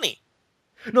really funny.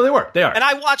 No, they were. They are. And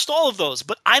I watched all of those,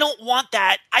 but I don't want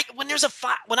that. When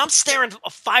I'm staring a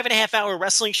 5.5 hour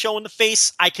wrestling show in the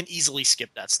face, I can easily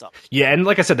skip that stuff. Yeah, and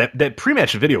like I said, that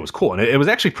pre-match video was cool, and it was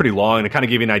actually pretty long, and it kind of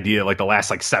gave you an idea, like the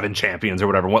last 7 champions or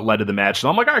whatever, what led to the match. And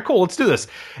I'm like, all right, cool, let's do this.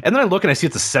 And then I look and I see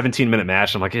it's a 17-minute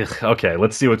match. And I'm like, okay,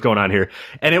 let's see what's going on here.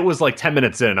 And it was 10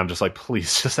 minutes in, and I'm just like,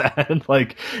 please, just end.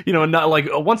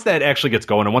 Not once that actually gets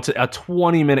going, and once a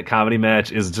 20-minute comedy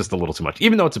match is just a little too much,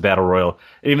 even though it's a battle royal,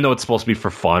 even though it's supposed to be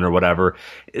for fun or whatever.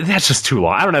 That's just too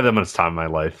long. I don't have that much time in my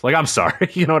life. I'm sorry.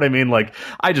 You know what I mean?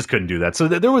 I just couldn't do that. So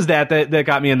there was that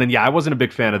got me. And then, yeah, I wasn't a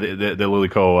big fan of the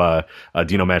Lilico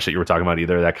Dino match that you were talking about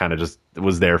either. That kind of just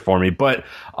was there for me. But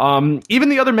even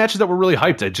the other matches that were really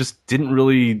hyped, I just didn't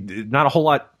really, not a whole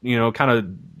lot,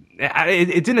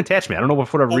 it didn't attach me. I don't know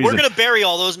for whatever reason. We're going to bury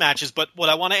all those matches, but what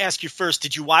I want to ask you first,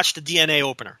 did you watch the DNA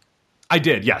opener? I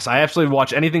did, yes. I absolutely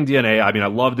watch anything DNA. I mean, I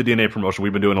love the DNA promotion.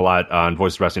 We've been doing a lot on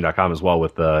voiceswrestling.com as well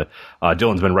with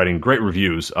Dylan's been writing great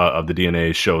reviews of the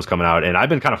DNA shows coming out, and I've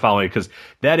been kind of following it because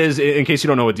that is, in case you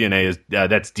don't know what DNA is,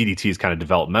 that's DDT's kind of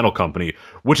developmental company,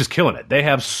 which is killing it. They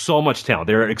have so much talent.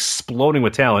 They're exploding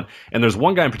with talent, and there's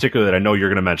one guy in particular that I know you're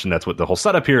going to mention, that's what the whole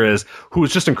setup here is, who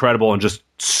is just incredible and just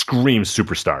screams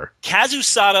superstar.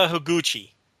 Kazusada Higuchi.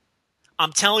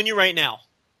 I'm telling you right now,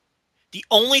 the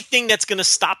only thing that's going to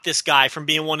stop this guy from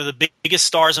being one of the biggest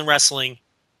stars in wrestling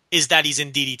is that he's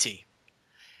in DDT.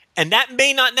 And that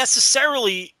may not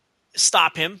necessarily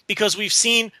stop him because we've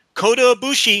seen Kota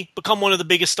Ibushi become one of the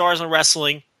biggest stars in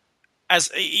wrestling as,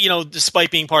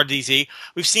 despite being part of DDT.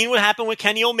 We've seen what happened with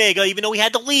Kenny Omega, even though he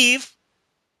had to leave.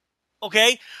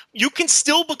 Okay? You can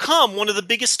still become one of the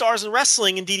biggest stars in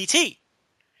wrestling in DDT.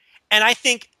 And I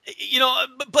think,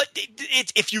 but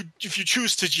if you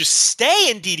choose to just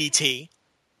stay in DDT,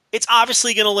 it's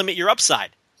obviously going to limit your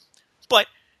upside. But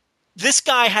this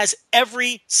guy has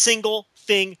every single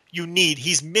thing you need.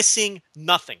 He's missing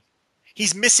nothing. He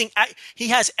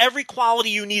has every quality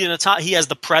you need in a top. He has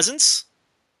the presence.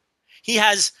 He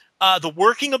has the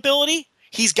working ability.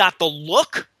 He's got the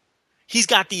look. He's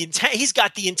got the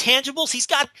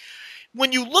intangibles.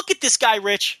 When you look at this guy,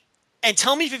 Rich, and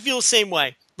tell me if you feel the same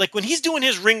way. When he's doing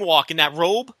his ring walk in that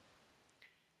robe,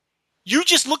 you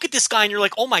just look at this guy and you're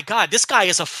like, oh my God, this guy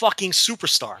is a fucking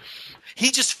superstar. He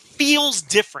just feels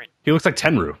different. He looks like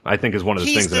Tenryu, I think, is one of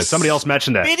the things. And somebody else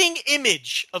mentioned that. Spitting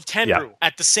image of Tenryu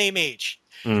at the same age.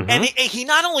 Mm-hmm. And he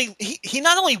not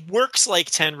only works like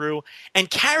Tenryu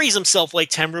and carries himself like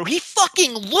Tenryu, he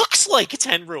fucking looks like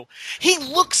Tenryu. He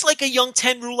looks like a young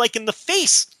Tenryu, in the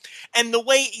face. And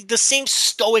the same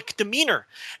stoic demeanor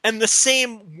and the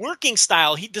same working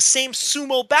style, the same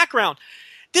sumo background.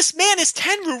 This man is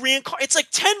Tenryu reincarnated. It's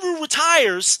like Tenryu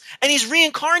retires and he's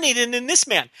reincarnated in this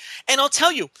man. And I'll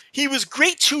tell you, he was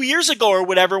great 2 years ago or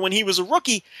whatever when he was a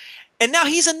rookie. And now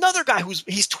he's another guy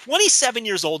he's 27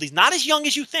 years old. He's not as young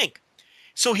as you think.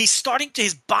 So his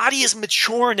body is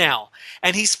mature now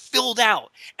and he's filled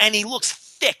out and he looks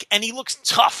thick and he looks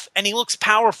tough and he looks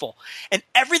powerful and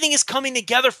everything is coming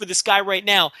together for this guy right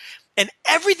now, and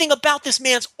everything about this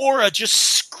man's aura just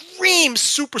screams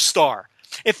superstar.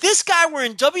 If this guy were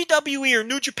in WWE or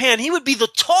New Japan, he would be the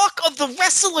talk of the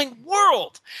wrestling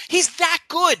world. He's that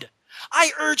good. I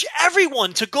urge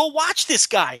everyone to go watch this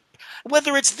guy,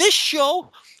 whether it's this show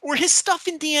or his stuff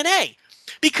in DNA,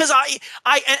 because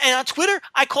and on Twitter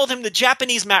I called him the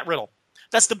Japanese Matt Riddle.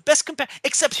 That's the best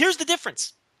except here's the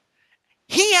difference.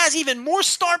 He has even more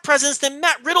star presence than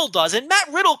Matt Riddle does. And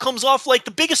Matt Riddle comes off like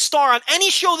the biggest star on any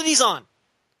show that he's on.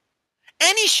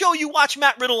 Any show you watch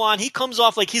Matt Riddle on, he comes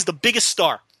off like he's the biggest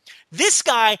star. This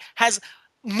guy has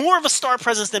more of a star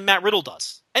presence than Matt Riddle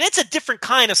does. And it's a different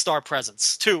kind of star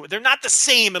presence, too. They're not the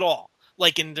same at all,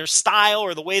 in their style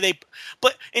or the way they...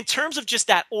 But in terms of just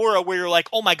that aura where you're like,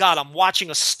 oh my God, I'm watching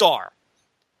a star.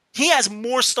 He has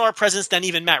more star presence than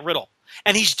even Matt Riddle.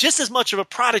 And he's just as much of a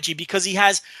prodigy because he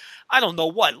has... I don't know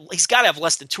what. He's got to have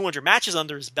less than 200 matches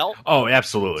under his belt. Oh,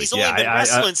 absolutely. He's only been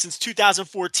wrestling since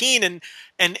 2014, and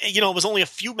it was only a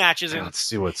few matches. Let's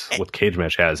see what Cage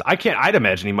Match has. I'd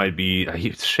imagine he might be.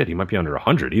 He might be under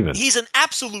 100 even. He's an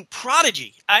absolute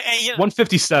prodigy.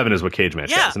 157 is what Cage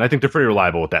Match has, and I think they're pretty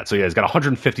reliable with that. So yeah, he's got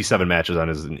 157 matches on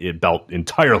his belt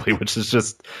entirely, which is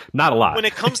just not a lot. When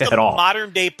it comes to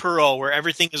modern day pro, where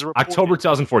everything is reported. October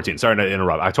 2014. Sorry to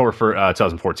interrupt. October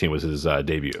 2014 was his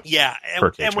debut. Yeah,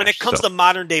 and when it comes to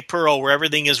modern day pro, where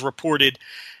everything is reported,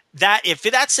 that if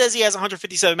that says he has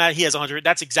 157 matches, he has 100.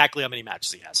 That's exactly how many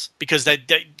matches he has, because that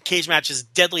Cage Match is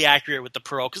deadly accurate with the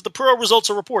pro, because the pro results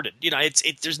are reported.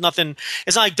 There's nothing.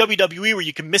 It's not like WWE where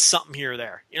you can miss something here or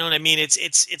there. You know what I mean?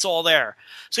 It's all there.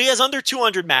 So he has under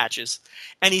 200 matches,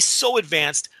 and he's so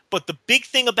advanced. But the big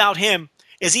thing about him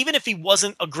is even if he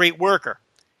wasn't a great worker,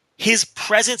 his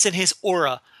presence and his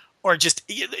aura are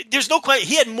just, there's no question.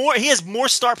 He has more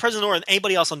star presence aura than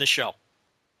anybody else on this show.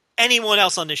 Anyone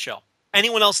else on this show.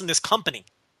 Anyone else in this company.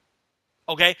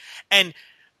 Okay? And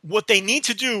what they need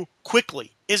to do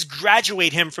quickly is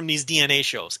graduate him from these DNA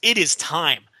shows. It is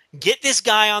time. Get this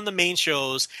guy on the main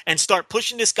shows and start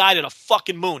pushing this guy to the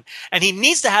fucking moon. And he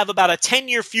needs to have about a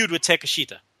 10-year feud with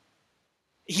Takeshita.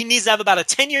 He needs to have about a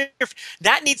 10-year.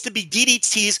 That needs to be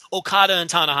DDT's Okada and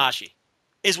Tanahashi,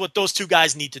 is what those two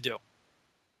guys need to do.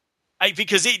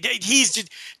 Because he's just,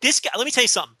 this guy. Let me tell you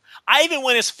something. I even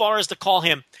went as far as to call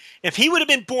him, if he would have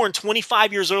been born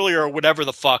 25 years earlier or whatever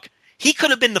the fuck, he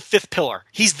could have been the fifth pillar.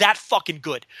 He's that fucking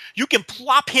good. You can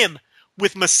plop him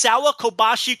with Misawa,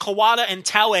 Kobashi, Kawada, and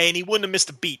Taue, and he wouldn't have missed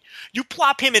a beat. You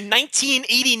plop him in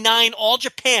 1989 All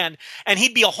Japan, and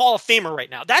he'd be a Hall of Famer right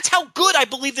now. That's how good I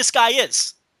believe this guy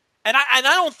is. And I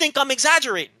don't think I'm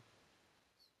exaggerating.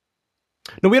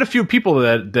 No, we had a few people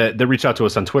that reached out to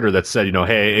us on Twitter that said,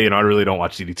 hey, I really don't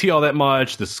watch DDT all that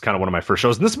much. This is kind of one of my first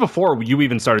shows. And this is before you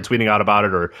even started tweeting out about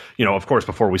it, or, of course,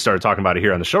 before we started talking about it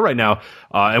here on the show right now.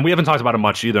 And we haven't talked about it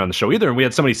much either on the show either. And we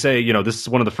had somebody say, this is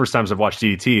one of the first times I've watched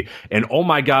DDT. And oh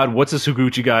my God, what's this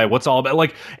Higuchi guy? What's all about?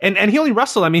 Like, and he only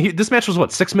wrestled. I mean, this match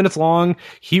was 6 minutes long.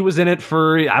 He was in it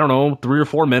for, 3 or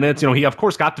 4 minutes. He of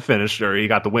course got the finish, or he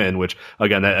got the win, which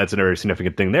again, that's a very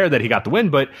significant thing there that he got the win.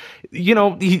 But,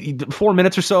 he 4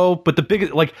 minutes or so. But the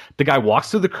biggest, the guy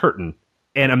walks through the curtain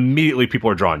and immediately people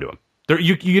are drawn to him.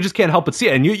 You just can't help but see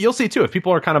it. And you'll see too, if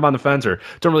people are kind of on the fence or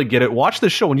don't really get it, watch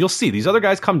this show and you'll see these other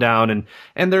guys come down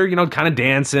and they're, kind of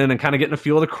dancing and kind of getting a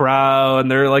feel of the crowd. And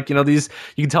they're these,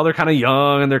 you can tell they're kind of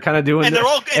young and they're kind of doing, and they're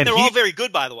all very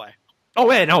good, by the way.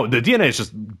 Oh, yeah, no, the DNA is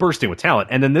just bursting with talent.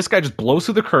 And then this guy just blows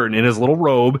through the curtain in his little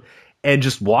robe and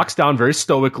just walks down very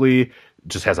stoically,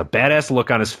 just has a badass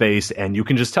look on his face, and you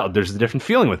can just tell there's a different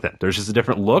feeling with him. There's just a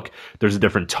different look. There's a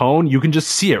different tone. You can just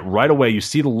see it right away. You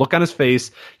see the look on his face.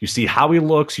 You see how he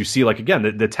looks. You see, again,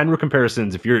 the Tenryu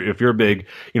comparisons. If you're a big,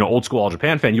 old school All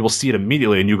Japan fan, you will see it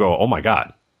immediately, and you go, oh my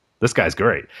God. This guy's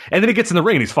great. And then he gets in the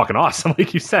ring and he's fucking awesome.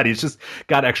 Like you said, he's just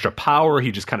got extra power. He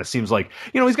just kind of seems like,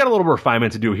 he's got a little more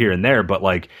refinement to do here and there,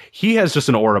 but he has just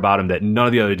an aura about him that none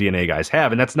of the other DNA guys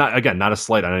have. And that's not a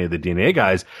slight on any of the DNA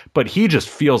guys, but he just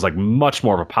feels like much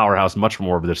more of a powerhouse, much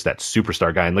more of just that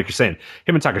superstar guy. And like you're saying,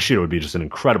 him and Takeshita would be just an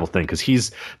incredible thing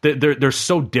because they're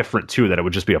so different too that it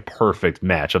would just be a perfect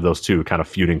match of those two kind of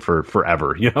feuding for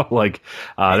forever. That'd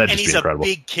just be incredible. And he's a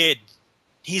big kid.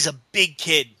 He's a big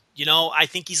kid. I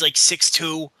think he's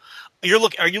 6'2".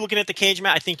 Are you looking at the cage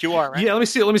match? I think you are, right? Yeah, let me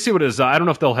see what his. I don't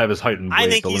know if they'll have his height and weight. I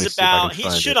think he's about. He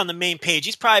should on the main page.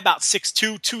 He's probably about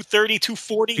 6'2", 230,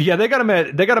 240. Yeah, they got him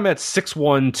at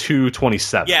 6'1",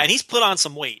 227. Yeah, and he's put on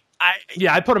some weight.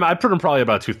 I put him probably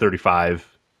about 235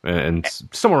 and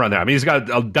somewhere around there. I mean, he's got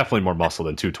definitely more muscle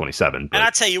than 227. But. And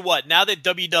I tell you what, now that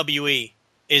WWE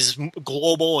is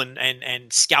global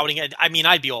and scouting it, I mean,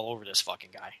 I'd be all over this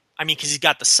fucking guy. I mean, because he's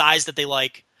got the size that they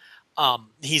like.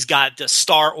 He's got the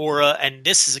star aura, and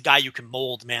this is a guy you can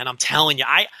mold, man. I'm telling you,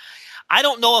 I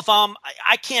don't know if I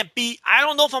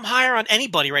don't know if I'm higher on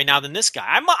anybody right now than this guy.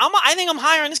 I think I'm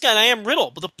higher on this guy than I am Riddle.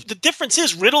 But the difference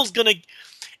is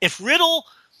if Riddle,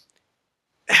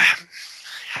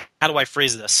 how do I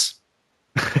phrase this?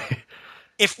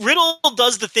 If Riddle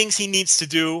does the things he needs to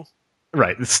do,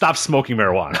 right? Stop smoking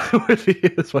marijuana.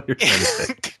 That's what you're trying to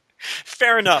say.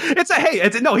 Fair enough.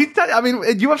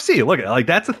 UFC. Look,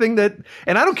 that's a thing that,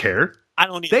 and I don't care. I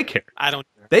don't either. They care. I don't.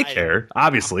 They care,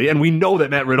 obviously, and we know that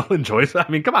Matt Riddle enjoys. I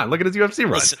mean, come on, look at his UFC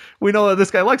run. Listen, we know that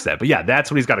this guy likes that, but yeah, that's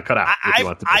what he's got to cut out.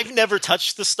 I've never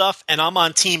touched the stuff, and I'm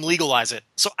on team legalize it,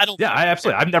 so I don't. Yeah, I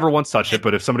absolutely. I've never once touched it,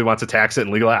 but if somebody wants to tax it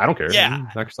and legalize, I don't care. Yeah,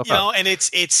 knock yourself out. And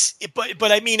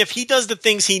but I mean, if he does the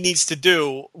things he needs to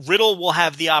do, Riddle will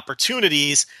have the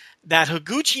opportunities that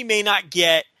Higuchi may not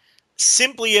get.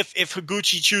 Simply if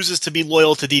Higuchi chooses to be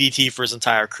loyal to DDT for his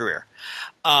entire career.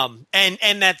 And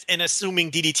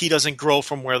assuming DDT doesn't grow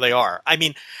from where they are. I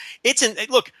mean, maybe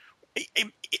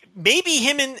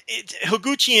him and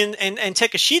Higuchi and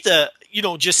Takeshita,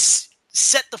 just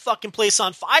set the fucking place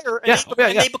on fire and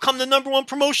they become the number one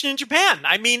promotion in Japan.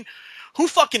 I mean, who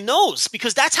fucking knows?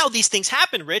 Because that's how these things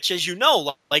happen, Rich, as you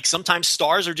know. Sometimes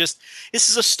stars are this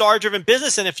is a star-driven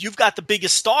business, and if you've got the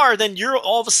biggest star, then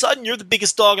all of a sudden you're the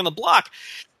biggest dog on the block.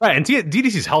 Right, and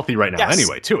DDT's healthy right now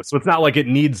anyway, too. So it's not like it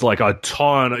needs like a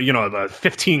ton, the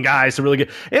 15 guys to really get.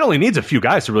 It only needs a few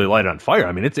guys to really light it on fire.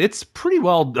 I mean, it's pretty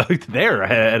well there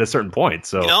at a certain point.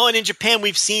 So and in Japan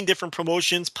we've seen different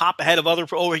promotions pop ahead of other,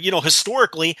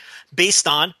 historically based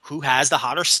on who has the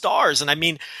hotter stars. And I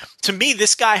mean, to me,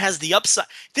 this guy has the upside.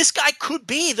 This guy could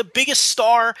be the biggest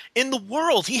star in the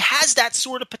world. He has that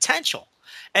sort of potential.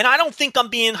 And I don't think I'm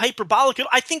being hyperbolic.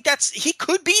 I think he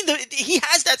could be he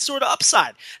has that sort of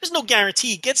upside. There's no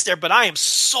guarantee he gets there, but I am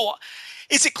so.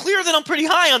 Is it clear that I'm pretty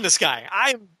high on this guy?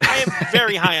 I am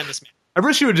very high on this man. I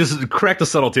wish you would just correct the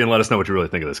subtlety and let us know what you really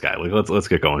think of this guy. Like, let's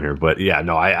get going here. But yeah,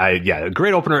 no, a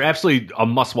great opener, absolutely a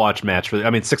must-watch match for.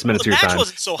 6 minutes of your time. The match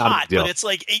wasn't so hot, but it's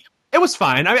like it was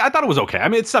fine. I thought it was okay. I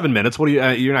mean, it's 7 minutes. What do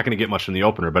you're not going to get much from the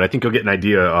opener, but I think you'll get an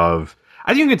idea of.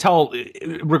 I think you can tell,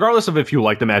 regardless of if you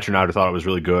like the match or not, or thought it was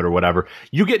really good or whatever,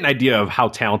 you get an idea of how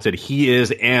talented he is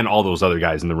and all those other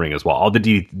guys in the ring as well, all the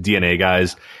DNA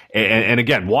guys. And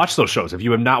again, watch those shows. If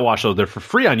you have not watched those, they're for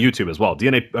free on YouTube as well.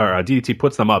 DDT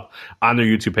puts them up on their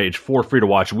YouTube page for free to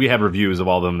watch. We have reviews of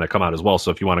all of them that come out as well. So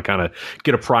if you want to kind of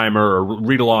get a primer or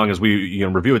read along as we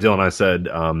review it,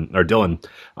 Dylan,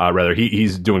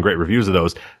 he's doing great reviews of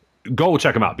those. Go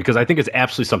check them out, because I think it's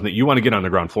absolutely something that you want to get on the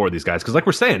ground floor of these guys. Because like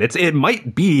we're saying, it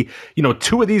might be,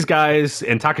 two of these guys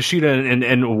and Takashita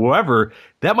and whoever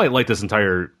that might light this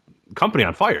entire company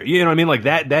on fire. You know what I mean? Like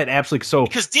that absolutely. So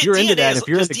because you're into that. If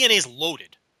you're DNA is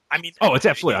loaded. I mean, it's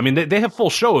absolutely. I mean, they have full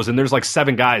shows, and there's like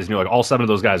 7 guys, and you're like, all 7 of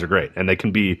those guys are great, and they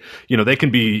can be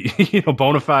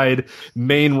bona fide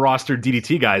main roster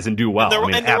DDT guys and do well.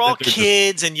 And they're all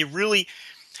kids, and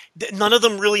none of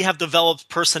them really have developed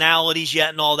personalities yet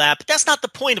and all that, but that's not the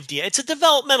point of DNA. It's a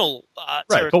developmental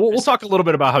right, but we'll talk a little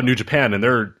bit about how New Japan and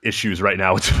their issues right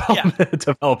now with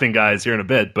developing guys here in a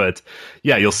bit. But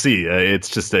yeah, you'll see. It's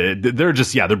just they're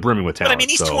brimming with talent. But I mean,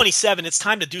 he's 27. It's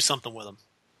time to do something with him.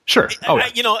 Sure.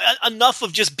 Enough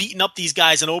of just beating up these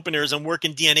guys in openers and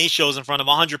working DNA shows in front of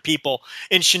 100 people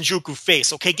in Shinjuku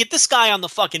Face. Okay, get this guy on the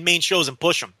fucking main shows and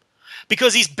push him,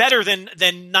 because he's better than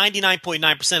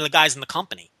 99.9% of the guys in the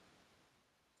company.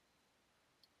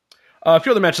 A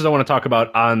few other matches I want to talk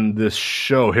about on this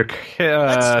show here.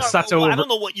 Sato. I don't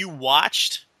know what you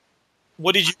watched.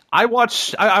 What did you? I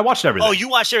watched everything. Oh, you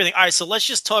watched everything. All right, so let's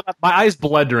just talk about. My eyes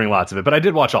bled during lots of it, but I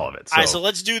did watch all of it. So. All right, so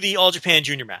let's do the All Japan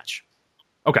Junior match.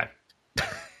 Okay.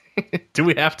 Do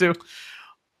we have to?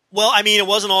 Well, I mean, it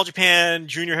was an All Japan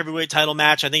Junior Heavyweight title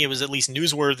match. I think it was at least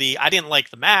newsworthy. I didn't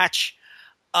like the match.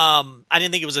 I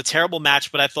didn't think it was a terrible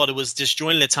match, but I thought it was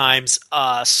disjointed at times.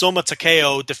 Soma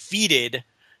Takeo defeated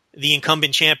the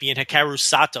incumbent champion Hikaru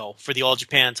Sato for the All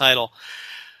Japan title.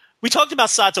 We talked about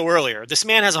Sato earlier. This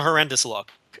man has a horrendous look.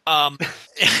 People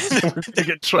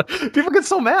get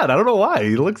so mad. I don't know why.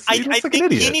 He looks like an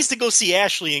idiot. He needs to go see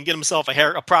Ashley and get himself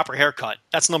a proper haircut.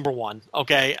 That's number one.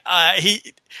 Okay.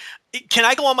 Can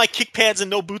I go on my kick pads and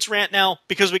no boots rant now?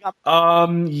 Because we got.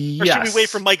 Yes. Or should we wait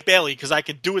for Mike Bailey? Because I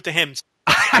could do it to him.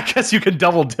 I guess you can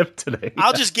double dip today.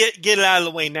 I'll just get it out of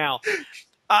the way now.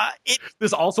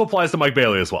 This also applies to Mike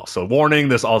Bailey as well. So warning,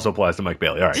 this also applies to Mike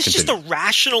Bailey. All right, this continue. just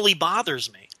irrationally bothers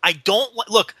me. I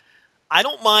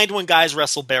don't mind when guys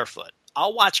wrestle barefoot.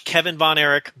 I'll watch Kevin Von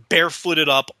Erich barefooted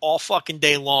up all fucking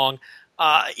day long.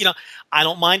 I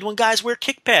don't mind when guys wear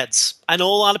kick pads. I know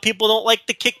a lot of people don't like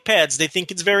the kick pads. They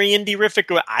think it's very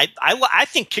indie-rific. I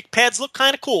think kick pads look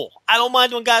kind of cool. I don't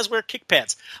mind when guys wear kick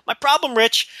pads. My problem,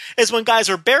 Rich, is when guys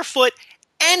are barefoot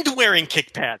and wearing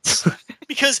kick pads,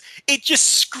 because it just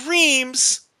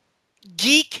screams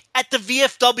geek at the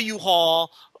VFW hall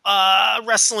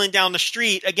wrestling down the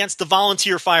street against the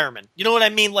volunteer firemen. You know what I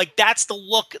mean? Like, that's the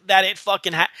look that it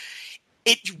fucking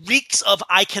it reeks of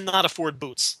I cannot afford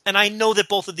boots. And I know that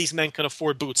both of these men can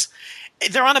afford boots.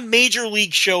 They're on a major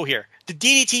league show here. The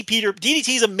DDT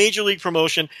is a major league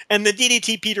promotion, and the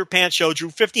DDT Peter Pan show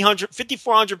drew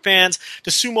 5,400 fans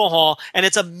to Sumo Hall, and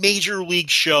it's a major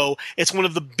league show. It's one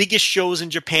of the biggest shows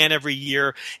in Japan every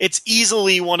year. It's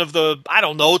easily one of the,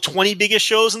 20 biggest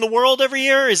shows in the world every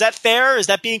year. Is that fair? Is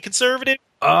that being conservative?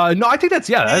 No, I think that's,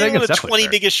 I think it's definitely 20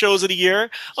 fair. Biggest shows of the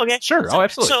year. Okay. Sure. Oh,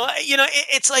 absolutely. So,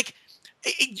 it's like,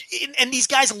 and these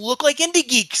guys look like indie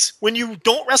geeks when you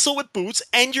don't wrestle with boots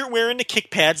and you're wearing the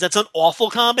kick pads. That's an awful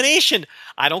combination.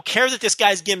 I don't care that this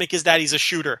guy's gimmick is that he's a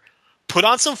shooter. Put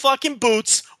on some fucking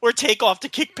boots or take off the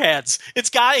kick pads.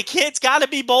 It's got to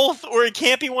be both, or it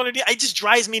can't be one of the. It just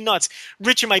drives me nuts.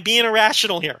 Rich, am I being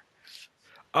irrational here?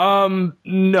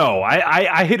 No,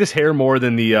 I hate his hair more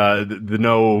than the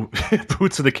no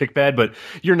boots of the kick pad, but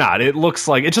you're not. It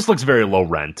just looks very low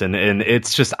rent, and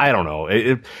it's just, I don't know.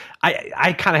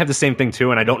 I kind of have the same thing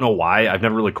too, and I don't know why. I've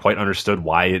never really quite understood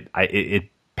why it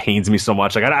pains me so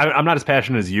much. Like I'm not as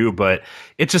passionate as you, but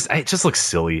it just looks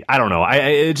silly. I don't know.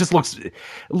 It just looks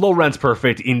low rent's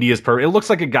perfect. Indie is perfect. It looks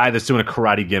like a guy that's doing a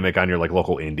karate gimmick on your like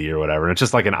local indie or whatever. And it's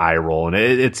just like an eye roll, and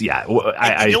it's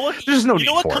there's no need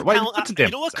for it. You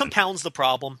know what compounds the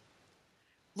problem?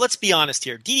 Let's be honest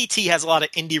here. DDT has a lot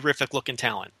of indie-rific looking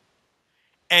talent.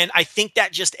 And I think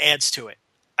that just adds to it.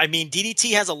 I mean,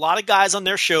 DDT has a lot of guys on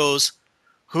their shows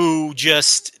who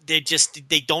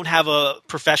they don't have a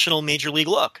professional major league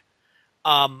look.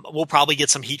 We'll probably get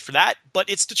some heat for that, but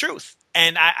it's the truth.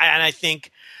 And I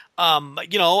think,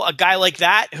 a guy like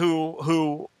that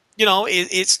who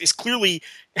is clearly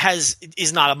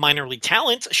is not a minor league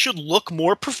talent should look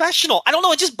more professional. I don't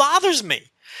know. It just bothers me.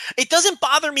 It doesn't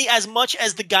bother me as much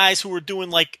as the guys who are doing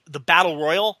like the Battle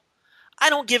Royal. I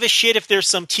don't give a shit if there's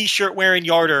some t-shirt wearing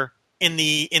yarder in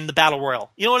the Battle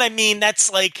Royal. You know what I mean?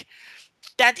 That's like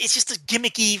that. It's just a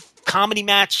gimmicky comedy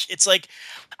match. It's like,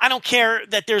 I don't care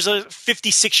that there's a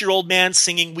 56-year-old man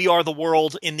singing "We Are the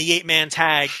World" in the 8-man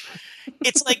tag.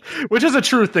 It's like, which is a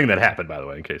true thing that happened, by the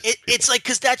way. In case it's like,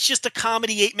 because that's just a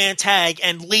comedy 8-man tag,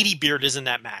 and Lady Beard is in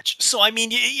that match. So I mean,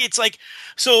 it's like,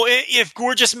 so if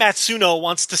Gorgeous Matsuno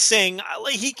wants to sing,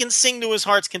 he can sing to his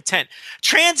heart's content.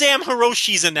 Trans Am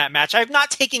Hiroshi's in that match. I'm not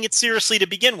taking it seriously to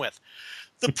begin with.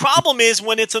 The problem is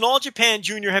when it's an All Japan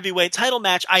Junior Heavyweight title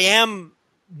match,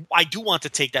 I do want to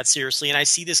take that seriously, and I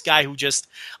see this guy who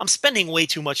I'm spending way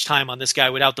too much time on this guy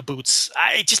without the boots.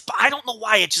 I don't know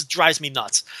why, it just drives me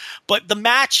nuts. But the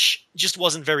match just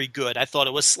wasn't very good. I thought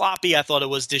it was sloppy. I thought it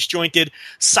was disjointed.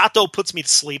 Sato puts me to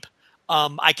sleep.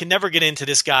 I can never get into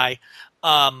this guy.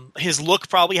 His look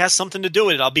probably has something to do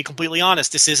with it. I'll be completely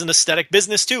honest. This is an aesthetic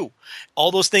business too.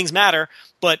 All those things matter,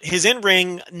 but his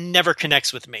in-ring never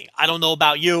connects with me. I don't know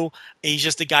about you. He's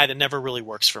just a guy that never really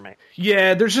works for me.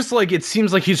 Yeah, there's just like, it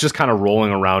seems like he's just kind of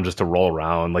rolling around just to roll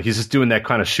around. Like he's just doing that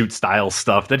kind of shoot style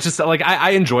stuff. That's just like,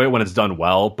 I enjoy it when it's done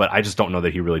well, but I just don't know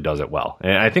that he really does it well.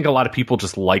 And I think a lot of people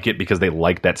just like it because they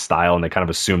like that style, and they kind of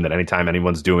assume that anytime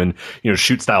anyone's doing,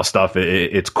 shoot style stuff,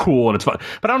 it's cool and it's fun.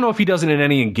 But I don't know if he does it in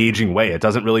any engaging way. It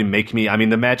doesn't really make me,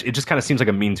 the match, it just kind of seems like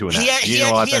a mean to an end. He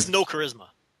has no charisma.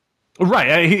 Right.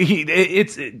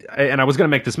 And I was going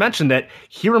to make this mention that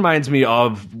he reminds me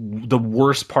of the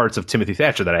worst parts of Timothy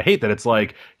Thatcher that I hate, that it's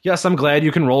like, yes, I'm glad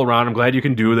you can roll around. I'm glad you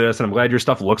can do this. And I'm glad your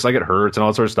stuff looks like it hurts and all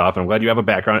that sort of stuff. And I'm glad you have a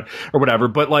background or whatever.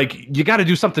 But like, you got to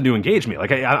do something to engage me.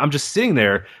 Like I'm just sitting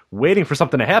there waiting for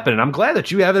something to happen. And I'm glad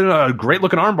that you have a great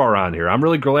looking armbar on here. I'm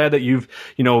really glad that you've,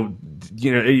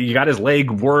 you got his leg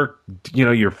work,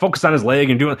 you're focused on his leg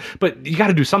and doing, but you got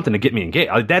to do something to get me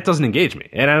engaged. That doesn't engage me.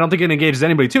 And I don't think it engages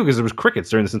anybody too, because there was crickets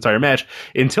during this entire match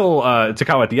until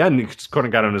Takao at the end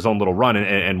got on his own little run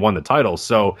and won the title.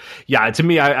 So yeah, to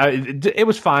me, it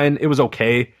was fine. It was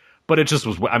okay. But it just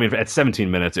was, at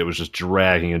 17 minutes, it was just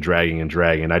dragging and dragging and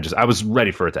dragging. I was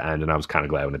ready for it to end, and I was kind of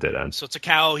glad when it did end. So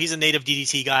Takao, he's a native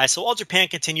DDT guy. So All Japan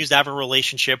continues to have a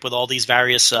relationship with all these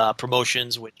various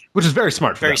promotions, which is very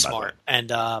smart. Very smart.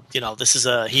 And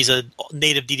he's a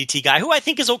native DDT guy who I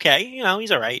think is okay.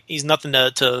 He's all right. He's nothing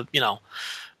to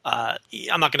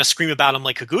I'm not going to scream about him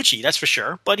like Higuchi, that's for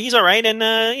sure. But he's all right, and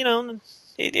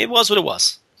it was what it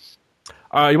was.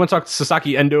 You want to talk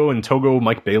Sasaki Endo and Togo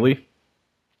Mike Bailey?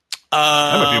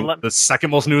 That might be the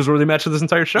second most newsworthy match of this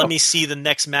entire show. Let me see the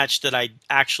next match that I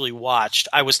actually watched.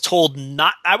 I was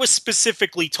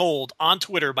specifically told on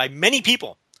Twitter by many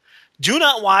people, do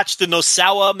not watch the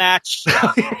Nosawa match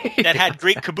that had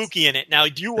great kabuki in it. Now,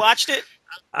 you watched it?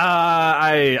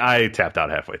 I tapped out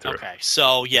halfway through. Okay,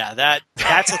 so yeah,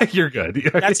 that's you're good.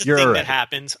 That's a you're thing right. that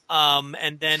happened.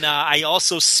 And then I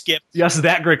also skipped. Yes,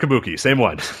 that great kabuki, same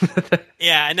one.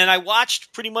 Yeah, and then I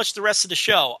watched pretty much the rest of the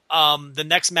show. The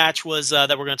next match was that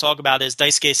we're going to talk about is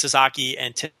Daisuke Sasaki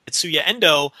and Tetsuya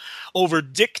Endo over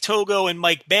Dick Togo and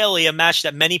Mike Bailey, a match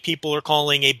that many people are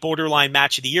calling a borderline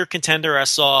match of the year contender. I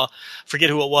saw, forget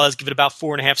who it was, give it about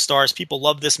 4.5 stars. People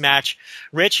love this match.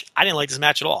 Rich, I didn't like this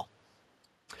match at all.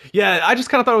 Yeah, I just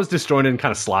kind of thought it was disjointed and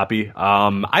kind of sloppy.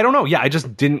 I don't know. Yeah, it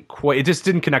just didn't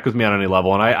connect with me on any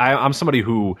level. And I'm somebody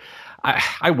who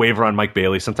I waver on Mike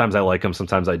Bailey. Sometimes I like him,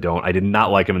 sometimes I don't. I did not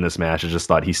like him in this match. I just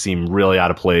thought he seemed really out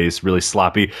of place, really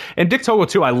sloppy. And Dick Togo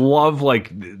too. I love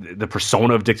like the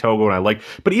persona of Dick Togo, and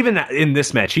but even in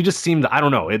this match, he just seemed, I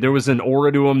don't know, there was an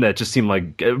aura to him that just seemed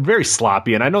like very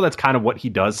sloppy. And I know that's kind of what he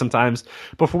does sometimes,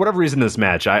 but for whatever reason, this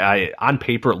match, I on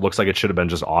paper, it looks like it should have been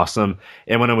just awesome.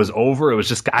 And when it was over, it was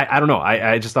just, I don't know.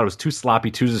 I just thought it was too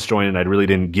sloppy, too disjointed. I really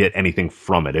didn't get anything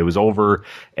from it. It was over,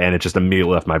 and it just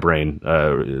immediately left my brain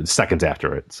seconds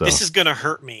after it. So this is gonna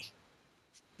hurt me.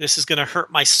 This is gonna hurt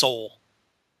my soul.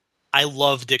 I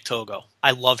love Dick Togo.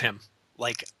 I love him.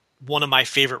 Like one of my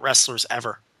favorite wrestlers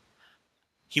ever.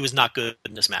 he was not good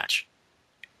in this match.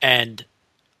 And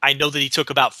I know that he took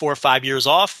about 4 or 5 years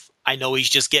off. I know he's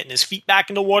just getting his feet back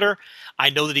in the water. I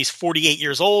know that he's 48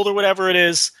 years old or whatever it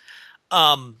is.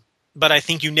 But I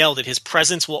think you nailed it. His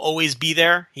presence will always be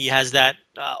there. He has that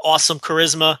awesome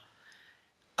charisma.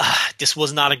 This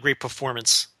was not a great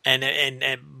performance,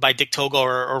 and by Dick Togo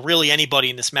or really anybody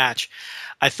in this match.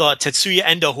 I thought Tetsuya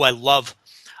Endo, who I love,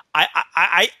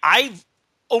 I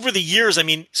over the years, I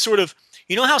mean, sort of,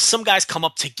 you know how some guys come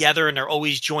up together and they're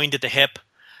always joined at the hip.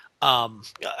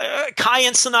 Kai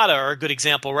and Sonata are a good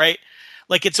example, right?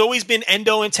 Like it's always been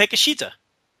Endo and Takeshita,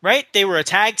 right? They were a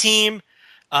tag team.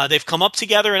 They've come up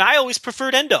together, and I always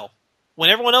preferred Endo when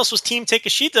everyone else was Team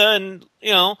Takeshita, and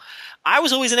I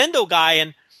was always an Endo guy,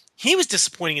 and he was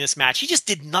disappointing in this match. He just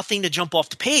did nothing to jump off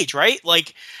the page, right?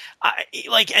 Like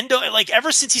Endo, like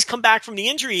ever since he's come back from the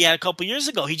injury he had a couple years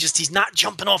ago, he's not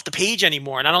jumping off the page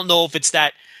anymore. And I don't know if it's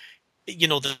that,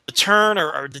 the turn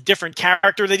or the different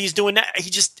character that he's doing. He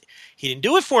didn't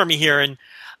do it for me here. And,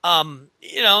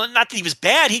 not that he was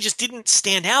bad. He just didn't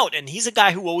stand out. And he's a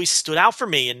guy who always stood out for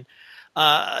me. And,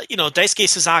 Daisuke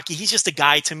Sasaki, he's just a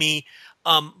guy to me.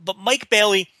 But Mike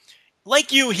Bailey,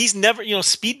 like you, he's never,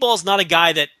 Speedball's not a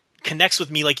guy that connects with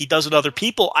me like he does with other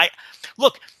people. I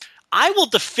will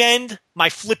defend my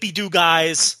flippy-do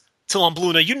guys till I'm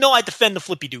blue. Now, I defend the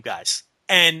flippy-do guys.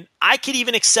 And I could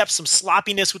even accept some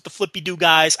sloppiness with the flippy-do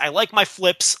guys. I like my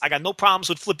flips. I got no problems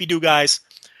with flippy-do guys.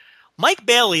 Mike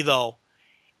Bailey, though,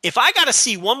 if I got to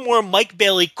see one more Mike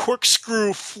Bailey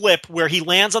corkscrew flip where he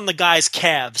lands on the guy's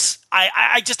calves,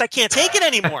 I can't take it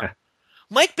anymore.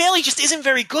 Mike Bailey just isn't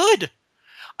very good.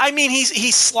 I mean,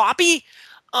 he's sloppy.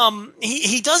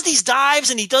 He does these dives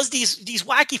and he does these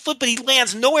wacky flips, but he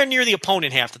lands nowhere near the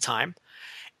opponent half the time.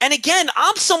 And again,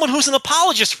 I'm someone who's an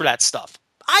apologist for that stuff.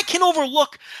 I can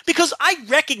overlook because I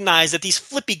recognize that these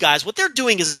flippy guys, what they're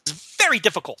doing is very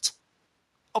difficult.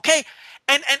 Okay?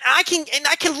 And I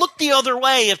can look the other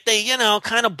way if they,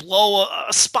 kind of blow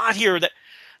a spot here. That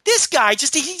this guy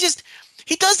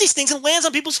he does these things and lands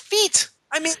on people's feet.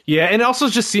 I mean, yeah, and it also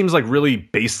just seems like really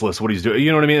baseless what he's doing.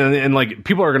 You know what I mean? And like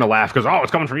people are gonna laugh because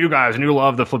it's coming from you guys and you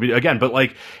love the flippy again. But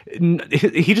like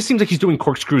he just seems like he's doing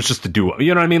corkscrews just to do it.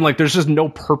 You know what I mean? Like there's just no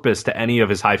purpose to any of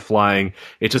his high flying.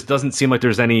 It just doesn't seem like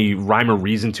there's any rhyme or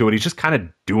reason to it. He's just kind of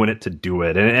doing it to do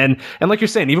it. And like you're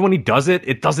saying, even when he does it,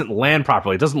 it doesn't land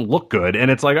properly. It doesn't look good. And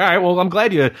it's like, all right, well, I'm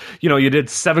glad you did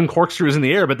 7 corkscrews in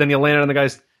the air, but then you landed on the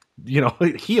guy's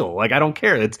heel. Like I don't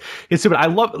care. It's stupid. I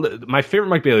love my favorite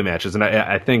Mike Bailey matches, and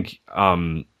I think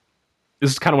this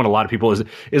is kind of what a lot of people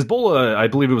is Bola. I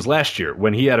believe it was last year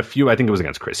when he had a few. I think it was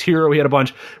against Chris Hero. He had a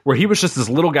bunch where he was just this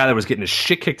little guy that was getting his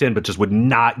shit kicked in, but just would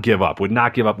not give up. And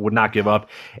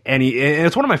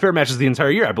it's one of my favorite matches the entire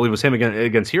year. I believe it was him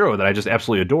against Hero that I just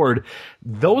absolutely adored.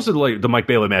 Those are like the Mike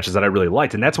Bailey matches that I really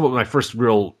liked, and that's what my first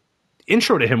real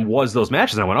intro to him was those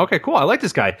matches. And I went, okay, cool. I like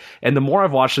this guy. And the more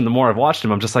I've watched him,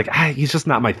 I'm just like, he's just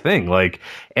not my thing. Like,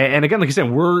 and again, like you said,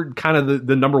 we're kind of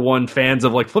the number one fans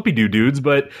of like flippy dudes,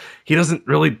 but he doesn't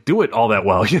really do it all that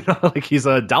well. Like he's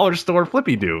a dollar store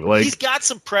flippy dude. Like he's got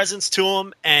some presence to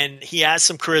him and he has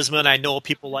some charisma. And I know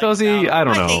people like, does he? I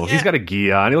don't know. He's got a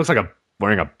gi on. He looks like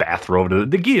wearing a bathrobe.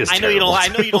 The gi is terrible. I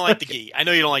know you don't like the gi. I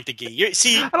don't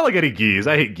like any gis.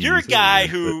 I hate gis. You're a guy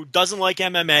who doesn't like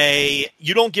MMA.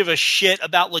 You don't give a shit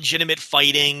about legitimate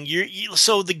fighting.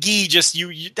 So the gi just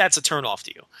that's a turnoff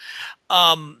to you.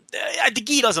 The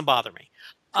gi doesn't bother me.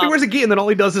 He wears a gi, and then all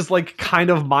he does is like kind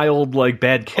of mild, like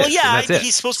bad kicks. Well, yeah, and that's it.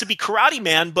 He's supposed to be Karate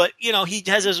Man, but he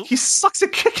has his. He sucks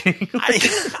at kicking.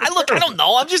 I don't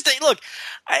know. I'm just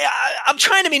I'm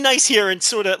trying to be nice here and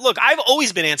sort of look. I've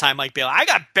always been anti Mike Bailey. I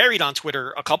got buried on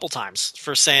Twitter a couple times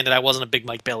for saying that I wasn't a big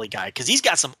Mike Bailey guy because he's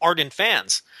got some ardent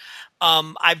fans.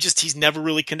 He's never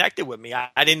really connected with me.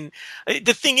 I didn't.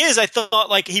 The thing is, I thought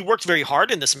like he worked very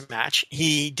hard in this match.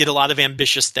 He did a lot of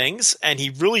ambitious things, and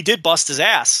he really did bust his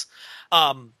ass.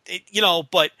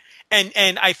 But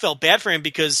I felt bad for him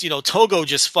because, Togo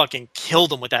just fucking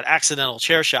killed him with that accidental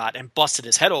chair shot and busted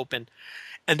his head open.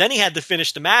 And then he had to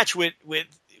finish the match with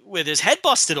his head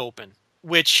busted open,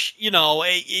 which, good on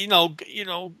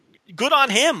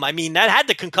him. I mean, that had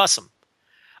to concuss him.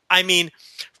 I mean,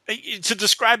 to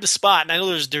describe the spot, and I know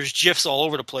there's GIFs all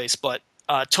over the place, but,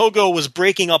 Togo was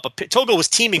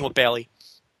teaming with Bailey.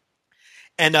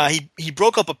 And he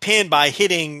broke up a pin by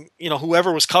hitting,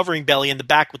 whoever was covering Bailey in the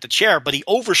back with the chair, but he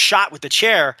overshot with the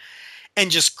chair and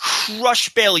just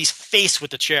crushed Bailey's face with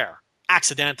the chair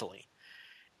accidentally.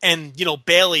 And,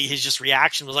 Bailey, his just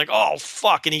reaction was like, oh,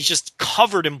 fuck. And he's just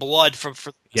covered in blood from.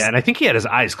 Yeah, and I think he had his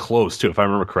eyes closed too, if I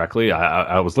remember correctly.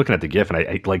 I was looking at the GIF,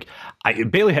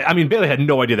 and Bailey had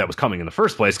no idea that was coming in the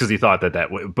first place because he thought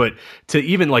but to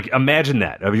even imagine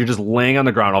that, if you're just laying on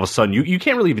the ground, all of a sudden you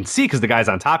can't really even see because the guy's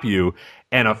on top of you,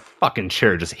 and a fucking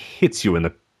chair just hits you in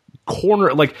the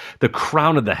corner, like the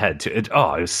crown of the head. It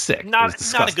was sick. Not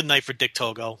a good night for Dick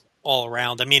Togo all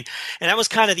around. I mean, and that was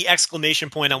kind of the exclamation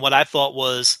point on what I thought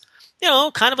was,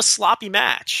 kind of a sloppy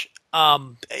match. I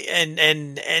don't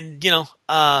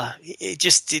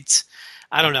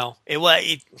know.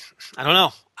 I don't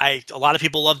know. A lot of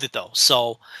people loved it though.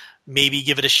 So maybe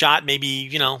give it a shot. Maybe,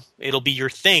 it'll be your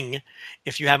thing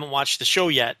if you haven't watched the show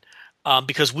yet.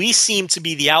 Because we seem to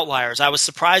be the outliers. I was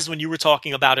surprised when you were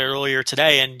talking about it earlier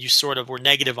today and you sort of were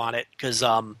negative on it. Cause,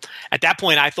 at that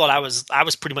point I thought I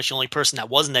was pretty much the only person that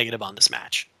was negative on this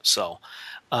match. So,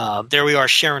 there we are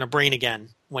sharing a brain again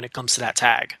when it comes to that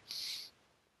tag.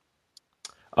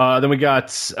 Then we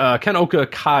got Ken Oka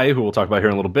Kai, who we'll talk about here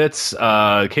in a little bit.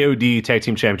 KOD Tag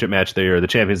Team Championship match. They are the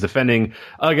champions defending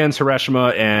against Hiroshima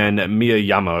and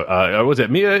Miyama. Was it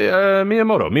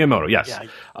Miyamoto? Miyamoto, yes. Yeah.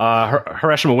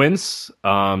 Hiroshima wins.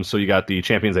 So you got the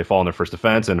champions. They fall in their first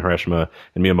defense, and Hiroshima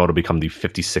and Miyamoto become the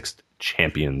 56th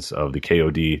champions of the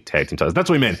KOD Tag Team titles. That's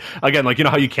what we mean. Again,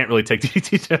 how you can't really take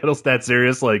DDT titles that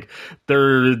serious.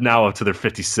 They're now up to their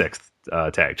 56th.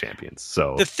 Tag champions.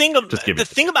 So the thing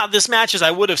about this match is I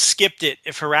would have skipped it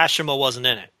if Hiroshima wasn't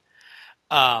in it.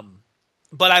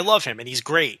 But I love him and he's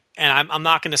great, and I'm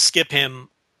not going to skip him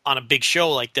on a big show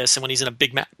like this. And when he's in a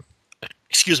big match,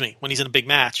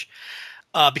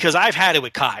 because I've had it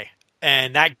with Kai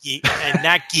and that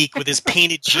geek with his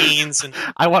painted jeans. And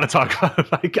I want to talk about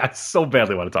him. I so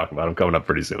badly want to talk about him coming up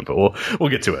pretty soon, but we'll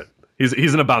get to it.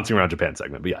 He's in a bouncing around Japan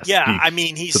segment, but yes. Yeah,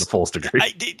 he's to the fullest degree.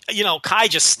 Kai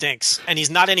just stinks, and he's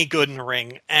not any good in the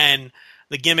ring, and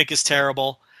the gimmick is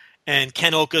terrible. And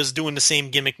Ken Oka's doing the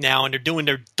same gimmick now, and they're doing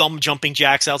their dumb jumping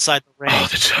jacks outside the ring.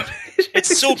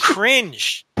 It's so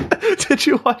cringe. Did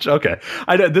you watch? Okay,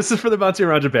 this is for the bouncing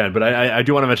around Japan, but I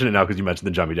do want to mention it now because you mentioned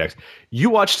the jumping jacks. You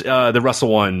watched the Wrestle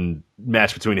One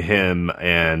match between him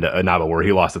and Inaba where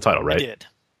he lost the title, right? I did.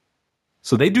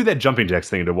 So they do that jumping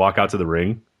jacks thing to walk out to the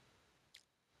ring.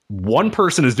 One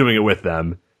person is doing it with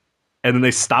them, and then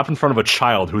they stop in front of a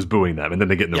child who's booing them, and then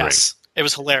they get in the ring. It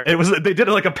was hilarious. They did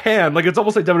it like a pan, it's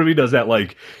almost like WWE does that,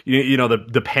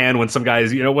 the pan when some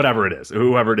guys, whatever it is,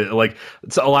 whoever it is,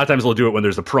 so a lot of times they'll do it when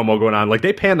there's a promo going on.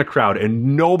 They pan the crowd,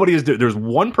 and nobody is. There's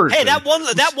one person. Hey, that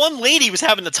one lady was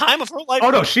having the time of her life.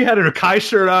 Oh no, she had her Kai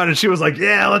shirt on, and she was like,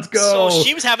 "Yeah, let's go." So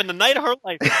she was having the night of her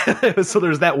life. So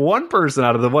there's that one person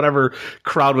out of the whatever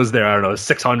crowd was there. I don't know,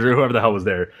 600, whoever the hell was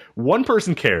there. One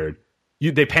person cared.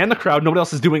 They pan the crowd. Nobody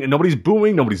else is doing it. Nobody's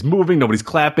booing. Nobody's moving. Nobody's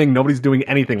clapping. Nobody's doing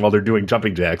anything while they're doing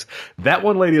jumping jacks. That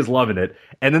one lady is loving it.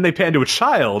 And then they pan to a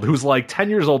child who's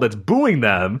 10 years old that's booing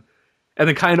them. And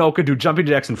then Kai and Oka do jumping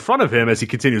jacks in front of him as he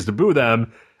continues to boo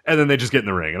them. And then they just get in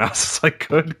the ring. And I was just like,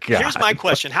 good God. Here's my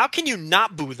question. How can you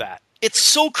not boo that? It's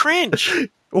so cringe.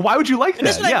 Well, why would you like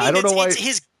that? I don't know why.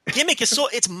 His gimmick is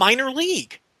it's minor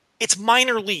league. It's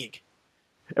minor league.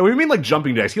 And we mean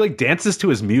jumping jacks. He dances to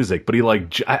his music, but he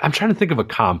I'm trying to think of a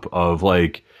comp of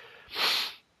an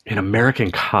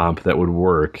American comp that would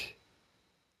work.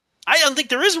 I don't think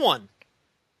there is one.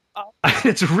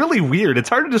 It's really weird. It's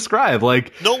hard to describe.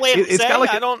 No Way Jose.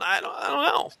 I don't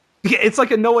know. Yeah, it's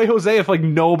like a No Way Jose if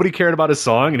nobody cared about his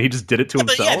song and he just did it to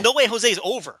himself. But yeah, No Way Jose is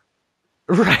over.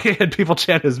 Right, and people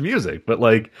chant his music, but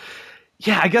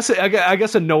I guess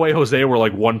a No Way Jose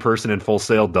where one person in Full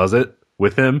Sail does it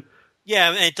with him. Yeah,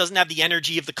 and it doesn't have the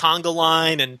energy of the conga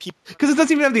line, and people because it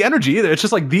doesn't even have the energy either. It's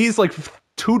just these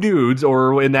two dudes,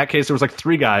 or in that case, there was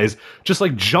 3 guys just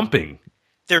jumping.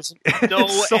 There's no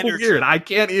it's so energy. Weird. I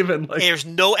can't even. There's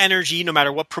no energy, no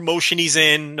matter what promotion he's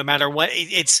in, no matter what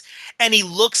and he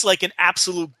looks like an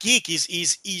absolute geek.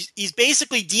 He's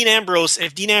basically Dean Ambrose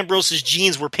if Dean Ambrose's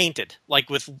jeans were painted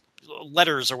with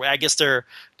letters, or I guess are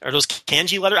those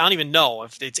kanji letters? I don't even know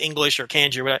if it's English or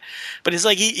kanji or whatever. But it's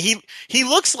he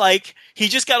looks like he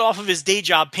just got off of his day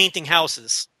job painting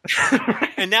houses,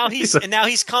 and now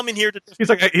he's coming here to.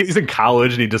 He's in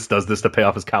college and he just does this to pay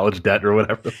off his college debt or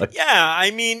whatever. Yeah,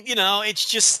 I mean, it's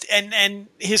just and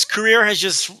his career has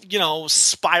just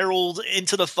spiraled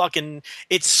into the fucking.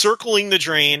 It's circling the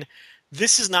drain.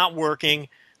 This is not working.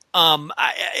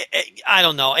 I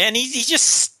don't know, and he just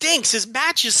stinks. His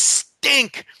matches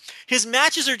stink. His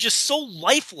matches are just so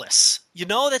lifeless.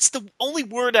 That's the only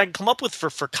word I can come up with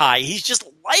for Kai. He's just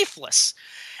lifeless.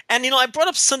 And I brought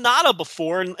up Sonata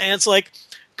before, and it's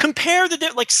compare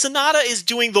like Sonata is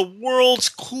doing the world's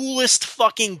coolest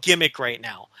fucking gimmick right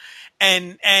now.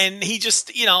 And he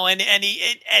just,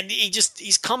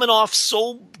 he's coming off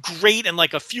so great and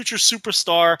like a future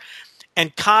superstar.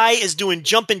 And Kai is doing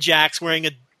jumping jacks wearing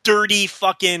a dirty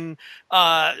fucking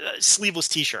sleeveless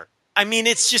t-shirt. I mean,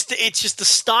 it's just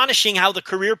astonishing how the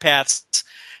career paths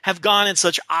have gone in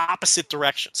such opposite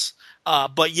directions.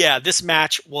 But yeah, this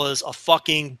match was a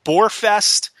fucking bore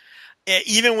fest,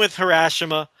 even with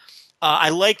Hiroshima. I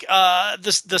like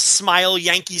the Smile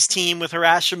Yankees team with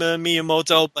Hiroshima and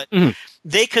Miyamoto, but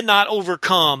they could not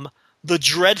overcome the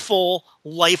dreadful,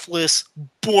 lifeless,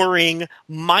 boring,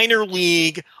 minor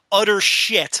league, utter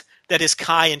shit that is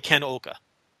Kai and Ken Oka.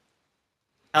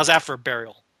 How's that for a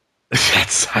burial?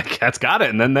 That's got it,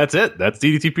 and then that's it. That's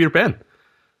DDT Peter Pan.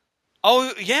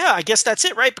 Oh yeah, I guess that's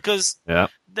it, right? Because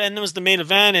then there was the main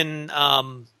event,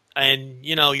 and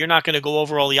you're not going to go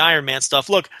over all the Iron Man stuff.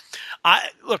 Look,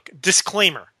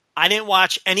 disclaimer: I didn't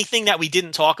watch anything that we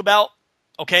didn't talk about.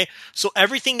 Okay, so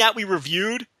everything that we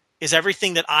reviewed is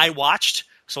everything that I watched.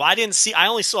 So I didn't see. I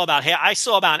only saw about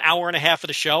an hour and a half of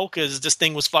the show because this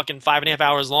thing was fucking 5.5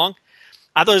 hours long.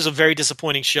 I thought it was a very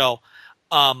disappointing show.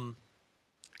 And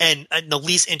the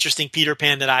least interesting Peter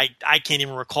Pan that I can't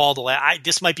even recall.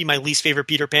 This might be my least favorite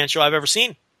Peter Pan show I've ever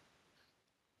seen.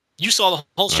 You saw the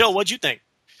whole show. What'd you think?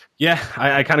 Yeah,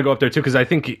 I kind of go up there too because I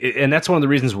think, and that's one of the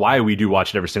reasons why we do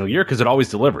watch it every single year because it always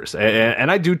delivers.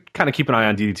 And I do kind of keep an eye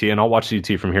on DDT, and I'll watch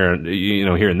DDT from here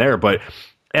and there, but.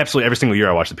 Absolutely, every single year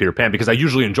I watch the Peter Pan because I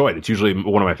usually enjoy it. It's usually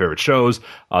one of my favorite shows.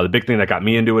 The big thing that got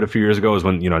me into it a few years ago is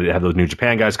when, they had those New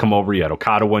Japan guys come over. You had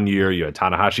Okada one year. You had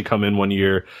Tanahashi come in one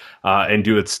year and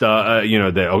do its stuff.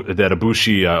 That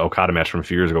Ibushi Okada match from a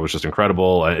few years ago was just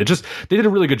incredible. They did a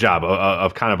really good job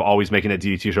of kind of always making that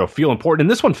DDT show feel important.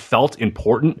 And this one felt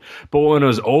important, but when it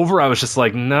was over, I was just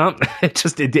like, no, it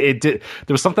did.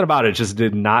 There was something about it. It just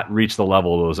did not reach the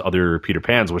level of those other Peter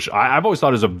Pans, which I've always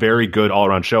thought is a very good all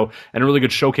around show and a really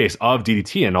good showcase of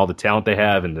DDT and all the talent they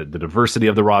have and the diversity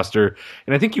of the roster.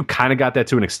 And I think you kind of got that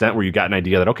to an extent where you got an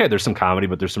idea that, okay, there's some comedy,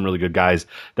 but there's some really good guys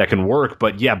that can work.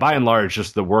 But yeah, by and large,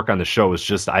 just the work on the show is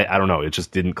just, I don't know, it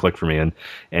just didn't click for me.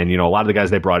 And a lot of the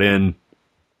guys they brought in,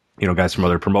 guys from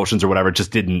other promotions or whatever, it just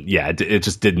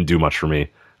didn't do much for me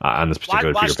on this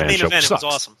particular Peter Pan show. It was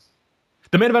awesome.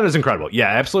 The main event is incredible. Yeah,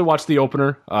 absolutely watch the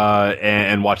opener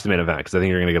and watch the main event because I think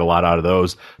you're going to get a lot out of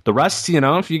those. The rest,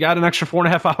 if you got an extra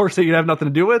 4.5 hours that you have nothing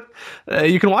to do with,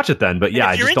 you can watch it then. But yeah,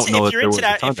 I just don't know if there was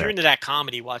a ton if you're into that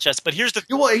comedy, watch us. But here's the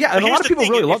well, yeah, and a lot of people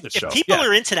really love this show. If people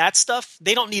are into that stuff,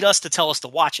 they don't need us to tell us to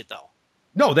watch it though.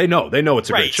 No, they know it's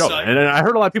a great show. So, and I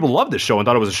heard a lot of people love this show and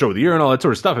thought it was a show of the year and all that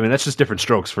sort of stuff. I mean, that's just different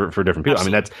strokes for different people.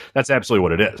 Absolutely. I mean, that's absolutely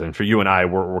what it is. And for you and I,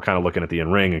 we're kind of looking at the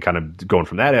in-ring and kind of going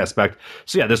from that aspect.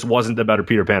 So yeah, this wasn't the better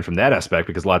Peter Pan from that aspect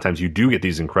because a lot of times you do get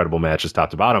these incredible matches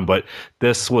top to bottom, but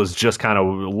this was just kind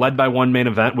of led by one main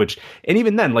event, and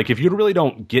even then, like if you really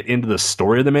don't get into the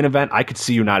story of the main event, I could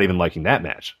see you not even liking that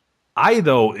match. I,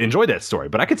 though, enjoy that story,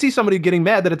 but I could see somebody getting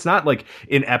mad that it's not like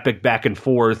an epic back and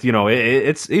forth.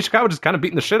 It's Ishikawa just kind of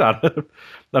beating the shit out of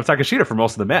Takeshita for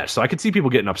most of the match. So I could see people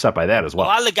getting upset by that as well. A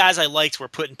lot of the guys I liked were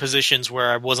put in positions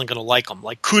where I wasn't going to like them.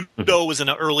 Like Kudo was in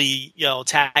an early,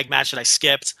 tag match that I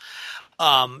skipped.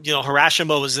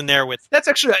 Hiroshima was in there with. That's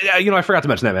actually, I forgot to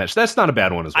mention that match. That's not a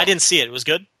bad one as well. I didn't see it. It was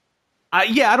good.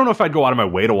 Yeah, I don't know if I'd go out of my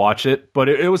way to watch it, but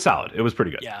it was solid. It was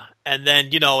pretty good. Yeah, and then,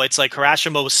 it's like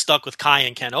Hiroshima was stuck with Kai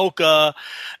and Ken Oka,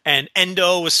 and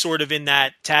Endo was sort of in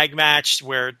that tag match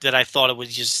that I thought it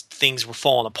was just things were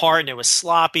falling apart and it was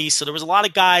sloppy. So there was a lot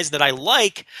of guys that I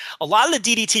like. A lot of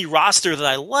the DDT roster that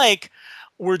I like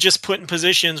were just put in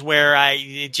positions where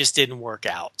it just didn't work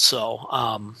out. So,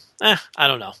 I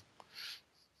don't know.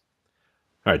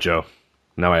 All right, Joe.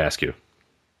 Now I ask you.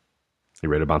 You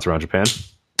ready to bounce around Japan?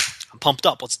 I'm pumped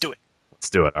up. Let's do it. Let's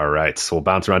do it. All right. So we'll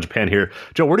bounce around Japan here.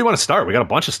 Joe, where do you want to start? We got a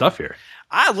bunch of stuff here.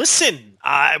 Listen,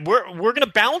 we're going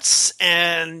to bounce,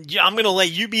 and I'm going to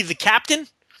let you be the captain.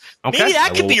 Okay. Maybe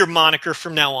that could be your moniker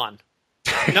from now on.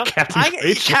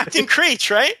 Captain Craich,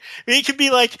 right? I mean, he could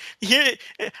be like, here,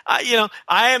 I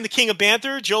am the king of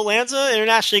banter, Joe Lanza,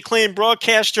 internationally acclaimed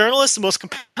broadcast journalist, the most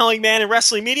compelling man in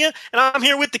wrestling media, and I'm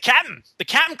here with the Captain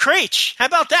Craich. How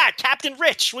about that, Captain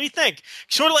Rich? What do you think?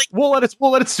 Sort of like we'll let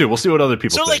it stew. We'll see what other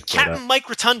people think. Sort of like Captain Mike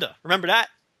Rotunda. Remember that?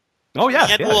 Oh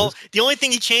yeah. The only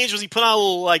thing he changed was he put on a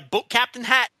little like boat captain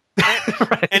hat,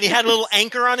 right? And he had a little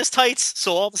anchor on his tights.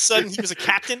 So all of a sudden he was a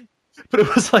captain. But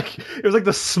it was like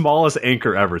the smallest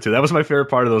anchor ever too. That was my favorite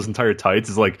part of those entire tights.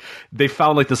 Is like they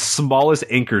found like the smallest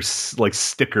anchor like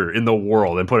sticker in the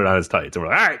world and put it on his tights. And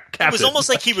we're like, all right, captain. It was almost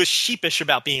like he was sheepish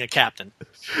about being a captain.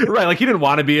 Right, like he didn't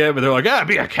want to be it, but they're like,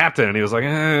 be a captain. And he was like,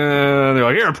 they're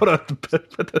like, here, put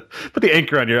the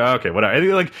anchor on your, okay, whatever. And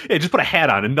they're like, hey, just put a hat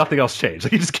on, and nothing else changed.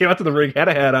 Like he just came out to the ring, had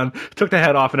a hat on, took the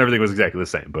hat off, and everything was exactly the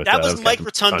same. But that was Mike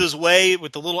Rotunda's way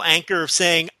with the little anchor of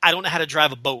saying, I don't know how to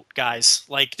drive a boat, guys.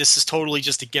 Like this is totally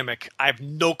just a gimmick. I have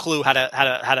no clue how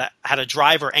to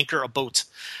drive or anchor a boat.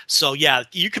 So yeah,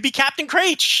 you could be Captain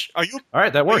Craich. All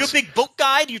right, that works. Are you a big boat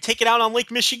guy? Do you take it out on Lake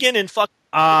Michigan and fuck?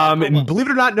 Believe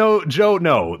it or not, no, Joe,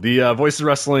 no. The Voices of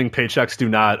Wrestling paychecks do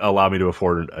not allow me to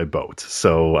afford a boat,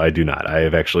 so I do not. I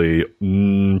have actually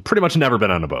pretty much never been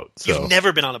on a boat. So. You've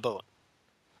never been on a boat?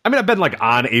 I mean, I've been like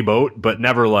on a boat, but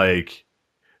never like.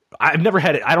 I've never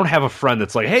had it. I don't have a friend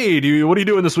that's like, hey, what are you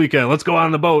doing this weekend? Let's go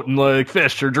on the boat and like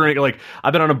fish or drink. Like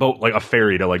I've been on a boat, like a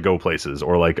ferry to like go places,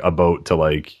 or like a boat to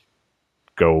like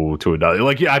go to another.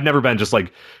 Like yeah, I've never been just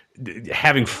like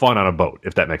having fun on a boat,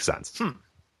 if that makes sense.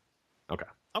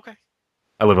 Okay.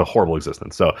 I live a horrible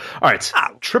existence. So, all right,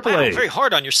 AAA. Wow, very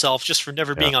hard on yourself just for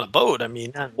never being on a boat. I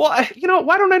mean, well,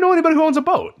 why don't I know anybody who owns a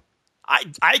boat?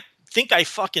 I think I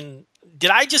fucking did.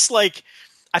 I just like.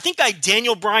 I think I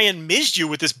Daniel Bryan mizzed you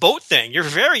with this boat thing. You're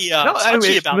very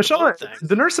touchy about Michelle, the boat thing.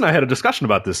 The nurse and I had a discussion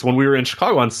about this when we were in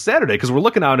Chicago on Saturday because we're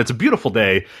looking out and it's a beautiful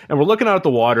day and we're looking out at the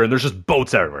water and there's just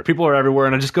boats everywhere. People are everywhere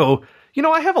and I just go,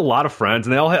 I have a lot of friends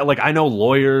and they all have, like, I know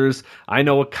lawyers, I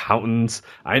know accountants,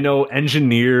 I know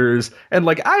engineers, and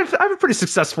like I have a pretty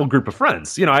successful group of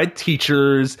friends. I had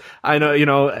teachers. I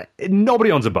know,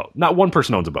 nobody owns a boat. Not one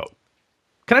person owns a boat.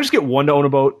 Can I just get one to own a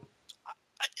boat?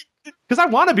 Because I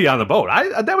want to be on the boat.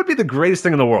 That would be the greatest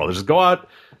thing in the world. Just go out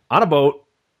on a boat,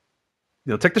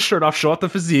 take the shirt off, show off the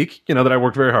physique, that I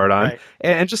worked very hard on, right,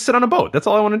 and just sit on a boat. That's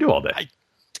all I want to do all day.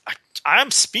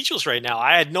 I'm speechless right now.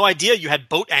 I had no idea you had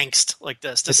boat angst like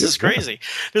this. This is crazy.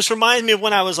 This reminds me of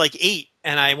when I was like 8,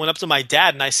 and I went up to my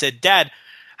dad and I said, Dad,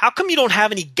 how come you don't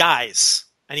have any guys?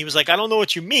 And he was like, I don't know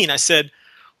what you mean. I said,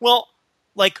 well,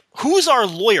 like, who's our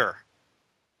lawyer?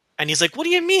 And he's like, what do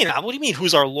you mean? What do you mean,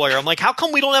 who's our lawyer? I'm like, how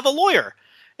come we don't have a lawyer?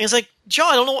 And he's like, Joe,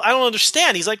 I don't know. I don't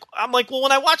understand. I'm like, well,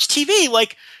 when I watch TV,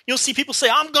 like, you'll see people say,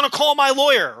 I'm going to call my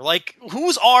lawyer. Like,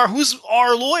 who's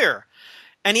our lawyer?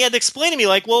 And he had to explain to me,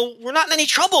 like, well, we're not in any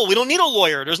trouble. We don't need a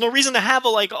lawyer. There's no reason to have a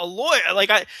lawyer.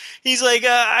 Like, he's like,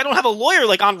 I don't have a lawyer,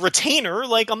 like, on retainer.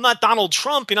 Like, I'm not Donald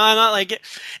Trump, I'm not like,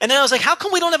 and then I was like, how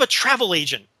come we don't have a travel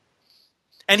agent?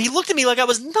 And he looked at me like I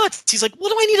was nuts. He's like, what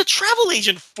do I need a travel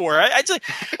agent for? I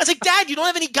was like, Dad, you don't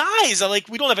have any guys.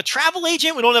 We don't have a travel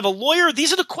agent. We don't have a lawyer.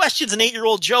 These are the questions an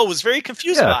 8-year-old Joe was very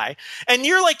confused by. And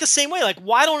you're like the same way. Like,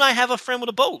 why don't I have a friend with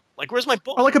a boat? Like, where's my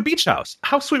boat? Or like a beach house.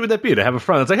 How sweet would that be to have a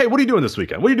friend that's like, hey, what are you doing this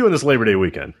weekend? What are you doing this Labor Day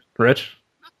weekend, Rich?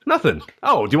 Nothing.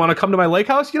 Oh, do you want to come to my lake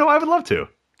house? I would love to.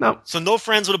 No. So no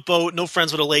friends with a boat, no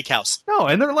friends with a lake house. No,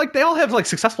 and they're like, they all have like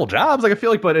successful jobs. Like, I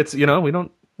feel like, but it's, we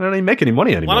don't even make any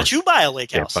money anymore. Why don't you buy a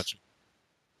lake house?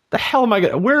 The hell am I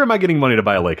getting? Where am I getting money to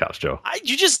buy a lake house, Joe?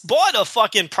 You just bought a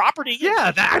fucking property.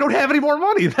 Yeah, I don't have any more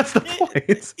money. That's the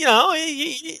point.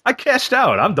 I cashed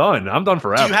out. I'm done. I'm done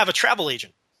forever. Do you have a travel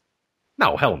agent?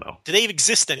 No, hell no. Do they even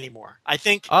exist anymore? I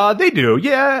think they do.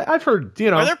 Yeah, I've heard.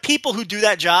 Are there people who do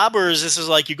that job, or is this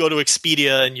like you go to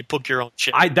Expedia and you book your own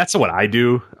shit? That's what I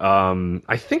do.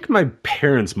 I think my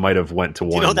parents might have went to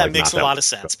one. That makes a lot of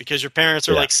sense because your parents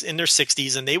are like in their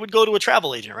 60s and they would go to a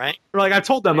travel agent, right? Like I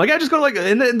told them, like I just go to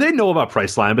and they know about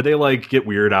Priceline, but they like get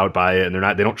weirded out by it and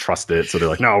they don't trust it, so they're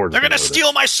like, no, they're gonna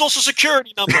steal my social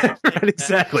security number. Right,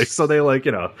 exactly. So they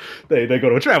they go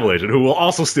to a travel agent who will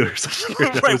also steal your social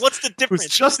security number. Right. What's the difference? Who's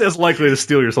just as likely to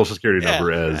steal your social security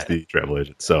number as the travel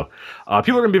agent. So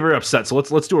people are going to be very upset. So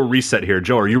let's do a reset here.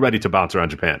 Joe, are you ready to bounce around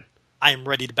Japan? I am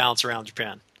ready to bounce around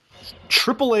Japan.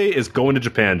 AAA is going to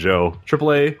Japan, Joe.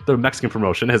 AAA, the Mexican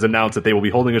promotion, has announced that they will be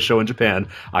holding a show in Japan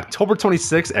October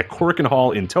 26th at Korakuen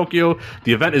Hall in Tokyo.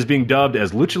 The event is being dubbed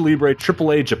as Lucha Libre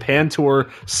AAA Japan Tour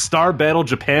Star Battle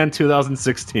Japan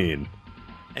 2016.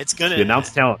 It's gonna the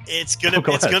announced talent. It's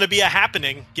gonna be a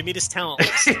happening. Give me this talent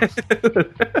list.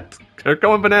 They're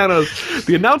going bananas.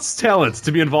 The announced talents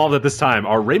to be involved at this time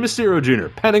are Rey Mysterio Jr.,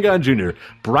 Pentagon Jr.,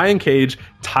 Brian Cage,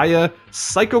 Taya,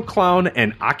 Psycho Clown,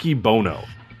 and Aki Bono.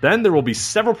 Then there will be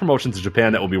several promotions in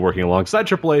Japan that will be working alongside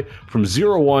AAA from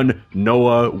 0-1,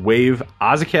 Noah, Wave,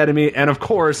 Oz Academy, and of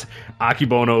course,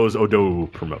 Akibono's Odo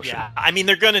promotion. Yeah, I mean,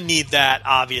 they're going to need that,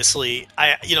 obviously.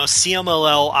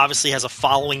 CMLL obviously has a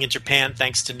following in Japan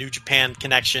thanks to New Japan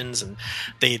connections, and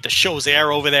the shows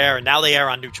air over there, and now they air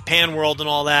on New Japan World and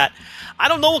all that. I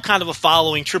don't know what kind of a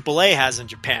following AAA has in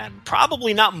Japan.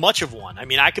 Probably not much of one. I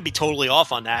mean, I could be totally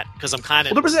off on that because I'm kind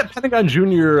of... Well, there was that Pentagon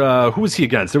Jr., who was he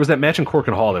against? There was that match in Cork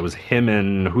and Hall that was him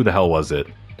and... Who the hell was it?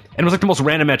 And it was like the most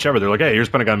random match ever. They're like, hey, here's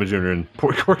Pentagon Jr. and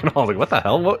Cork and Hall. I was like, what the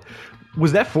hell? What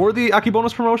was that for the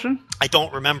Akibono's promotion? I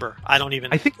don't remember. I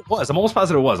think it was. I'm almost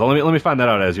positive it was. Let me find that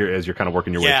out as you're kind of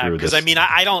working your way through this. Yeah, because I mean,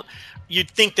 I don't... You'd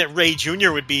think that Ray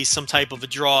Jr. would be some type of a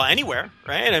draw anywhere,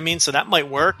 right? I mean, so that might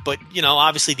work, but,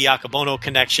 obviously the Akibono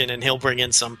connection, and he'll bring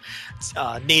in some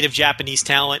native Japanese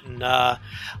talent. And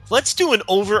let's do an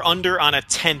over-under on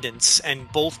attendance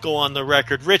and both go on the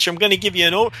record. Rich, I'm going to give you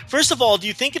an over. First of all, do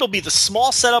you think it'll be the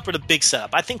small setup or the big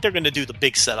setup? I think they're going to do the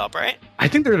big setup, right? I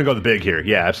think they're going to go the big here.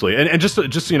 Yeah, absolutely. And just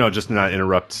to not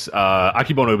interrupt,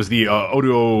 Akibono, it was the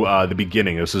Odo, the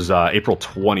beginning. This was April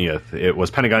 20th. It was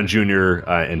Pentagon Jr.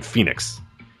 And Phoenix.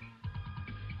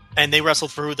 And they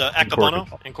wrestled for who? The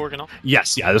Akibono and Corganol?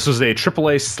 Yes, yeah. This was a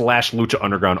AAA / Lucha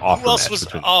Underground offer match. Who else was?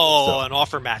 An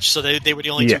offer match. So they were the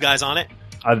only two guys on it?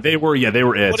 They were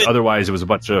it. Otherwise, it was a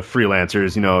bunch of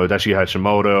freelancers. Dachi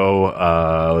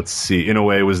Hashimoto. Let's see,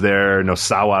 Inoue was there.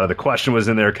 Nosawa out of the question was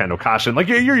in there. Ken Okashin, like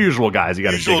your usual guys. You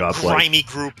got to dig up grimy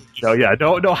group.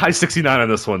 No high 69 on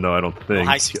this one though. I don't think. No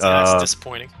high 69. That's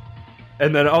disappointing.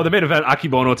 And then, the main event,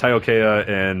 Akibono, Taiokeya,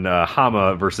 and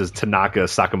Hama versus Tanaka,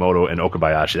 Sakamoto, and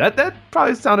Okabayashi. That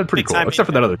probably sounded pretty cool, except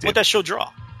for that other team. What'd that show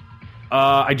draw?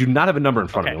 I do not have a number in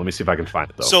front of me. Let me see if I can find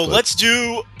it, though. So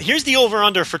here's the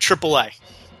over-under for AAA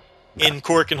in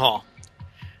Cork and Hall.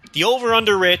 The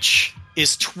over-under, Rich,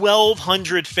 is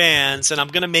 1,200 fans, and I'm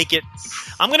going to make it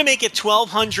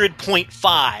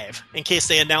 1,200.5 in case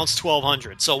they announce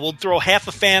 1,200. So we'll throw half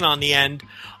a fan on the end.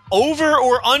 Over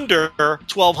or under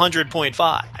 1,200.5?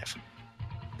 I think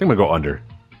I'm going to go under.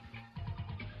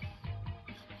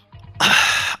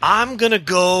 I'm going to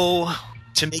go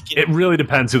to make it... It really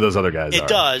depends who those other guys are. It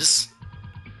does.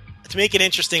 To make it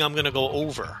interesting, I'm going to go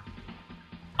over.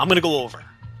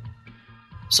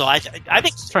 So I think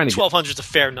 1,200 is a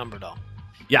fair number, though.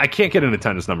 Yeah, I can't get an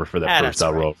attendance number for that first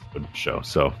row show,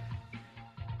 so...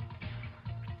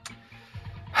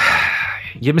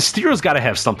 Yeah, Mysterio's got to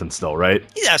have something still, right?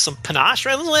 He has some panache,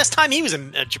 right? When was the last time he was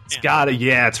in Japan? It's got to,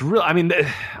 yeah. It's real. I mean,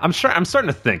 I'm starting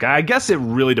to think. I guess it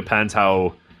really depends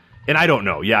how, and I don't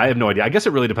know. Yeah, I have no idea. I guess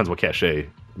it really depends what cachet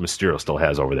Mysterio still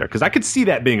has over there, because I could see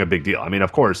that being a big deal. I mean,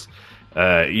 of course,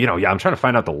 I'm trying to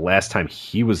find out the last time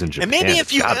he was in Japan. And maybe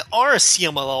if you are a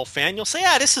CMLL fan, you'll say,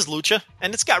 this is Lucha,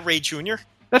 and it's got Ray Jr.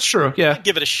 That's true, yeah.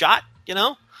 Give it a shot,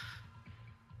 The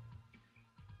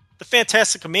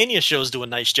Fantastic Mania shows do a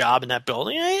nice job in that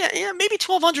building. Yeah, maybe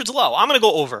 1,200's low. I'm going to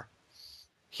go over.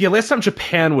 Yeah, last time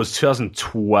Japan was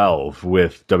 2012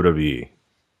 with WWE.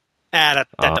 That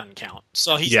doesn't count.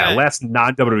 So he's last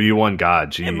non-WWE one.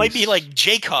 God, geez. It might be like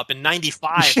J-Cup in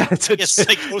 95. Yeah,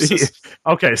 psychosis.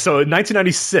 Okay, so in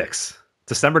 1996,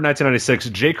 December 1996,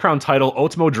 J-Crown title,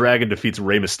 Ultimo Dragon defeats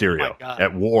Rey Mysterio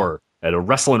at War at a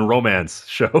Wrestling Romance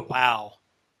show. Wow.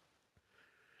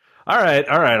 All right.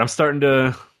 I'm starting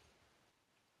to...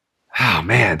 Oh,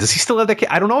 man. Does he still have that?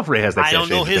 I don't know if Ray has that. I don't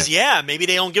know his. Yeah, maybe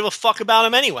they don't give a fuck about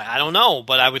him anyway. I don't know,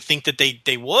 but I would think that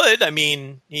they would. I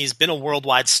mean, he's been a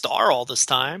worldwide star all this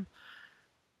time.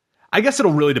 I guess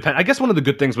it'll really depend. I guess one of the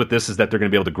good things with this is that they're going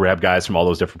to be able to grab guys from all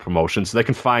those different promotions, so they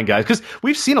can find guys. Because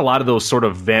we've seen a lot of those sort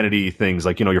of vanity things,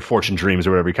 like, your Fortune Dreams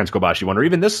or whatever, your Kent Kobashi one, or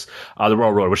even this, the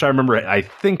Royal Road, which I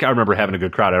think I remember having a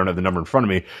good crowd. I don't have the number in front of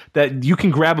me. That you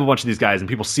can grab a bunch of these guys, and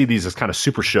people see these as kind of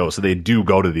super shows, so they do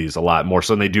go to these a lot more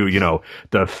so than they do, the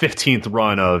 15th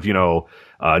run of,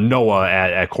 Noah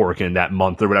at Corkin that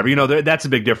month or whatever. That's a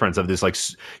big difference of this,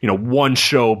 one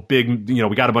show, big,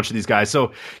 we got a bunch of these guys.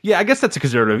 So, yeah, I guess that's a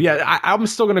conservative. Yeah, I'm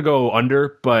still going to go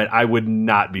under, but I would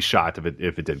not be shocked if it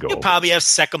did go over. You'll probably have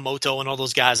Sakamoto and all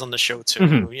those guys on the show, too.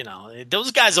 Mm-hmm.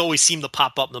 Those guys always seem to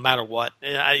pop up no matter what.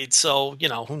 So,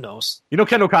 who knows?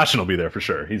 Ken Okashin will be there for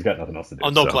sure. He's got nothing else to do.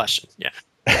 Oh, no question. Yeah.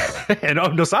 And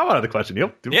Nosawa out of the question.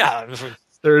 Yep. Yeah.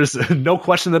 There's no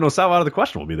question that Nosawa out of the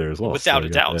question will be there as well. Without a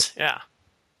doubt. Yeah.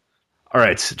 All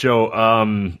right, Joe.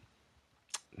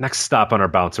 Next stop on our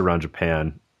bounce around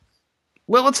Japan.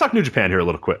 Well, let's talk New Japan here a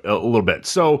little bit.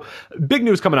 So, big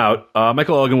news coming out.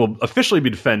 Michael Elgin will officially be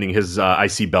defending his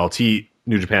IC belt. New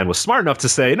Japan was smart enough to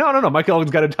say, no. Michael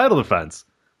Elgin's got a title defense.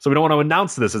 So we don't want to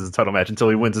announce this as a title match until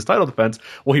he wins his title defense.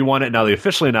 Well, he won it. Now they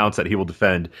officially announced that he will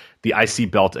defend the IC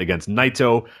belt against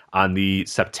Naito on the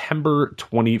September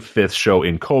 25th show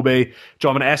in Kobe. Joe,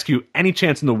 I'm going to ask you, any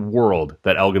chance in the world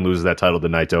that Elgin loses that title to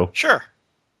Naito? Sure.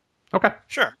 Okay.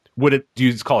 Sure. Do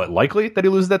you just call it likely that he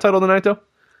loses that title to Naito?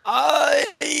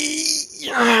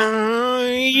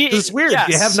 It's weird. Yes.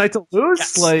 You have Naito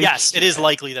lose? Yes, it is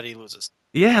likely that he loses.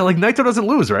 Yeah, Naito doesn't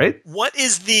lose, right? What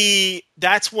is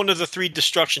that's one of the 3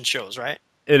 destruction shows, right?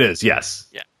 It is, yes.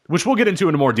 Yeah. Which we'll get into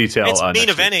in more detail. It's main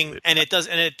eventing, and it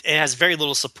has very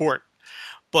little support.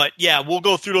 But yeah, we'll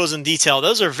go through those in detail.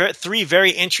 Those are 3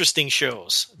 very interesting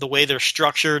shows, the way they're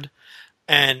structured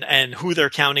and who they're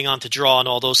counting on to draw and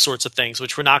all those sorts of things,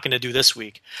 which we're not going to do this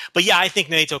week. But yeah, I think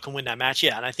Naito can win that match,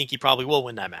 and I think he probably will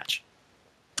win that match.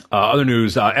 Other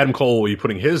news, Adam Cole will be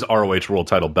putting his ROH World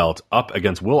title belt up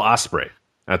against Will Ospreay.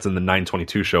 That's in the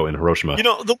 922 show in Hiroshima.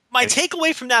 My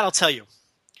takeaway from that, I'll tell you.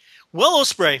 Will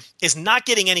Ospreay is not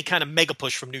getting any kind of mega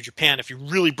push from New Japan if you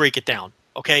really break it down,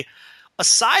 okay?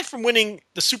 Aside from winning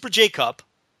the Super J Cup,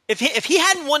 if he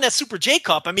hadn't won that Super J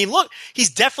Cup, I mean, look, he's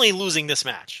definitely losing this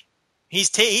match. He's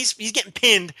getting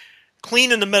pinned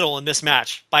clean in the middle in this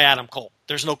match by Adam Cole.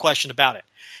 There's no question about it.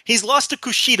 He's lost to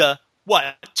Kushida,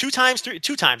 what, 2 times, 2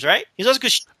 times, right? He's lost to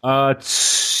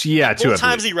Kushida. Yeah, 2 Both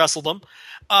times he wrestled him.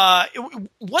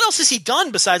 What else has he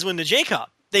done besides win the J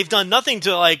Cup? They've done nothing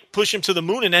to push him to the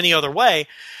moon in any other way.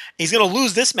 He's going to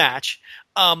lose this match.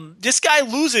 This guy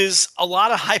loses a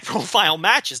lot of high-profile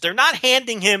matches. They're not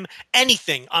handing him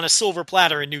anything on a silver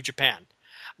platter in New Japan.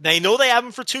 They know they have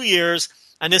him for 2 years,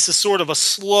 and this is sort of a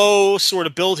slow sort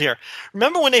of build here.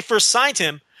 Remember when they first signed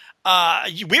him?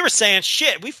 We were saying,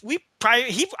 shit.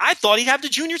 I thought he'd have the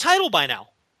junior title by now.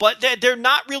 But they're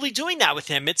not really doing that with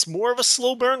him. It's more of a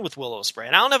slow burn with Will Ospreay,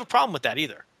 and I don't have a problem with that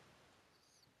either.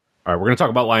 All right, we're going to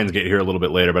talk about Lionsgate here a little bit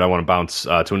later, but I want to bounce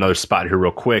to another spot here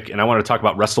real quick, and I want to talk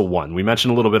about Wrestle 1. We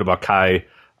mentioned a little bit about Kai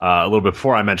a little bit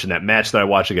before I mentioned that match that I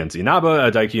watched against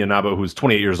Daiki Inaba, who's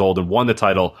 28 years old and won the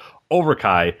title over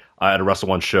Kai at a Wrestle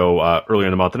 1 show earlier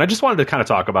in the month. And I just wanted to kind of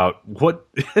talk about what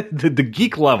the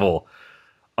geek level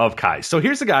of Kai. So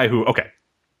here's a guy who,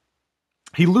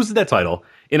 he loses that title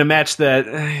in a match that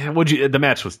the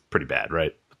match was pretty bad,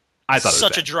 right? I thought it was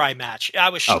such bad. A dry match. I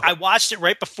watched it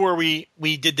right before we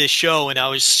did this show, and I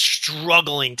was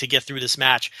struggling to get through this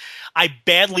match. I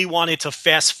badly wanted to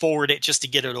fast forward it just to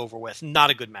get it over with. Not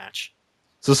a good match.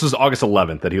 So this was August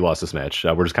 11th that he lost this match.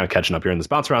 We're just kind of catching up here in this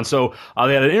bounce around. So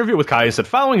they had an interview with Kai. He said,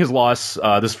 following his loss,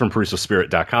 this is from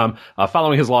ParisoSpirit.com,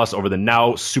 following his loss over the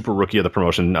now super rookie of the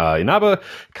promotion, Inaba,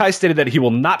 Kai stated that he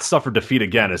will not suffer defeat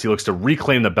again as he looks to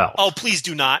reclaim the belt. Oh, please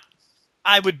do not.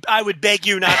 I would beg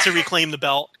you not to reclaim the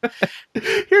belt.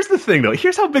 Here's the thing, though.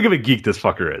 Here's how big of a geek this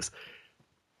fucker is.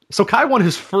 So Kai won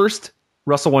his first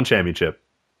Wrestle 1 championship,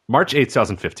 March 8th,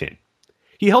 2015.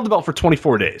 He held the belt for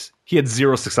 24 days. He had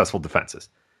 0 successful defenses.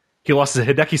 He lost to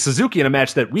Hideki Suzuki in a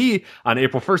match that we, on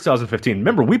April 1st, 2015,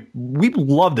 remember, we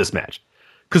loved this match.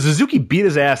 Because Suzuki beat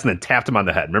his ass and then tapped him on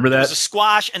the head. Remember that? It was a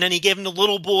squash, and then he gave him the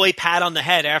little boy pat on the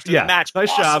head after the match. Nice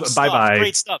awesome job. stuff. Bye-bye.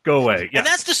 Great stuff. Go away. Yeah. And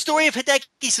that's the story of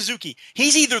Hideki Suzuki.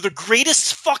 He's either the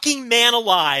greatest fucking man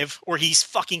alive, or he's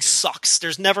fucking sucks.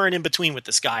 There's never an in-between with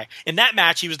this guy. In that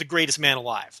match, he was the greatest man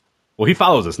alive. Well, he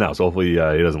follows us now, so hopefully he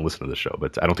doesn't listen to this show.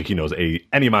 But I don't think he knows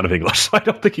any amount of English, so I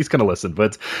don't think he's going to listen.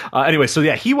 But anyway, so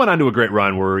yeah, he went on to a great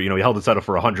run where he held the title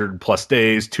for 100+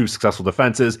 days, 2 successful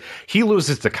defenses. He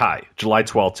loses to Kai, July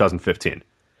 12th, 2015.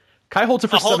 Kai holds it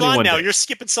for 71 days. Hold on now, you're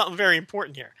skipping something very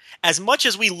important here. As much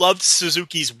as we loved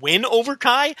Suzuki's win over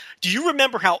Kai, do you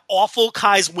remember how awful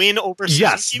Kai's win over Suzuki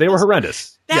was? Yes, they were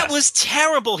horrendous. That was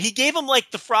terrible. He gave him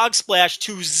the frog splash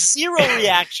to 0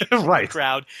 reaction from right. the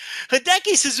crowd.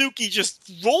 Hideki Suzuki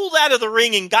just rolled out of the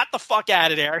ring and got the fuck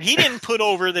out of there. He didn't put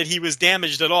over that he was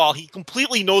damaged at all. He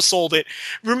completely no-sold it.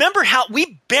 Remember how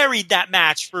we buried that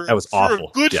match for a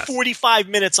good 45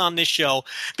 minutes on this show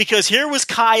because here was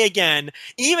Kai again,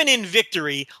 even in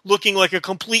victory, looking like a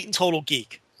complete and total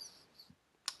geek.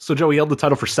 So, Joe, he held the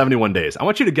title for 71 days. I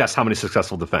want you to guess how many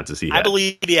successful defenses he had. I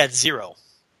believe he had 0.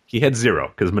 He had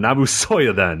 0 because Manabu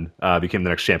Soya then became the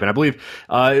next champion. I believe.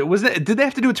 Did they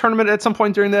have to do a tournament at some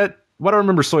point during that? What do I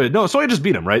remember? Soya? No, Soya just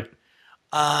beat him, right?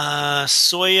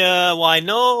 Soya. Well, I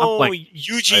know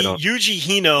Yuji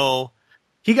Hino.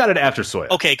 He got it after Soya.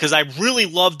 Okay, because I really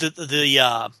loved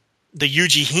the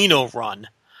Yuji Hino run.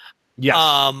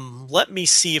 Yeah. Let me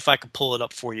see if I can pull it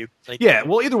up for you. Yeah,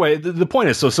 well, either way, the point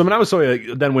is, so Manabu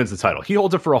Soya then wins the title. He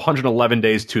holds it for 111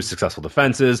 days, 2 successful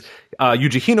defenses.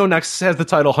 Yuji Hino next has the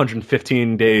title,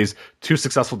 115 days, 2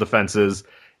 successful defenses.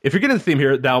 If you're getting the theme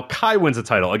here, now Kai wins the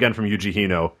title, again from Yuji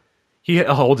Hino. He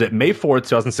holds it May 4th,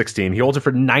 2016. He holds it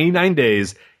for 99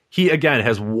 days. He, again,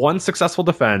 has one successful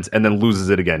defense and then loses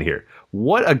it again here.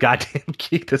 What a goddamn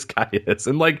geek this guy is.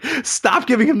 And, like, stop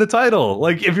giving him the title.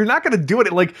 Like, if you're not going to do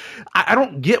it, like, I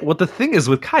don't get what the thing is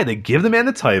with Kai. They give the man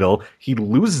the title. He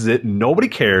loses it. Nobody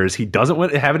cares. He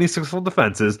doesn't have any successful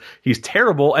defenses. He's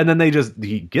terrible. And then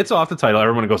he gets off the title.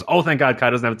 Everyone goes, oh, thank God Kai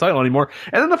doesn't have a title anymore.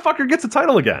 And then the fucker gets the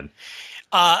title again.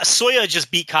 Soya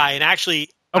just beat Kai, and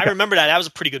actually... Okay. I remember that. That was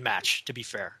a pretty good match, to be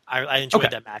fair. I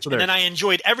enjoyed that match. And then I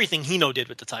enjoyed everything Hino did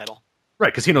with the title. Right,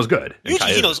 because Hino's good.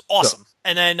 Yuji Hino's awesome. So.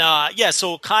 And then,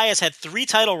 so Kai has had 3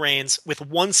 title reigns with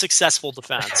 1 successful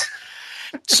defense.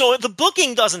 So the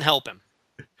booking doesn't help him.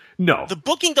 No. The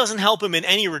booking doesn't help him in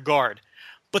any regard.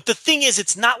 But the thing is,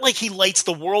 it's not like he lights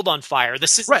the world on fire.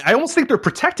 This is right. I almost think they're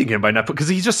protecting him by not, because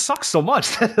he just sucks so much.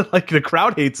 Like, the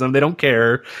crowd hates him, they don't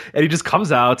care, and he just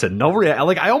comes out to no reaction.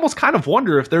 Like, I almost kind of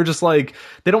wonder if they're just like,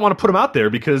 they don't want to put him out there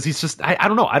because he's just, I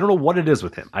don't know. I don't know what it is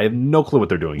with him. I have no clue what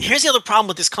they're doing. Here's the other problem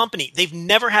with this company: they've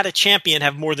never had a champion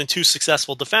have more than 2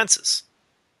 successful defenses.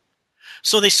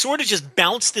 So they sort of just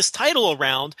bounce this title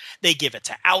around. They give it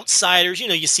to outsiders. You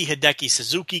know, you see Hideki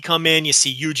Suzuki come in. You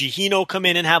see Yuji Hino come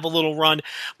in and have a little run.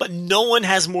 But no one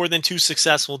has more than 2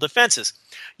 successful defenses.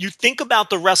 You think about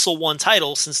the Wrestle One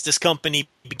title since this company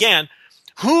began.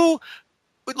 Who's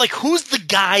the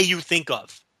guy you think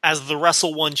of as the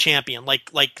Wrestle One champion?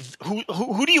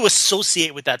 Who do you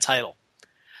associate with that title?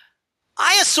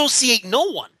 I associate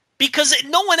no one. Because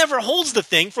no one ever holds the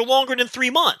thing for longer than 3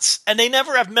 months, and they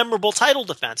never have memorable title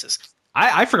defenses.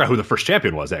 I forgot who the first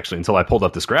champion was, actually, until I pulled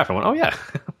up this graph. I went, oh, yeah.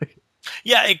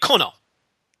 Yeah, Kono.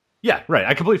 Yeah, right.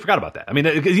 I completely forgot about that. I mean,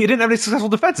 he didn't have any successful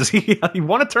defenses. He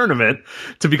won a tournament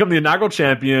to become the inaugural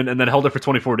champion and then held it for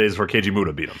 24 days before Keiji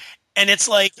Muta beat him. And it's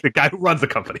like... the guy who runs the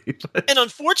company. And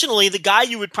unfortunately, the guy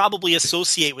you would probably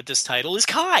associate with this title is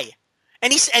Kai.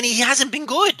 And he hasn't been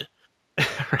good.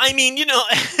 I mean, you know,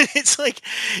 it's like,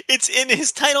 it's in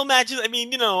his title matches. I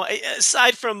mean, you know,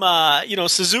 aside from,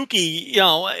 Suzuki, you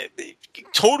know,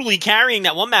 totally carrying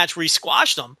that one match where he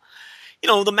squashed him, you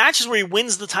know, the matches where he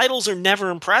wins the titles are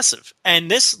never impressive. And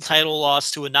this title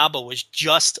loss to Inaba was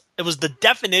it was the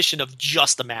definition of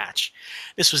just a match.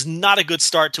 This was not a good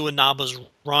start to Inaba's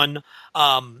run.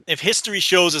 If history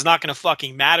shows, it's not going to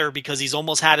fucking matter because he's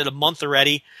almost had it a month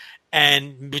already,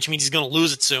 which means he's going to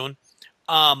lose it soon.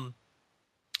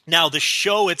 Now, the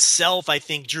show itself, I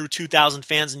think, drew 2,000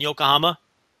 fans in Yokohama.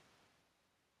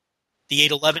 The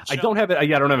 8/11 show. I don't have it.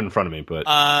 Yeah, I don't have it in front of me, but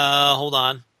hold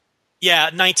on. Yeah,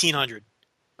 1,900.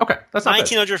 Okay, that's not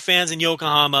 1,900 bad. fans in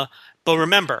Yokohama. But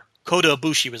remember, Kota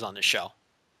Ibushi was on the show.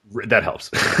 That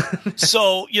helps.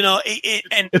 So, you know,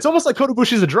 and it's almost like Kota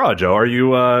Ibushi's a draw, Joe. Are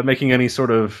you making any sort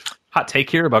of hot take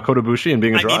here about Kota Ibushi and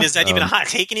being a draw? I mean, is that even a hot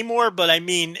take anymore? But I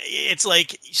mean, it's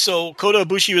like, so Kota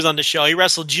Ibushi was on the show. He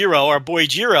wrestled Jiro, our boy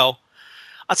Jiro.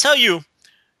 I'll tell you,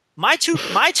 my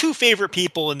two favorite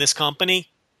people in this company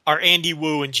are Andy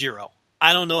Wu and Jiro.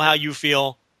 I don't know how you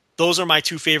feel. Those are my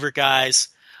 2 favorite guys.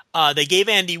 They gave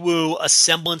Andy Wu a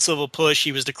semblance of a push.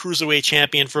 He was the Cruiserweight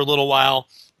champion for a little while.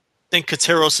 Then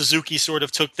Katero Suzuki sort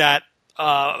of took that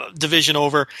division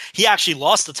over. He actually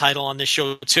lost the title on this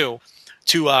show, too,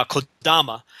 to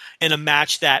Kodama in a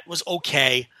match that was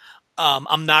okay.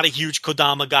 I'm not a huge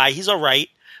Kodama guy. He's all right,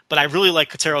 but I really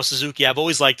like Katero Suzuki. I've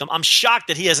always liked him. I'm shocked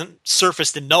that he hasn't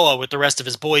surfaced in Noah with the rest of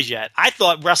his boys yet. I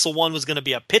thought Wrestle One was going to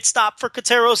be a pit stop for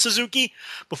Katero Suzuki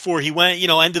before he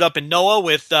ended up in Noah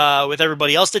with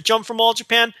everybody else that jumped from All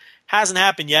Japan. Hasn't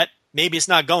happened yet. Maybe it's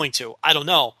not going to. I don't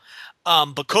know.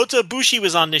 But Kota Ibushi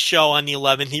was on this show on the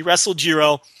 11th. He wrestled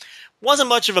Jiro. Wasn't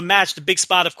much of a match. The big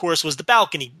spot, of course, was the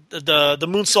balcony, the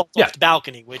moonsault off the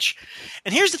balcony.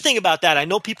 And here's the thing about that. I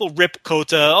know people rip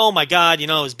Kota. Oh my God, you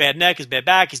know, his bad neck, his bad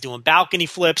back. He's doing balcony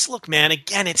flips. Look, man,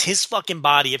 again, it's his fucking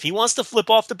body. If he wants to flip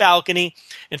off the balcony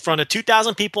in front of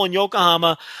 2,000 people in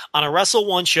Yokohama on a Wrestle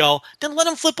One show, then let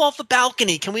him flip off the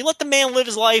balcony. Can we let the man live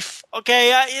his life? Okay,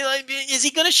 is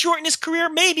he going to shorten his career?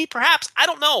 Maybe, perhaps. I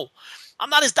don't know. I'm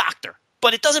not his doctor.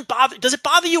 But it doesn't bother. Does it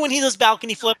bother you when he does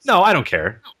balcony flips? No, I don't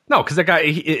care. No, because that guy,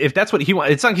 if that's what he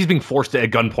wants, it's not like he's being forced at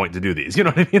gunpoint to do these. You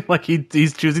know what I mean? Like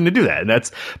he's choosing to do that, and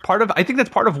that's part of. I think that's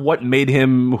part of what made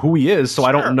him who he is. So sure.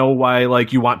 I don't know why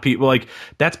you want people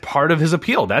that's part of his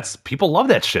appeal. That's people love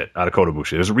that shit out of Kota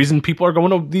Ibushi. There's a reason people are going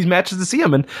to these matches to see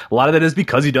him, and a lot of that is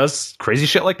because he does crazy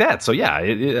shit like that. So yeah,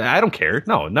 I don't care.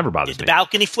 No, it never bothers me. The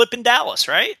balcony flip in Dallas,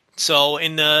 right? So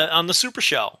on the Super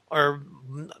Show, or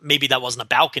maybe that wasn't a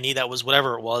balcony, that was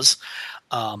whatever it was.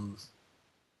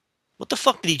 What the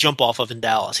fuck did he jump off of in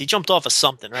Dallas? He jumped off of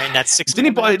something, right? And that's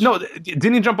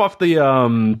Didn't he jump off the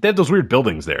they had those weird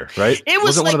buildings there, right? It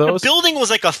was like one of those? The building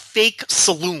was like a fake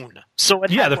saloon. So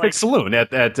it had fake saloon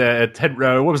at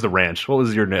what was the ranch? What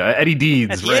was your name? Eddie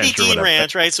Dean's at the ranch. Eddie Dean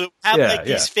Ranch, right? So it had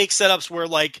these fake setups where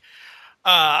like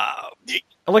a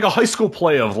high school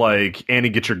play of like Annie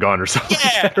Get Your Gun or something.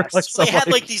 Yeah, like so they had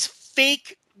like these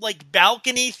fake like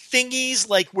balcony thingies,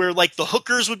 like where like the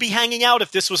hookers would be hanging out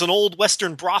if this was an old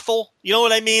Western brothel. You know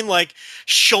what I mean? Like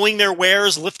showing their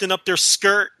wares, lifting up their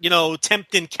skirt,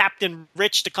 tempting Captain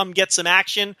Rich to come get some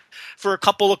action for a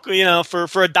couple of, for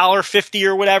 $1.50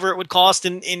 or whatever it would cost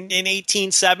in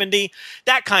 1870.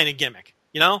 That kind of gimmick,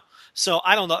 So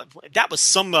I don't know. That was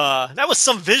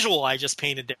some visual I just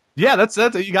painted there. Yeah, that's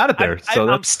you got it there.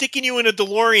 I'm sticking you in a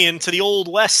DeLorean to the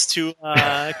Old West to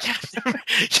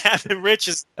Captain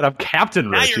Rich's. And I'm Captain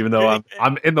Rich, even though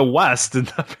I'm in the West,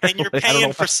 and you're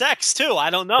paying for sex too. I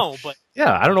don't know, but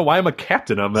yeah, I don't know why I'm a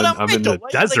captain. I'm in the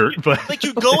desert, but like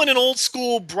you go in an old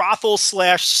school brothel /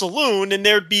 saloon, and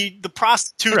there'd be the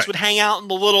prostitutes would hang out in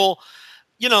the little.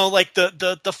 Like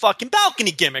the fucking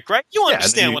balcony gimmick, right? You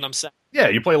understand what I'm saying. Yeah,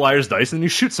 you play liar's dice and you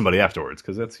shoot somebody afterwards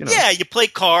because that's Yeah, you play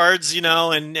cards,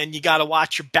 and you got to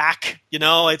watch your back.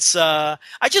 It's I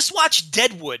just watched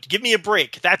Deadwood. Give me a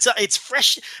break. It's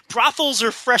fresh. Brothels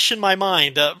are fresh in my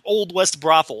mind. Old West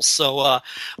brothels. So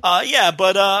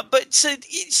but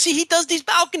see, he does these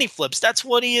balcony flips. That's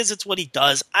what he is. It's what he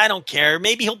does. I don't care.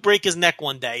 Maybe he'll break his neck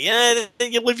one day. Yeah,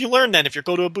 you live, you learn. Then if you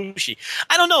go to Ibushi,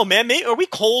 I don't know, man. Are we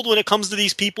cold when it comes to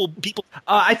these people?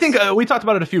 I think we talked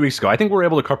about it a few weeks ago. I think we're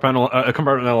able to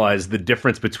compartmentalize the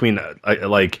difference between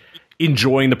like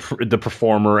enjoying the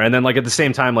performer and then like at the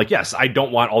same time, like, yes, I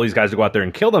don't want all these guys to go out there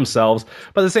and kill themselves,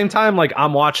 but at the same time, like,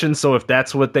 I'm watching, so if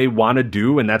that's what they want to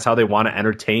do and that's how they want to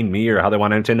entertain me or how they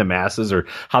want to entertain the masses or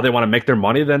how they want to make their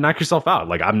money, then knock yourself out.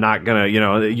 Like, I'm not gonna,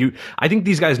 I think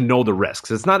these guys know the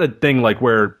risks. It's not a thing like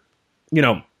where,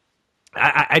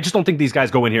 I just don't think these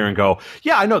guys go in here and go,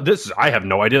 yeah, I know this. I have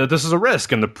no idea that this is a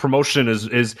risk, and the promotion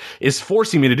is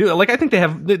forcing me to do it. Like, I think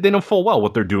they know full well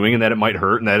what they're doing, and that it might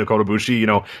hurt, and that Kota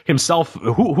Ibushi, himself,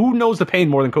 who knows the pain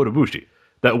more than Kota Ibushi?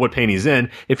 That what pain he's in.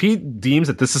 If he deems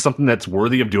that this is something that's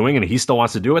worthy of doing, and he still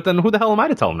wants to do it, then who the hell am I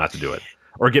to tell him not to do it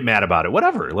or get mad about it?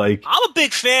 Whatever. Like, I'm a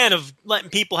big fan of letting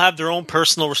people have their own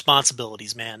personal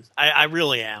responsibilities, man. I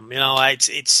really am.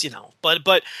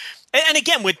 But. And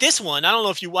again, with this one, I don't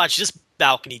know if you watched this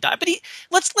balcony dive, but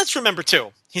let's remember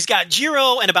too. He's got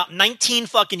Jiro and about 19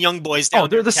 fucking young boys down. Oh,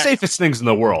 they're the safest things in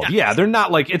the world. Yeah, they're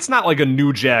not like, it's not like a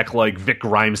New Jack like Vic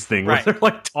Grimes thing where they're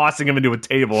like tossing him into a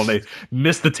table and they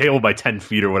miss the table by 10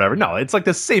 feet or whatever. No, it's like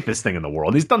the safest thing in the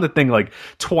world. He's done the thing like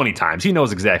 20 times. He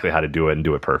knows exactly how to do it and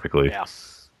do it perfectly. Yeah.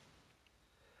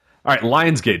 All right,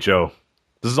 Lionsgate, Joe.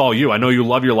 This is all you. I know you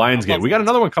love your Lionsgate. We got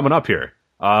another one coming up here.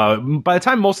 By the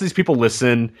time most of these people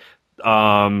listen,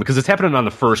 because it's happening on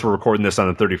the 1st, we're recording this on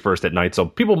the 31st at night, so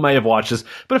people may have watched this,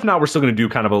 but if not, we're still going to do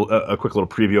kind of a quick little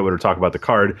preview of it or talk about the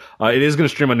card. It is going to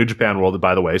stream on New Japan World,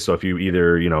 by the way, so if you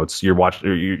either, you're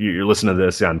listening to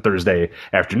this on Thursday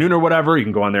afternoon or whatever, you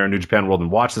can go on there on New Japan World and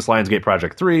watch this Lionsgate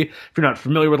Project 3. If you're not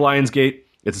familiar with Lionsgate,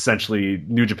 it's essentially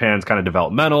New Japan's kind of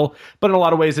developmental, but in a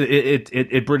lot of ways,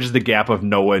 it bridges the gap of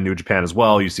Noah and New Japan as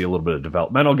well. You see a little bit of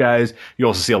developmental guys. You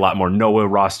also see a lot more Noah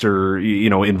roster,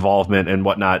 involvement and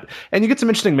whatnot. And you get some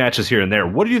interesting matches here and there.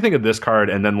 What do you think of this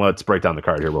card? And then let's break down the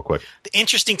card here real quick. The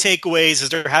interesting takeaways is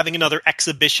they're having another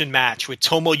exhibition match with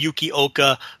Tomoyuki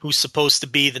Oka, who's supposed to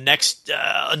be the next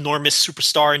enormous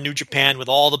superstar in New Japan with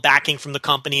all the backing from the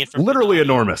company. And from literally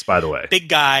enormous, by the way. Big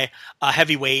guy,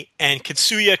 heavyweight, and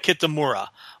Katsuya Kitamura.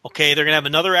 Okay, they're going to have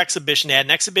another exhibition. They had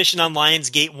an exhibition on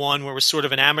Lionsgate 1 where it was sort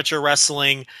of an amateur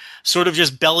wrestling, sort of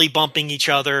just belly bumping each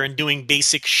other and doing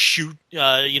basic shoot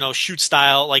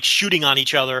style, like shooting on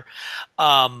each other.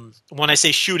 When I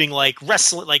say shooting, like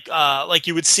wrestling, like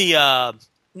you would see,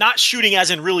 not shooting as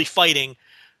in really fighting,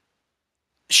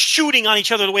 shooting on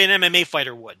each other the way an MMA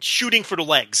fighter would. Shooting for the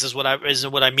legs is what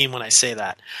I mean when I say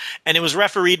that. And it was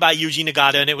refereed by Yuji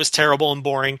Nagata, and it was terrible and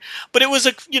boring. But it was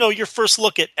your first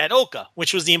look at Oka,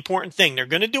 which was the important thing. They're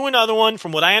going to do another one.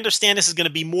 From what I understand, this is going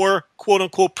to be more quote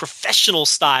unquote professional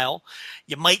style.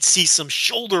 You might see some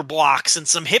shoulder blocks and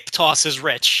some hip tosses,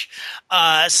 Rich.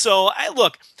 My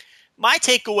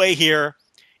takeaway here,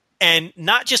 and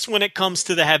not just when it comes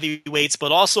to the heavyweights,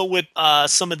 but also with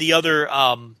some of the other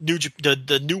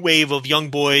the new wave of young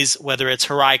boys, whether it's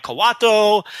Hirai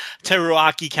Kawato,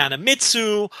 Teruaki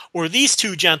Kanemitsu, or these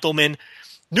two gentlemen,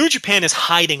 New Japan is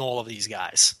hiding all of these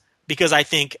guys because I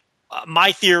think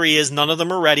my theory is none of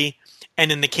them are ready.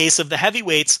 And in the case of the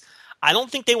heavyweights, I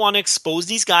don't think they want to expose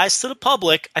these guys to the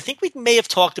public. I think we may have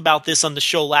talked about this on the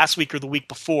show last week or the week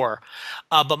before.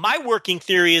 But my working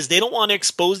theory is they don't want to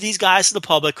expose these guys to the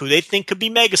public who they think could be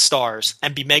megastars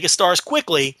and be megastars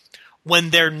quickly when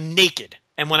they're naked.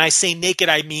 And when I say naked,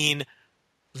 I mean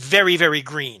very, very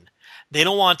green. They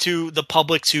don't want the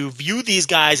public to view these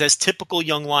guys as typical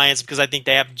young lions because I think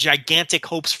they have gigantic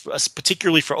hopes,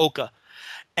 particularly for Oka.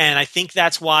 And I think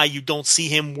that's why you don't see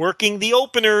him working the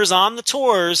openers on the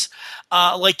tours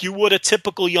like you would a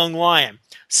typical young lion.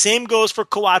 Same goes for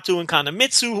Kawatu and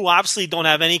Kanamitsu, who obviously don't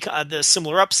have any the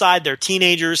similar upside. They're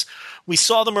teenagers. We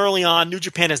saw them early on. New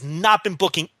Japan has not been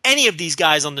booking any of these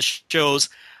guys on the shows.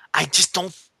 I just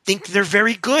don't think they're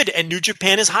very good, and New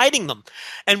Japan is hiding them.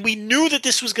 And we knew that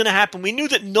this was going to happen. We knew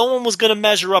that no one was going to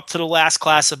measure up to the last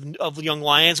class of young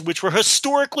lions, which were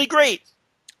historically great.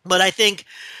 But I think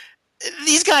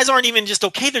these guys aren't even just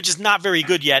okay. They're just not very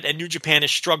good yet. And New Japan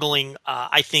is struggling,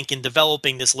 I think, in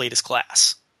developing this latest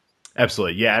class.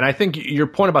 Absolutely. Yeah. And I think your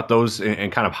point about those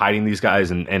and kind of hiding these guys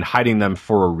and hiding them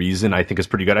for a reason, I think is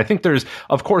pretty good. I think there's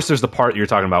the part you're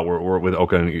talking about where with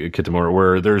Oka and Kitamura,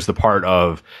 where there's the part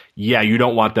of, yeah, you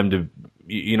don't want them to,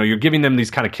 you're giving them these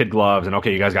kind of kid gloves and,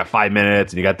 okay, you guys got 5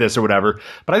 minutes and you got this or whatever.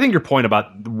 But I think your point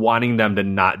about wanting them to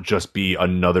not just be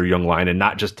another young lion and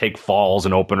not just take falls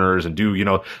and openers and do,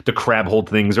 the crab hold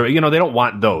things or, they don't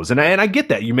want those. And I get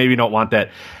that. You maybe don't want that.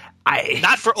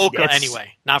 Not for Oka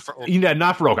anyway. Not for Oka. Yeah,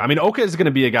 not for Oka. I mean, Oka is going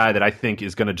to be a guy that I think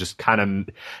is going to just kind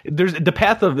of. There's the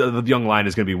path of the young lion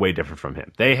is going to be way different from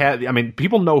him.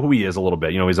 People know who he is a little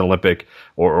bit. He's an Olympic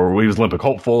or he was Olympic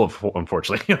hopeful.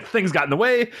 Unfortunately, things got in the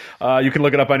way. You can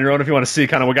look it up on your own if you want to see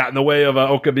kind of what got in the way of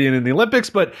Oka being in the Olympics.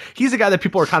 But he's a guy that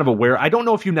people are kind of aware. I don't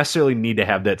know if you necessarily need to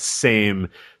have that same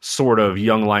sort of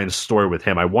young lion story with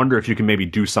him. I wonder if you can maybe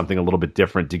do something a little bit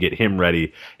different to get him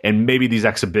ready, and maybe these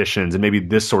exhibitions and maybe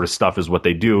this sort of stuff is what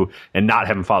they do, and not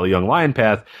have him follow the young lion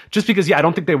path. Just because, I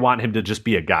don't think they want him to just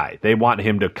be a guy. They want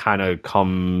him to kind of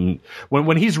come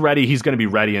when he's ready. He's going to be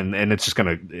ready, and it's just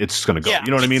gonna go. Yeah, you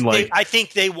know what I mean? Like, I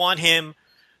think they want him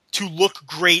to look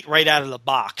great right out of the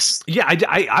box. Yeah,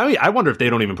 I wonder if they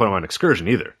don't even put him on excursion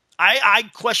either. I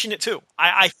question it too.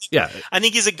 I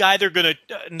think he's a guy they're going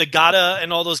to Nagata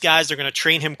and all those guys. They're going to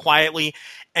train him quietly,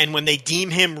 and when they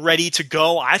deem him ready to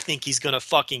go, I think he's going to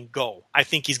fucking go. I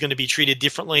think he's going to be treated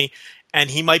differently, and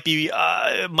he might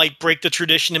might break the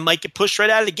tradition and might get pushed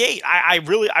right out of the gate. I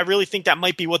really think that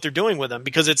might be what they're doing with him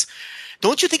because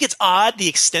don't you think it's odd the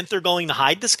extent they're going to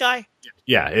hide this guy?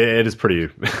 Yeah, it is pretty.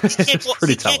 It's pretty telling.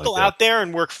 He can't go out there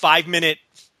and work 5-minute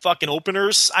fucking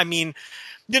openers. I mean.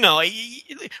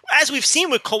 As we've seen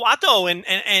with Kawato and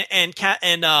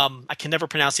I can never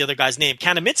pronounce the other guy's name,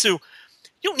 Kanamitsu, you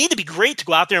don't need to be great to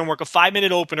go out there and work a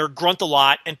 5-minute opener, grunt a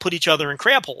lot, and put each other in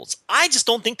crab holes. I just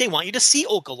don't think they want you to see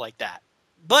Oka like that.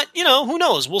 But, who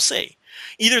knows? We'll see.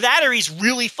 Either that or he's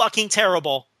really fucking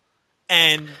terrible,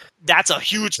 and that's a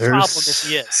huge problem if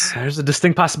he is. There's a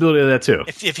distinct possibility of that, too.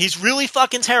 If he's really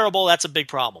fucking terrible, that's a big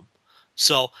problem.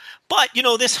 So, but,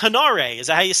 this Hanare, is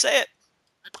that how you say it?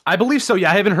 I believe so.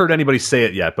 Yeah, I haven't heard anybody say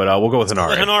it yet, but we'll go with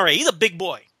Hanare. Hanare, he's a big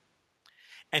boy,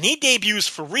 and he debuts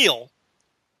for real.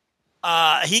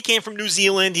 He came from New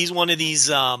Zealand. He's one of these.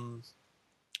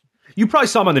 You probably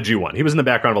saw him on the G1. He was in the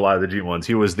background of a lot of the G1s.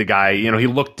 He was the guy. He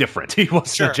looked different. He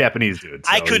wasn't a Japanese dude.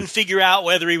 So I couldn't figure out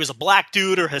whether he was a black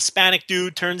dude or a Hispanic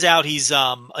dude. Turns out he's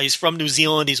from New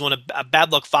Zealand. He's one of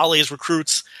Bad Luck Fale's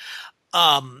recruits.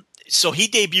 So he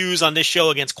debuts on this show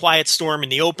against Quiet Storm in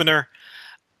the opener.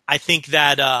 I think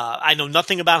that I know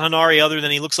nothing about Hanare other than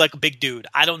he looks like a big dude.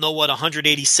 I don't know what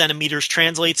 180 centimeters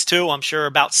translates to. I'm sure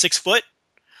about 6 foot.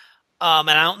 And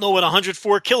I don't know what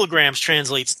 104 kilograms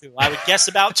translates to. I would guess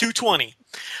about 220.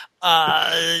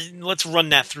 Let's run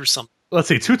that through some. Let's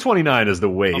see. 229 is the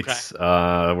weight.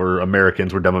 Okay. We're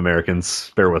Americans. We're dumb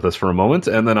Americans. Bear with us for a moment.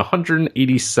 And then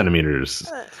 180 centimeters.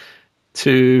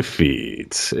 2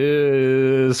 feet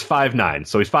is 5'9".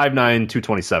 So he's 5'9",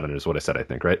 227 is what I said, I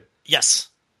think, right? Yes.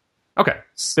 Okay,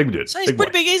 big dude. So he's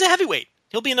pretty big. He's a heavyweight.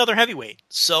 He'll be another heavyweight.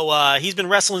 So he's been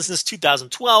wrestling since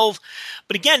 2012.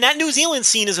 But again, that New Zealand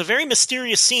scene is a very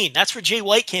mysterious scene. That's where Jay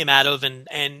White came out of.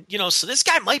 And so this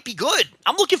guy might be good.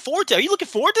 I'm looking forward to it. Are you looking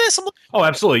forward to this? Oh,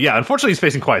 absolutely. Yeah. Unfortunately, he's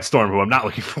facing Quiet Storm, who I'm not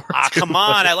looking forward to. Come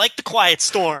on. I like the Quiet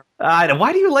Storm.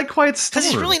 Why do you like Quiet Storm?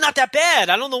 Because he's really not that bad.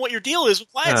 I don't know what your deal is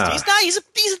with Quiet Storm. He's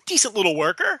a decent little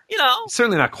worker, He's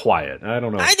certainly not quiet. I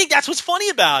don't know. I think that's what's funny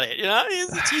about it.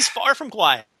 He's far from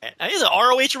quiet. He's an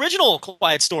ROH original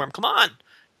Quiet Storm. Come on.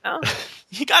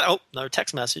 You got another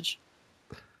text message.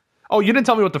 Oh, you didn't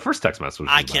tell me what the first text message was.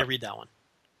 I can't read that one.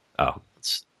 Oh,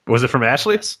 was it from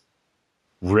Ashley? Yes.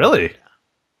 Really?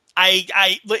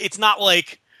 It's not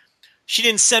like She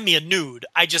didn't send me a nude.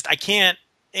 I can't.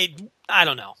 I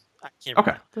don't know. I can't.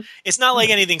 Okay. It's not like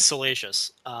anything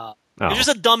salacious. It's just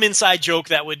a dumb inside joke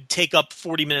that would take up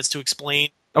 40 minutes to explain.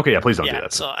 Okay, yeah, please don't do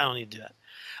that. So I don't need to do that.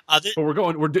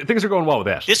 But things are going well with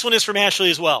Ashley. This one is from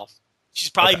Ashley as well. She's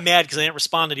probably mad because I didn't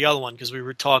respond to the other one because we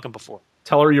were talking before.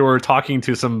 Tell her you were talking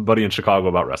to somebody in Chicago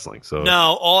about wrestling. So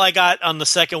no, all I got on the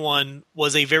second one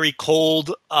was a very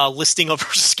cold listing of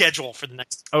her schedule for the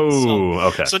next.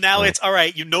 Okay. So now it's all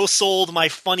right. You no-sold my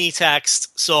funny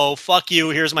text, so fuck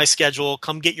you. Here's my schedule.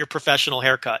 Come get your professional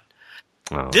haircut.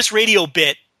 Oh. This radio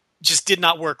bit just did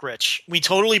not work, Rich. We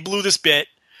totally blew this bit.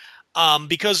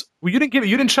 Because you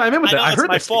didn't chime in with that. I heard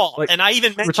my this. fault, like, and I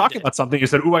even mentioned we were talking about something. You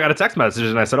said, "Ooh, I got a text message,"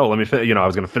 and I said, "Oh, let me." I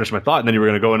was going to finish my thought, and then you were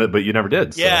going to go in it, but you never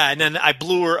did. So. Yeah, and then I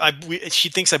blew her. She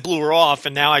thinks I blew her off,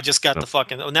 and now I just got the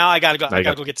fucking. Now I got to go. I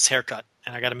got to go get this haircut,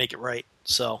 and I got to make it right.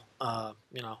 So, I'm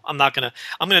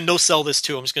gonna no sell this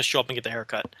too. I'm just gonna show up and get the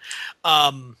haircut.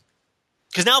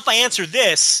 Because now if I answer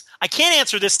this, I can't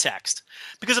answer this text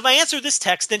because if I answer this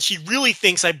text, then she really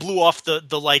thinks I blew off the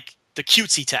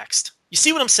cutesy text. You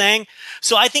see what I'm saying?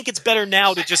 So I think it's better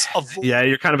now to just avoid. Yeah,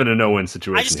 you're kind of in a no-win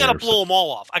situation. I just got to blow them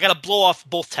all off. I got to blow off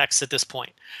both texts at this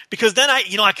point because then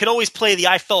I could always play the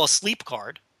 "I fell asleep"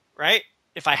 card, right?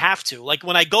 If I have to, like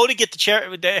when I go to get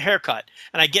the haircut,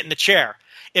 and I get in the chair.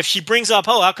 If she brings up,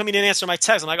 "Oh, how come you didn't answer my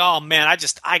text?" I'm like, "Oh man,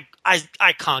 I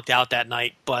conked out that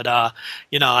night." But I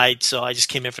just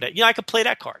came in for that. I could play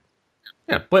that card.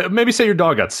 Yeah, but maybe say your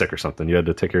dog got sick or something. You had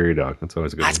to take care of your dog. That's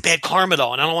always a good. That's bad karma,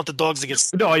 though, and I don't want the dogs to get.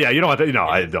 No, yeah, you don't want that. No,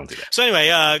 I don't do that. So anyway,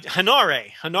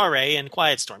 Hanare, and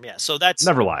Quiet Storm. Yeah, so that's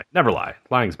never lie.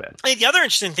 Lying's bad. I think the other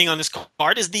interesting thing on this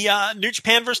card is the New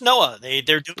Japan versus Noah.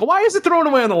 They're doing. Why is it thrown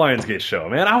away on the Lionsgate show,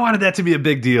 man? I wanted that to be a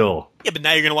big deal. Yeah, but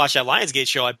now you're going to watch that Lionsgate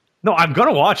show. No, I'm going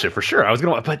to watch it for sure. I was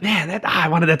going to, but man, I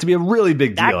wanted that to be a really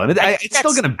big deal, and it's still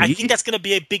going to be. I think that's going to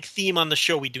be a big theme on the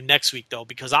show we do next week, though,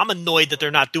 because I'm annoyed that they're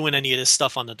not doing any of this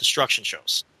stuff on the Destruction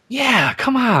shows. Yeah,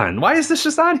 come on. Why is this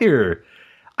just on here?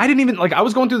 I didn't even I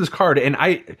was going through this card, and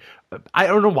I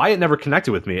don't know why it never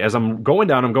connected with me. As I'm going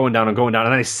down, and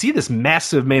I see this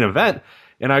massive main event.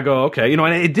 And I go, okay, and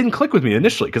it didn't click with me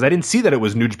initially because I didn't see that it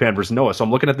was New Japan versus Noah. So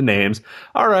I'm looking at the names.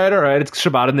 All right, it's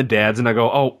Shibata and the dads, and I go,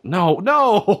 oh no,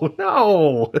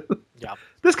 yeah,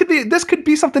 this could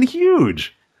be something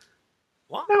huge.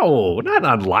 What? No, not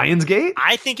on Lionsgate.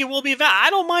 I think it will be.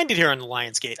 I don't mind it here on the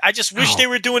Lionsgate. I just wish they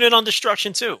were doing it on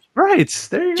Destruction too. Right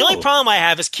there you go. The only problem I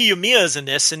have is Kiyomiya's in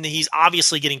this, and he's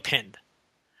obviously getting pinned.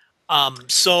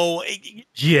 So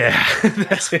yeah,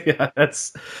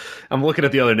 that's. I'm looking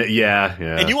at the other. Yeah.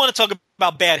 And you want to talk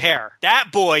about bad hair? That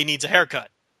boy needs a haircut.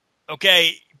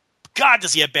 Okay, God,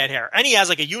 does he have bad hair? And he has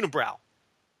like a unibrow.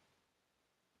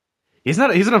 He's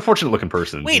not. He's an unfortunate looking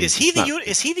person. Wait, is he the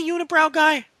unibrow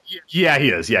guy? Yeah, he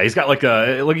is. Yeah, he's got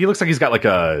he looks like he's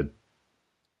got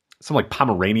some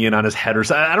Pomeranian on his head or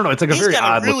something. I don't know. It's like a very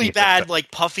odd. He's got a really bad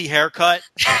puffy haircut.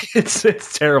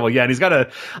 it's terrible. Yeah, and he's got I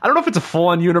don't know if it's a full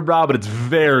on unibrow, but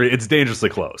it's dangerously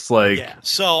close.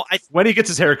 So when he gets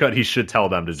his haircut, he should tell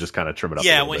them to just kind of trim it up.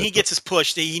 Yeah, when he gets his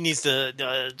push, he needs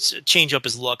to change up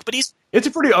his look. But it's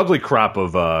a pretty ugly crop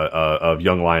of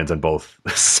young lions on both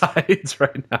sides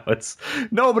right now.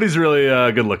 Nobody's really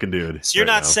a good looking dude. So you're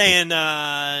not saying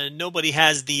nobody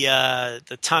has the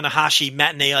Tanahashi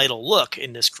matinee idol look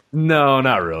in this. No,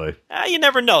 not really. You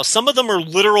never know. Some of them are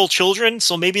literal children,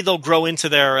 so maybe they'll grow into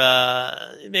their.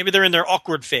 Maybe they're in their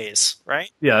awkward phase,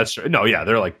 right? Yeah, that's true. No, yeah,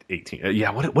 they're like 18.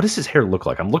 Yeah, what does his hair look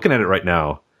like? I'm looking at it right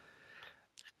now.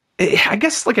 I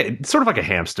guess sort of like a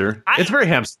hamster. It's very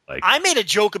hamster-like. I made a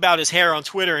joke about his hair on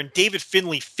Twitter, and David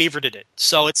Finley favorited it.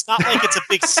 So it's not like it's a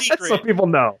big secret. Some people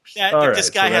know that this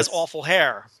guy has awful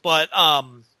hair, but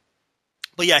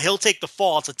yeah, he'll take the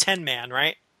fall. It's a 10-man,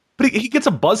 right? But he gets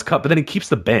a buzz cut, but then he keeps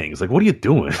the bangs. What are you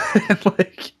doing?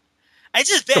 It's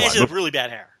just really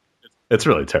bad hair. It's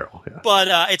really terrible. Yeah.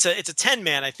 But it's a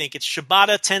 10-man. I think it's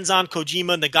Shibata, Tenzan,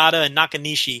 Kojima, Nagata, and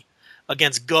Nakanishi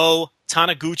against Go,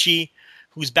 Taniguchi,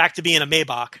 who's back to being a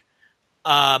Maybach,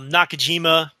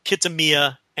 Nakajima,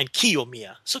 Kitamiya, and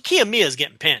Kiyomiya. So Kiyomiya is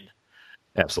getting pinned.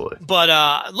 Absolutely.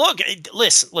 But look,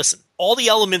 listen. All the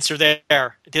elements are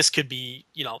there. This could be,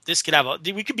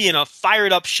 we could be in a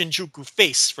fired up Shinjuku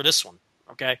face for this one.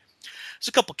 Okay. There's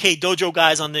a couple K Dojo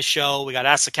guys on this show. We got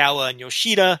Asakawa and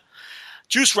Yoshida.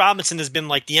 Juice Robinson has been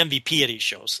like the MVP of these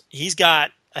shows.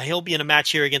 He'll be in a match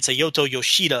here against Ayoto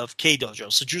Yoshida of K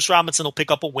Dojo. So Juice Robinson will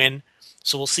pick up a win.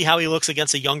 So we'll see how he looks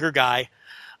against a younger guy.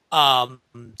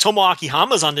 Tomoaki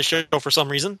Hama's on this show for some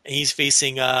reason. He's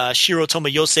facing Shiro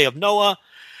Tomoyose of Noah.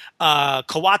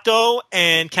 Kawato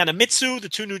and Kanamitsu, the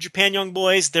two New Japan young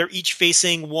boys, they're each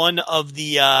facing one of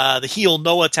the heel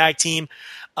Noah tag team.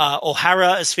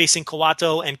 Ohara is facing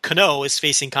Kawato, and Kano is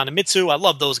facing Kanemitsu. I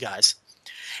love those guys.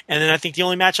 And then I think the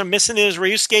only match I'm missing is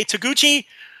Ryusuke Taguchi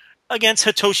against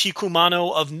Hitoshi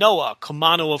Kumano of Noah.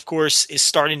 Kumano, of course, is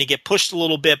starting to get pushed a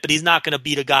little bit, but he's not going to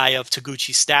beat a guy of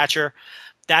Taguchi's stature.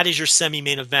 That is your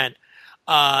semi-main event.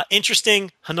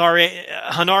 Interesting,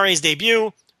 Hanare's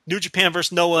debut, New Japan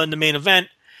versus Noah in the main event,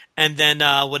 and then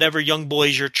whatever young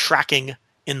boys you're tracking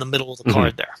in the middle of the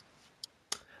card there.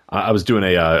 I was doing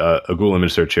a Google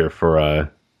image search here for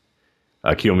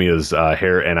Kiyomiya's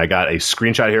hair, and I got a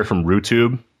screenshot here from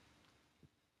RooTube.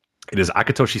 It is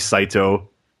Akitoshi Saito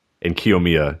and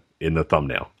Kiyomiya in the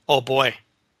thumbnail. Oh boy,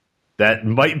 that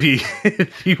might be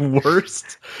the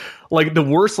worst. Like the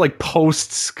worst, like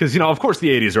posts, because of course the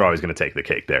 '80s are always going to take the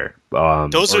cake there.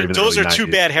 Those are two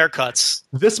bad haircuts.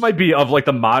 This might be of like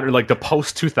the modern, like the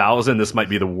post 2000. This might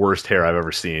be the worst hair I've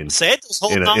ever seen. Say it,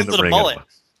 holding on to the mullet.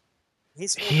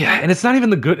 Yeah, and it's not even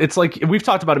the good. It's like we've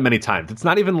talked about it many times. It's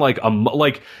not even like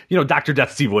Dr.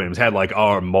 Death Steve Williams had like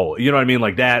our mullet. You know what I mean,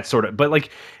 like that sort of. But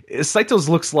like Saito's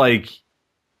looks like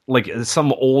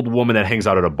some old woman that hangs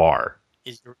out at a bar.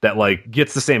 That like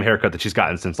gets the same haircut that she's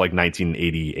gotten since like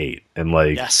 1988, and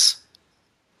like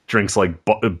drinks like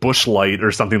Bush Light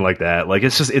or something like that. Like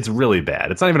it's really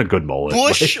bad. It's not even a good mullet.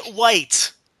 Bush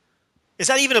Light, is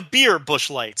that even a beer?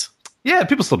 Bush Light. Yeah,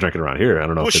 people still drink it around here. I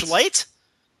don't know. Bush Light.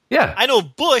 Yeah, I know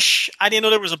Bush. I didn't know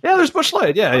there was a. Yeah, there's Bush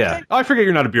Light. Yeah, yeah. Oh, I forget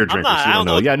you're not a beer drinker, so you don't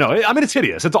know. Yeah, no. I mean, it's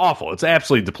hideous. It's awful. It's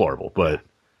absolutely deplorable. But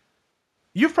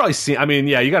you've probably seen. I mean,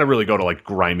 yeah, you got to really go to like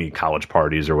grimy college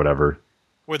parties or whatever.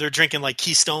 Where they're drinking like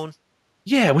Keystone.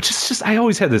 Yeah, which is just I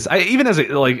always had this. Even as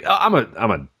I'm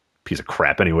a piece of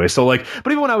crap anyway. So like,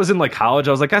 but even when I was in like college,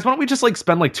 I was like, guys, why don't we just like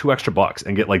spend like $2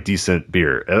 and get like decent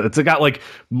beer? It's got like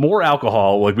more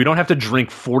alcohol. Like we don't have to drink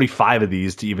 45 of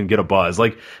these to even get a buzz.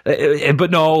 Like,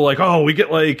 but no, like we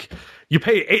get like you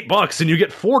pay $8 and you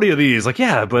get 40 of these. Like,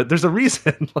 yeah, but there's a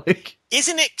reason. Like,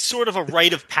 isn't it sort of a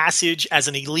rite of passage as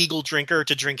an illegal drinker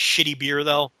to drink shitty beer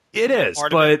though? It is,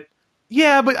 but.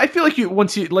 Yeah, but I feel like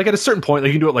once you like at a certain point,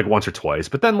 like you can do it like once or twice,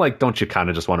 but then like don't you kind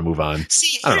of just want to move on?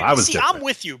 I don't know. I'm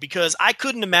with you because I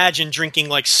couldn't imagine drinking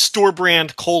like store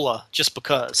brand cola just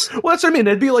because. Well, that's what I mean.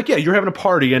 It'd be like, yeah, you're having a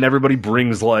party and everybody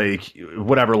brings like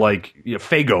whatever, like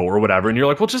Faygo or whatever, and you're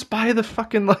like, well, just buy the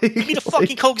fucking like. Give me the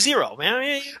fucking Coke Zero,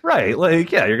 man. Right, like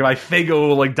yeah, you're gonna buy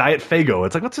Faygo, like Diet Faygo.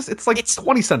 It's like it's like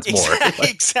 20 cents more.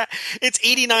 Exactly. It's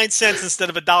 89 cents instead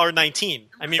of $1.19.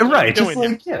 I mean, right? Just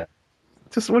like, yeah.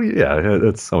 Just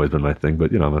it's always been my thing,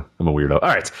 but I'm a weirdo. All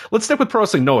right, let's stick with Pro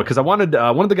Wrestling Noah because I wanted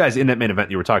one of the guys in that main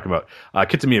event you were talking about,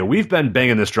 Kitamiya. We've been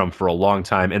banging this drum for a long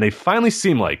time, and it finally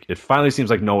seems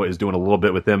like Noah is doing a little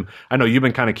bit with him. I know you've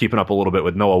been kind of keeping up a little bit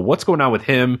with Noah. What's going on with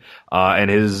him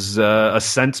and his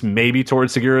ascent maybe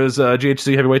towards Segura's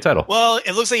GHC heavyweight title? Well,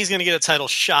 it looks like he's going to get a title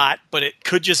shot, but it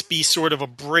could just be sort of a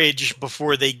bridge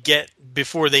before they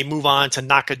move on to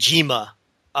Nakajima.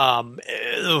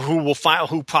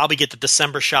 Who probably get the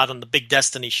December shot on the Big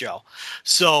Destiny show.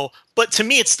 So, but to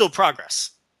me, it's still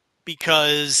progress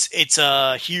because it's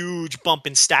a huge bump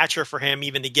in stature for him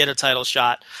even to get a title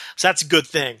shot. So that's a good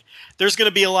thing. There's going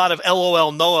to be a lot of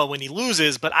LOL Noah when he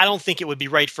loses, but I don't think it would be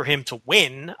right for him to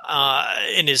win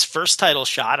in his first title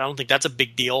shot. I don't think that's a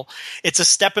big deal. It's a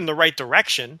step in the right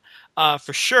direction.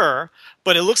 For sure,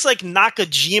 but it looks like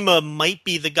Nakajima might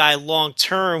be the guy long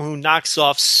term who knocks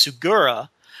off Segura,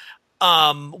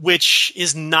 which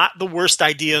is not the worst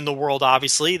idea in the world.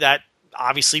 Obviously, that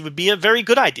would be a very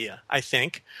good idea. I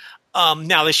think.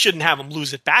 Now they shouldn't have him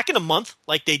lose it back in a month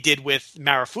like they did with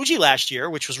Marufuji last year,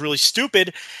 which was really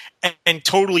stupid and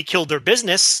totally killed their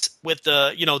business with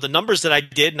the numbers that I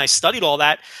did and I studied all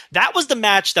that. That was the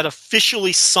match that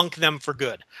officially sunk them for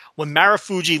good. When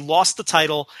Marufuji lost the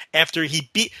title after he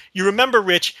beat, you remember,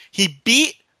 Rich, he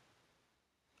beat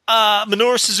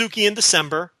Minoru Suzuki in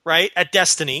December, right, at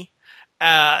Destiny.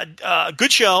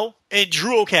 Good show. It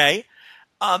drew okay.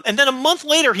 And then a month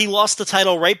later, he lost the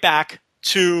title right back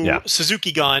to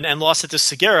Suzuki Gun and lost it to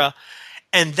Segura.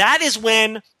 And that is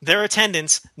when their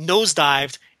attendance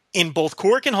nosedived in both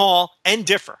Korakuen Hall and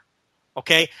Differ.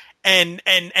 Okay? And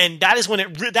that is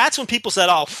when that's when people said,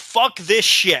 oh, fuck this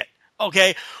shit.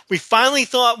 Okay, we finally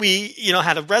thought we,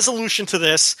 had a resolution to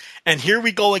this, and here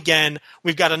we go again.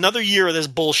 We've got another year of this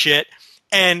bullshit,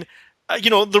 and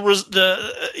the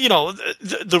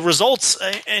results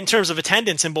in terms of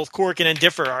attendance in both Korakuen and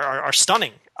Differ are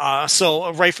stunning.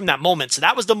 So right from that moment, so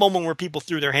that was the moment where people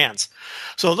threw their hands.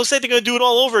 So it looks like they're going to do it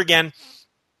all over again.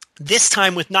 This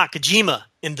time with Nakajima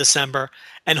in December,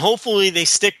 and hopefully they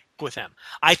stick with him.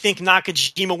 I think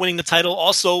Nakajima winning the title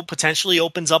also potentially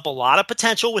opens up a lot of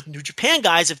potential with New Japan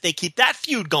guys if they keep that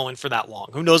feud going for that long.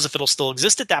 Who knows if it'll still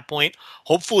exist at that point?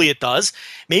 Hopefully it does.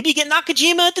 Maybe you get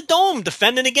Nakajima at the Dome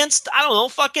defending against, I don't know,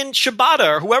 fucking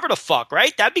Shibata or whoever the fuck,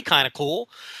 right? That'd be kind of cool.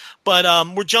 But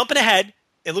we're jumping ahead.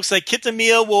 It looks like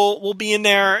Kitamiya will be in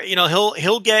there.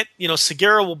 He'll get,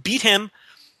 Sugiura will beat him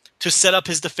to set up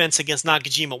his defense against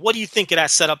Nakajima. What do you think of that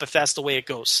setup if that's the way it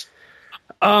goes?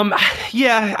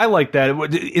 Yeah, I like that.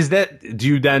 Do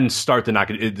you then start does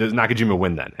Nakajima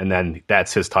win then? And then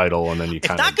that's his title, and then you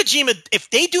kind of... If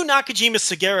they do Nakajima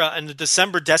Sugiura in the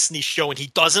December Destiny show and he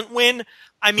doesn't win,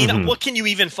 I mean, what can you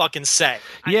even fucking say?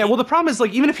 Well, the problem is,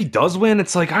 like, even if he does win,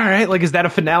 it's like, all right, like, is that a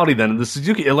finality then? The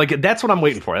Suzuki, like, that's what I'm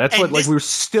waiting for. That's what, like, we were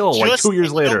still, like, 2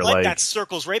 years later. Like, that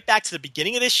circles right back to the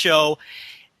beginning of this show.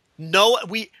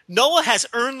 Noah has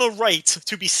earned the right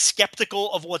to be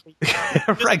skeptical of what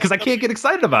right, because I can't get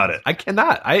excited about it. I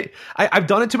cannot. I've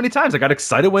done it too many times. I got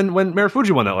excited when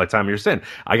Marufuji won that time you're saying.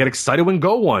 I got excited when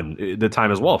Go won the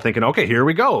time as well, thinking, okay, here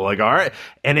we go. Like, all right.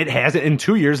 And it hasn't. In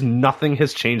 2 years, nothing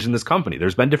has changed in this company.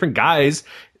 There's been different guys.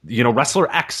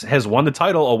 Wrestler X has won the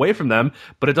title away from them,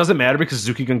 but it doesn't matter because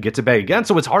Suzuki-gun gets it back again.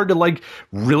 So it's hard to, like,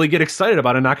 really get excited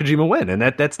about a Nakajima win, and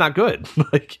that's not good.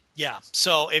 Like, yeah.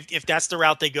 So if that's the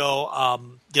route they go,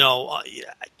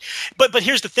 but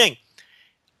here's the thing.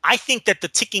 I think that the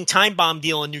ticking time bomb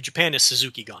deal in New Japan is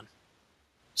Suzuki-gun.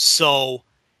 So,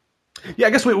 yeah,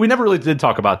 I guess we never really did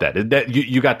talk about that. That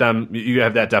you got them. You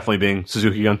have that definitely being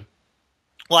Suzuki-gun.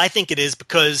 Well, I think it is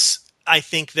because I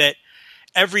think that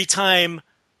every time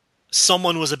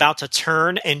someone was about to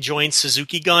turn and join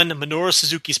Suzuki-gun, Minoru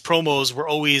Suzuki's promos were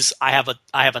always, I have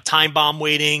a time bomb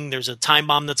waiting. There's a time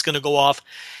bomb that's going to go off,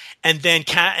 and then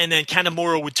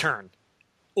Kanemaru would turn,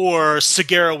 or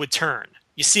Sugiura would turn.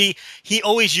 You see, he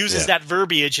always uses that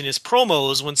verbiage in his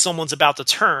promos when someone's about to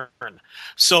turn.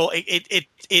 So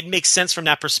it makes sense from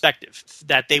that perspective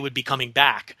that they would be coming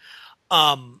back.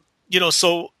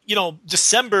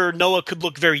 December Noah could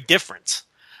look very different.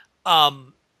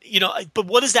 But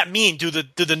what does that mean? Do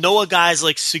the Noah guys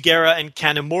like Sugiura and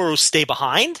Kanemaru stay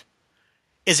behind?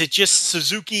 Is it just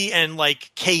Suzuki and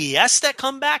like KES that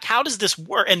come back? How does this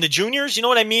work? And the juniors, you know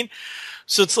what I mean?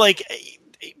 So it's like,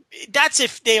 that's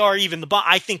if they are even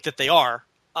I think that they are.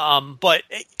 But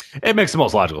it makes the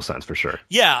most logical sense for sure.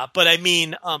 Yeah, but I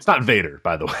mean, it's not Vader,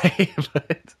 by the way.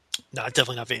 No,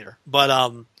 definitely not Vader.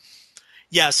 But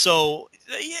yeah. So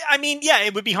I mean, yeah,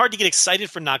 it would be hard to get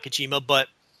excited for Nakajima, but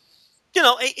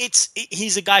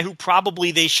he's a guy who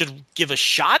probably they should give a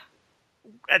shot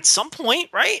at some point,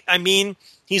 right? I mean,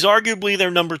 he's arguably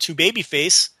their number 2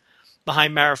 babyface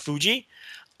behind Marufuji,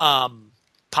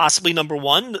 possibly number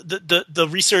 1. The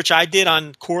research I did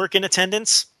on Cork in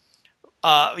attendance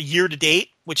year to date,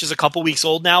 which is a couple weeks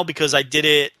old now because I did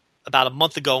it about a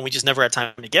month ago and we just never had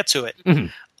time to get to it.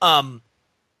 Mm-hmm.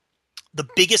 The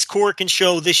biggest Korakuen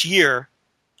show this year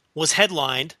was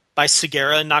headlined by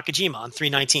Sugiura and Nakajima on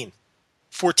 3/19.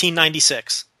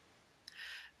 1496.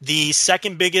 The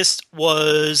second biggest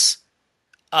was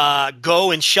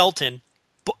Go and Shelton.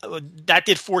 That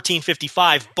did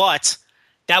 1455, but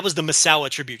that was the Misawa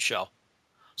tribute show.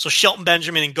 So Shelton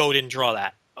Benjamin and Go didn't draw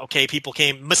that. Okay, people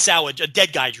came. Misawa, a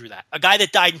dead guy, drew that. A guy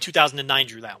that died in 2009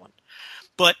 drew that one.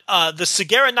 But the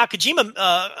Sugiura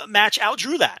Nakajima match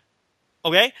outdrew that.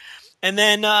 Okay? And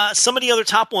then some of the other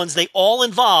top ones, they all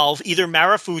involve either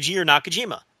Marufuji or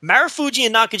Nakajima. Marufuji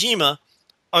and Nakajima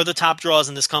are the top draws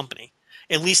in this company,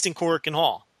 at least in Korakuen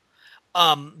Hall.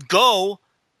 Go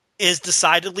is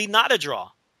decidedly not a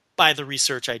draw by the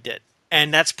research I did.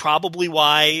 And that's probably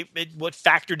why what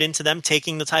factored into them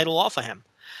taking the title off of him.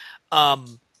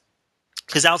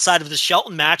 Because outside of the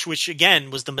Shelton match, which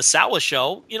again was the Misawa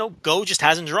show, Go just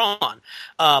hasn't drawn.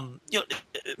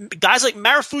 Guys like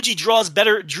Marufuji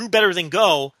drew better than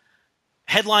Go,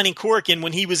 headlining Korakuen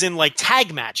when he was in like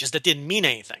tag matches that didn't mean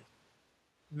anything.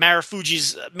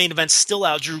 Marufuji's main event still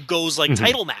outdrew Go's like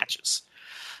title matches.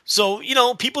 So,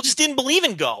 people just didn't believe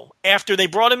in Go after they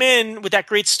brought him in with that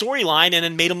great storyline and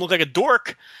then made him look like a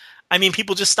dork. I mean,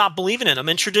 people just stopped believing in him.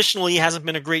 And traditionally, he hasn't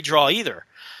been a great draw either.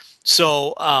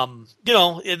 So,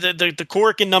 the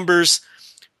Korakuen numbers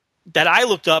that I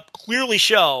looked up clearly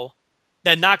show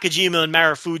that Nakajima and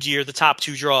Marufuji are the top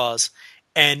 2 draws,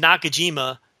 and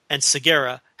Nakajima and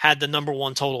Sugiura had the number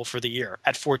 1 total for the year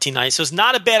at 1490. So it's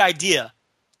not a bad idea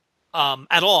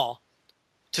at all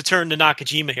to turn to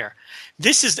Nakajima here.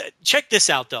 Check this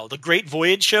out though. The Great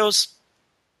Voyage shows,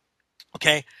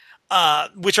 okay,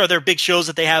 which are their big shows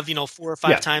that they have, 4 or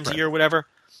 5 times a year or whatever.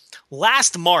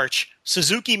 Last March,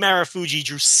 Suzuki Marufuji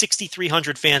drew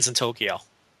 6,300 fans in Tokyo.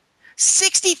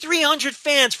 6,300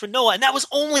 fans for Noah, and that was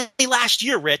only last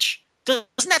year, Rich.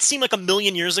 Doesn't that seem like a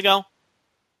million years ago?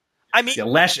 I mean,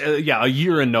 a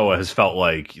year in Noah has felt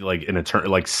like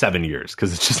like 7 years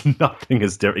because it's just nothing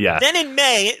is different. Yeah. Then in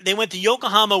May, they went to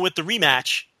Yokohama with the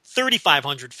rematch,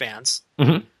 3,500 fans.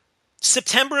 Mm-hmm.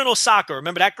 September in Osaka,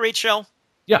 remember that great show?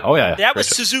 Yeah, oh yeah. That was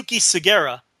Suzuki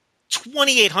Segura,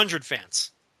 2,800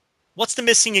 fans. What's the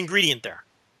missing ingredient there?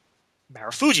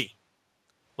 Marufuji.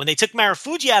 When they took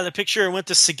Marufuji out of the picture and went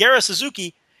to Segura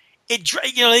Suzuki, they did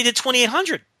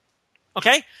 2,800.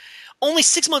 Okay? Only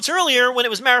 6 months earlier, when it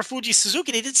was Marufuji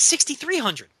Suzuki, they did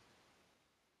 6,300.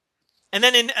 And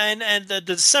then in the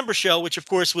December show, which of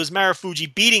course was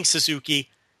Marufuji beating Suzuki,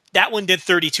 that one did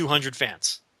 3,200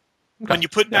 fans. Okay. When you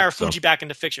put Marufuji back in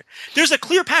the picture. There's a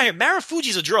clear pattern.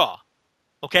 Marufuji's a draw.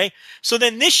 Okay? So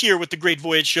then this year with the Great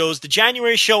Voyage shows, the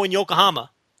January show in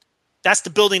Yokohama, that's the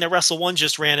building that Wrestle One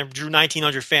just ran and drew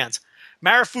 1,900 fans.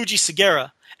 Marufuji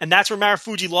Segura, and that's where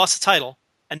Marufuji lost the title.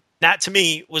 And that, to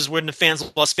me, was when the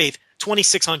fans lost faith.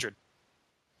 2,600.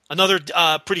 Another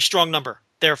pretty strong number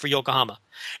there for Yokohama.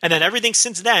 And then everything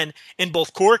since then, in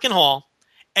both Korakuen Hall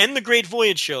and the Great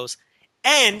Voyage shows,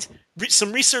 and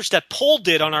some research that Paul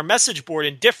did on our message board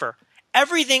in Differ,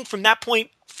 everything from that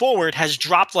point forward has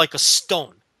dropped like a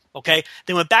stone. Okay?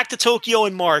 They went back to Tokyo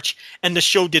in March, and the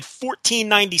show did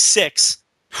 1,496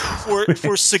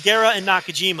 for Segura and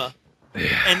Nakajima.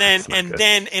 Yeah, and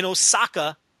then in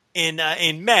Osaka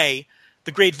in May,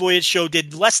 the Great Voyage show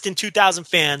did less than 2,000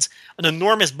 fans, an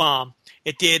enormous bomb.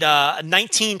 It did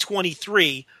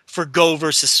 1923 for Go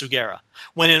versus Segura.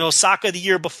 When in Osaka the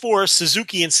year before,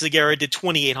 Suzuki and Segura did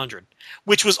 2,800,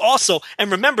 which was also,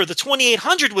 and remember, the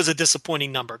 2,800 was a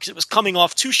disappointing number because it was coming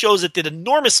off two shows that did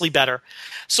enormously better.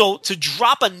 So to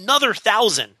drop another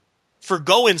 1,000 for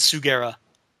Go and Segura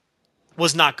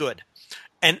was not good.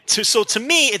 And so to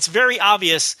me, it's very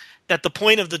obvious that the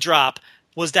point of the drop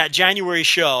was that January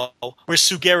show where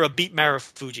Segura beat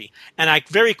Marufuji. And I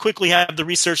very quickly have the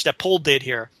research that Paul did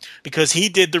here because he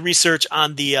did the research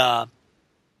on the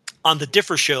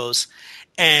Differ shows.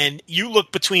 And you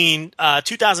look between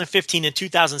 2015 and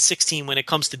 2016 when it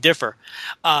comes to Differ.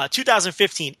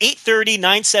 2015, 830,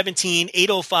 917,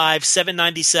 805,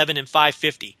 797, and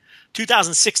 550.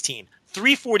 2016,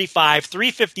 345,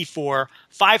 354,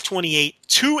 528,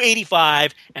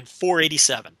 285, and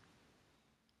 487.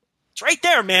 It's right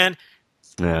there, man.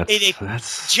 Yeah,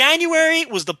 January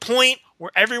was the point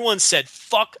where everyone said,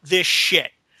 fuck this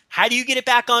shit. How do you get it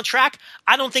back on track?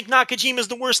 I don't think Nakajima is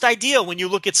the worst idea when you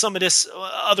look at some of this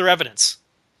other evidence.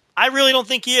 I really don't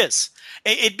think he is.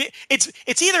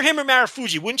 It's either him or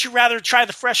Marufuji. Wouldn't you rather try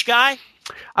the fresh guy?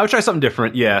 I would try something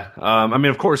different, yeah. I mean,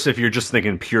 of course, if you're just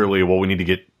thinking purely, well, we need to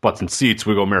get butts and seats,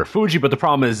 we go Marufuji. But the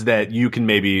problem is that you can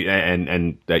maybe,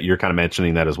 and that you're kind of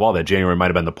mentioning that as well, that January might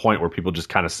have been the point where people just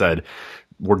kind of said,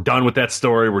 we're done with that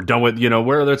story. We're done with,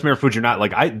 whether it's Marufuji or not.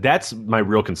 Like, that's my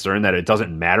real concern, that it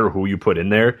doesn't matter who you put in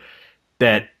there,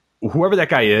 that whoever that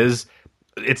guy is,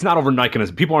 it's not overnight going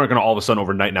to, people aren't going to all of a sudden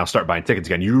overnight now start buying tickets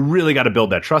again. You really got to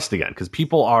build that trust again, because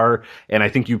people are, and I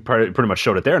think you pretty much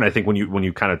showed it there. And I think when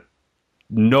you kind of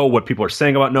know what people are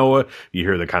saying about Noah, you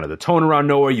hear the kind of the tone around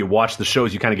Noah, you watch the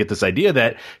shows, you kind of get this idea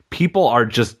that people are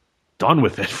just done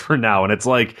with it for now. And it's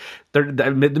like,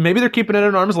 maybe they're keeping it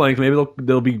at arm's length. Maybe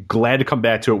they'll be glad to come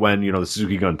back to it when, the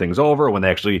Suzuki Gun thing's over, when they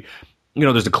actually,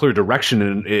 there's a clear direction,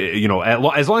 and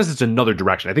as long as it's another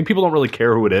direction. I think people don't really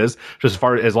care who it is, just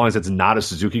as long as it's not a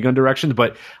Suzuki Gun direction.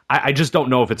 But I just don't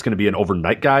know if it's going to be an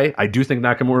overnight guy. I do think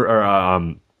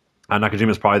Nakajima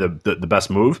is probably the best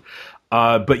move.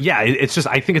 But yeah, it's just,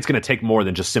 I think it's going to take more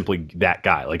than just simply that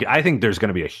guy. Like, I think there's going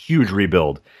to be a huge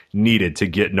rebuild needed to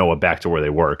get Noah back to where they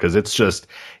were, because it's just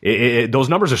those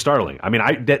numbers are startling. I mean,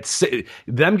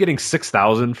 them getting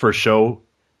 6,000 for a show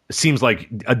seems like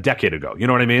a decade ago. You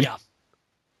know what I mean? Yeah.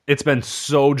 It's been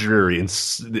so dreary, and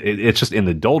it's just in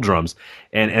the doldrums,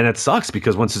 and it sucks,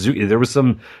 because when Suzuki, there was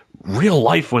some real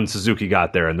life when Suzuki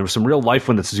got there, and there was some real life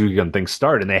when the Suzuki Gun thing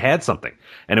started, and they had something,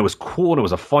 and it was cool, and it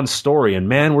was a fun story, and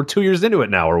man, we're 2 years into it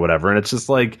now or whatever, and it's just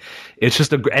like,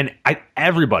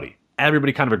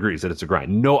 everybody kind of agrees that it's a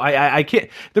grind. No, I can't.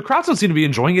 The crowds don't seem to be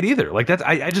enjoying it either. Like, that's,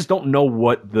 I just don't know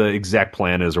what the exact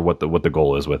plan is or what the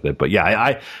goal is with it. But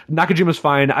yeah, Nakajima's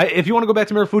fine. If you want to go back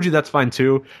to Marufuji, that's fine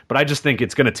too. But I just think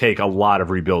it's going to take a lot of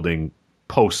rebuilding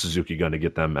post Suzuki Gun to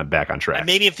get them back on track. And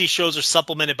maybe if these shows are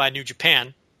supplemented by New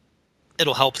Japan,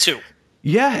 it'll help too.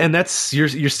 Yeah, and that's you're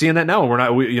seeing that now. We're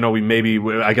not,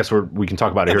 I guess we can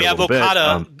talk about it here a little bit. We have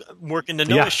Okada working the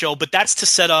Noah show, but that's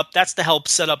to help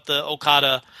set up the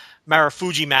Okada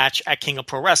Marufuji match at King of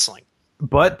Pro Wrestling.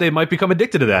 But they might become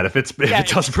addicted to that. If it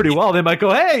does pretty well, they might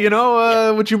go, hey,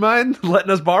 would you mind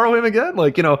letting us borrow him again?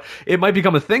 Like, it might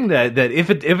become a thing that if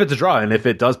it's a draw and if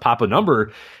it does pop a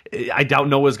number, I doubt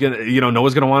Noah's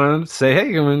gonna want to say,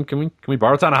 hey, can we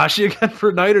borrow Tanahashi again for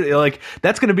a night? Or like,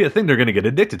 that's going to be a thing they're going to get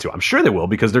addicted to. I'm sure they will,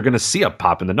 because they're going to see a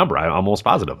pop in the number. I'm almost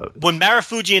positive of it. When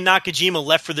Marufuji and Nakajima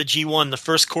left for the G1, the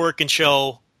first Korakuen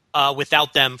show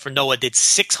without them for Noah did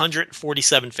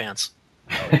 647 fans.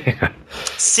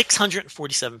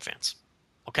 647 fans.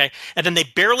 Okay. And then they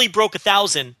barely broke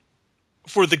 1,000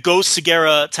 for the Ghost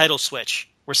Sugiura title switch,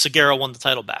 where Sugiura won the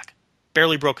title back.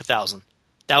 Barely broke 1,000.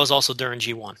 That was also during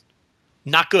G1.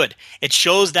 Not good. It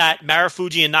shows that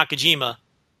Marufuji and Nakajima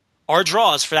are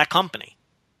draws for that company.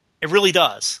 It really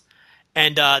does.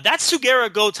 And that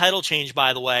Sugiura Go title change,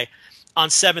 by the way, on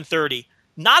 7:30,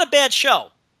 not a bad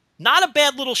show. Not a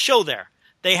bad little show there.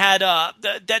 They had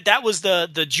that was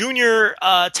the junior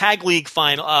tag league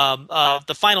final,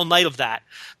 the final night of that.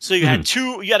 So you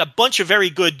had a bunch of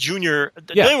very good junior.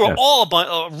 They were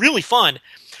all really fun,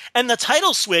 and the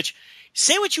title switch.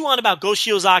 Say what you want about Go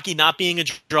Shiozaki not being a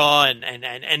draw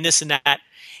and this and that.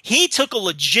 He took a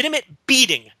legitimate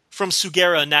beating from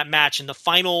Sugiura in that match in the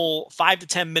final 5 to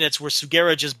 10 minutes, where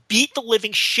Sugiura just beat the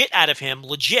living shit out of him.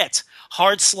 Legit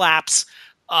hard slaps,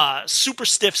 super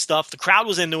stiff stuff. The crowd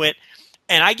was into it.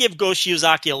 And I give Go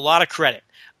Shiozaki a lot of credit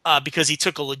because he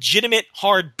took a legitimate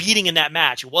hard beating in that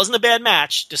match. It wasn't a bad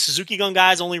match. The Suzuki Gun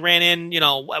guys only ran in,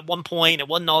 at one point. It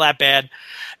wasn't all that bad.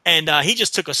 And he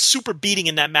just took a super beating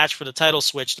in that match for the title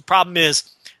switch. The problem is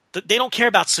they don't care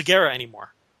about Sugiura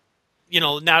anymore.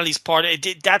 Now that he's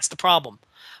that's the problem.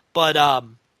 But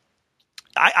I'm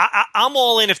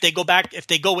all in if they go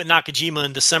with Nakajima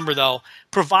in December, though,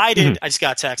 provided I just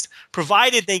got a text,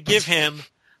 provided they give him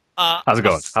how's it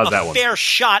going? How's that one? Fair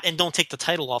shot and don't take the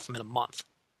title off him in a month.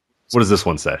 What does this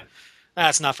one say?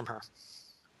 That's not from her.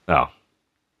 Oh.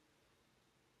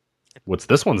 What's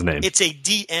this one's name? It's a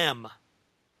DM.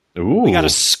 Ooh. We got a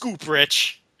scoop,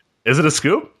 Rich. Is it a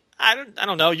scoop? I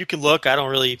don't know. You can look. I don't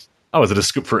really. Oh, is it a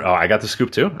scoop for? Oh, I got the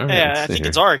scoop too. All right, yeah, I think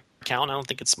it's our account. I don't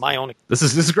think it's my own. This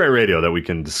is great radio that we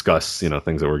can discuss.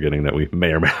 Things that we're getting that we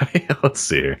may or may not. Let's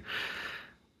see here.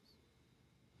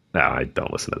 No, I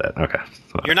don't listen to that. Okay.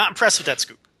 You're not impressed with that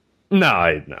scoop?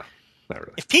 No, not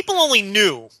really. If people only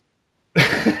knew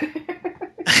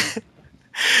the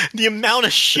amount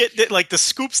of shit that, like, the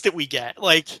scoops that we get,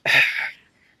 like,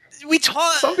 we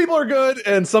talk. Some people are good,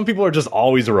 and some people are just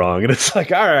always wrong, and it's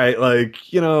like, all right, like,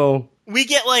 we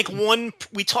get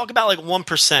we talk about like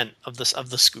 1% of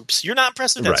the scoops. You're not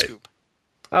impressed with that scoop?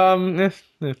 I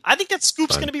think that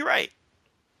scoop's going to be right.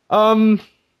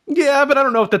 Yeah, but I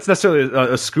don't know if that's necessarily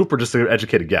a scoop or just an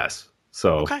educated guess.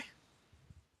 So okay.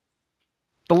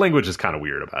 The language is kind of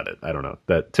weird about it. I don't know.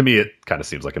 That to me, it kind of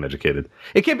seems like an educated.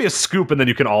 It can't be a scoop, and then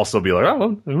you can also be like, oh,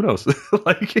 well, who knows?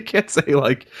 Like you can't say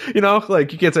like you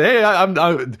can't say, hey, I'm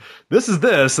this is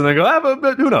this, and then go,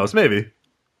 but who knows? Maybe.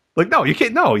 Like no, you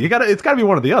can't. No, it's got to be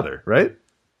one or the other, right?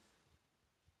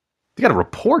 You got to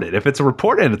report it. If it's a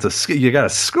report and you got to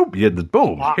scoop.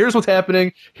 Boom. Wow. Here's what's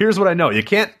happening. Here's what I know. You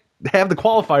can't have the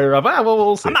qualifier of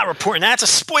we'll see. I'm not reporting that. It's a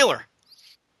spoiler.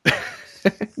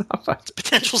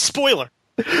 Potential spoiler.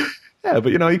 Yeah,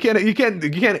 but you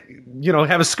can't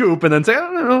have a scoop and then say,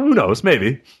 oh, who knows,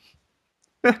 maybe.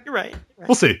 You're right.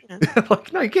 We'll see. Yeah.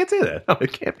 Like, no, you can't say that. No,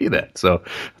 it can't be that. So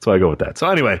that's why I go with that. So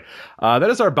anyway, that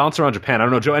is our bounce around Japan. I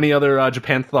don't know, Joe, any other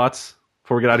Japan thoughts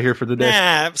before we get out of here for the day?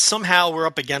 Nah, somehow we're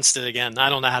up against it again. I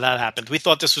don't know how that happened. We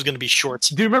thought this was going to be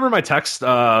short. Do you remember my text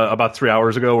about 3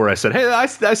 hours ago where I said, hey, I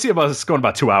see us going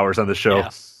about 2 hours on this show? Yeah.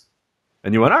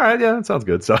 And you went, all right, yeah, that sounds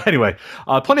good. So anyway,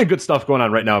 plenty of good stuff going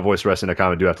on right now at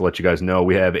VoiceWrestling.com. I do have to let you guys know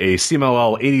we have a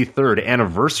CMLL 83rd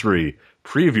anniversary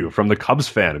preview from the Cubs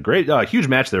fan. A great, huge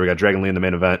match there. We got Dragon Lee in the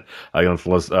main event against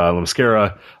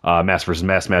Mascara, mass versus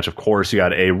mass match, of course. You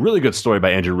got a really good story by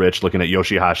Andrew Rich looking at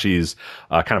Yoshihashi's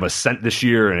kind of ascent this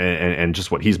year and just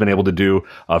what he's been able to do.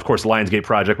 Of course, Lionsgate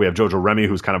Project, we have Jojo Remy,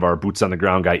 who's kind of our boots on the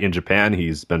ground guy in Japan.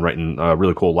 He's been writing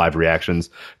really cool live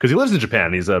reactions because he lives in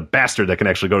Japan. He's a bastard that can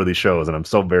actually go to these shows, and I'm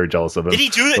so very jealous of him. Did he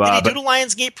do the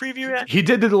Lionsgate preview yet? He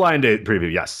did do the Lionsgate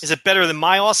preview, yes. Is it better than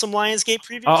my awesome Lionsgate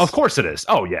previews? Of course it is.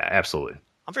 Oh, yeah, absolutely.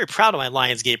 I'm very proud of my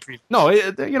Lionsgate previews. No,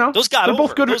 those got over.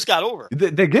 Both good. Those got over.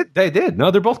 They did.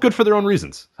 No, they're both good for their own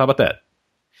reasons. How about that?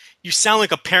 You sound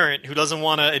like a parent who doesn't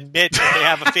want to admit that they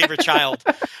have a favorite child,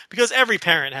 because every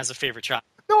parent has a favorite child.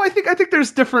 No, I think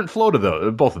there's different flow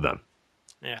to both of them.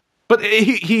 Yeah, but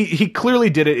he clearly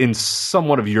did it in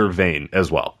somewhat of your vein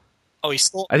as well. Oh, he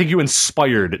stole. I think you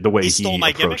inspired the way he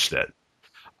approached it.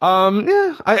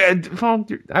 Yeah, I don't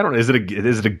know. Is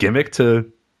it a gimmick to?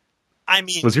 I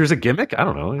mean, was yours a gimmick? I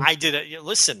don't know. I did it.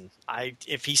 Listen,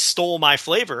 if he stole my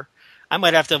flavor, I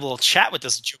might have to have a little chat with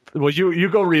this Joe. Well, you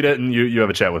go read it and you have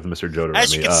a chat with Mr. Joe.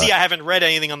 As you can see, I haven't read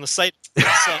anything on the site.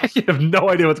 So. You have no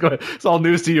idea what's going on. It's all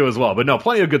news to you as well. But no,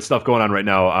 plenty of good stuff going on right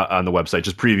now on the website.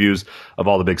 Just previews of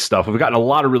all the big stuff. We've gotten a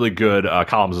lot of really good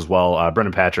columns as well.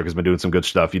 Brendan Patrick has been doing some good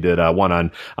stuff. He did one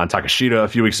on Takashita a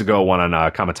few weeks ago, one on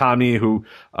Kamatani, who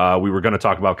we were going to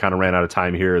talk about, kind of ran out of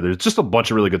time here. There's just a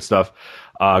bunch of really good stuff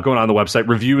going on the website.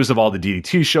 Reviews of all the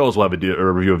DDT shows. We'll have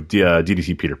a review of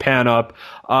DDT Peter Pan up.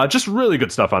 Just really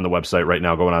good stuff on the website right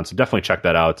now going on. So definitely check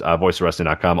that out.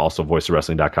 VoiceOfWrestling.com, also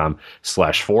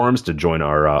VoiceOfWrestling.com/forums to join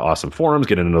our awesome forums,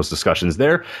 get into those discussions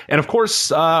there. And of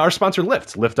course, our sponsor,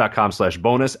 Lyft,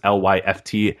 Lyft.com/bonus,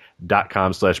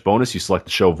 LYFT.com/bonus. You select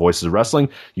the show Voices of Wrestling.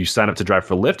 You sign up to drive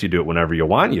for Lyft. You do it whenever you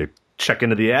want. You check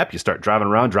into the app, you start driving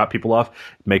around, drop people off,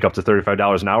 make up to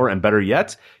 $35 an hour, and better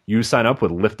yet, you sign up with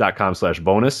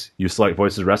Lyft.com/bonus. You select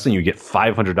Voices of Wrestling, you get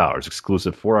 $500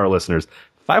 exclusive for our listeners.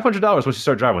 $500 once you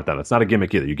start driving with them. It's not a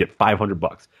gimmick either. You get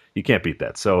 $500. You can't beat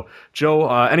that. So, Joe,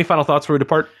 any final thoughts before we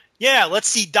depart? Yeah, let's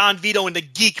see Don Vito and the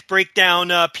Geek break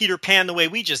down Peter Pan the way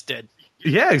we just did.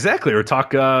 Yeah, exactly. Or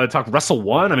talk Wrestle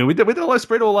One. I mean, we did a lot of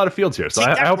spray to a lot of fields here. So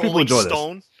I hope people enjoy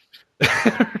Stone.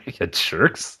 this. You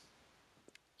jerks.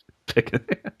 I'm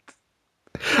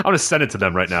going to send it to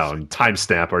them right now and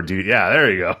timestamp our DD. Yeah,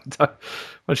 there you go. Why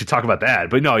don't you talk about that?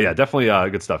 But no, yeah, definitely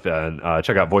good stuff. Yeah, and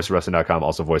check out voiceofwrestling.com,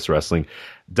 also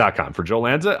voiceofwrestling.com. For Joe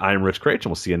Lanza, I am Rich Craich, and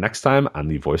we'll see you next time on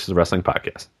the Voices of Wrestling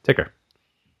podcast. Take care.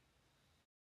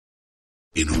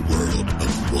 In a world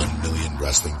of 1 million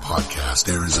wrestling podcasts,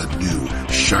 there is a new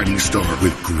shining star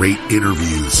with great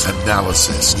interviews,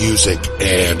 analysis, music,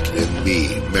 and me,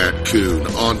 Matt Kuhn,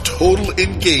 on total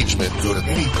engagement. Go to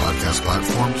any podcast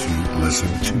platform to listen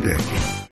today.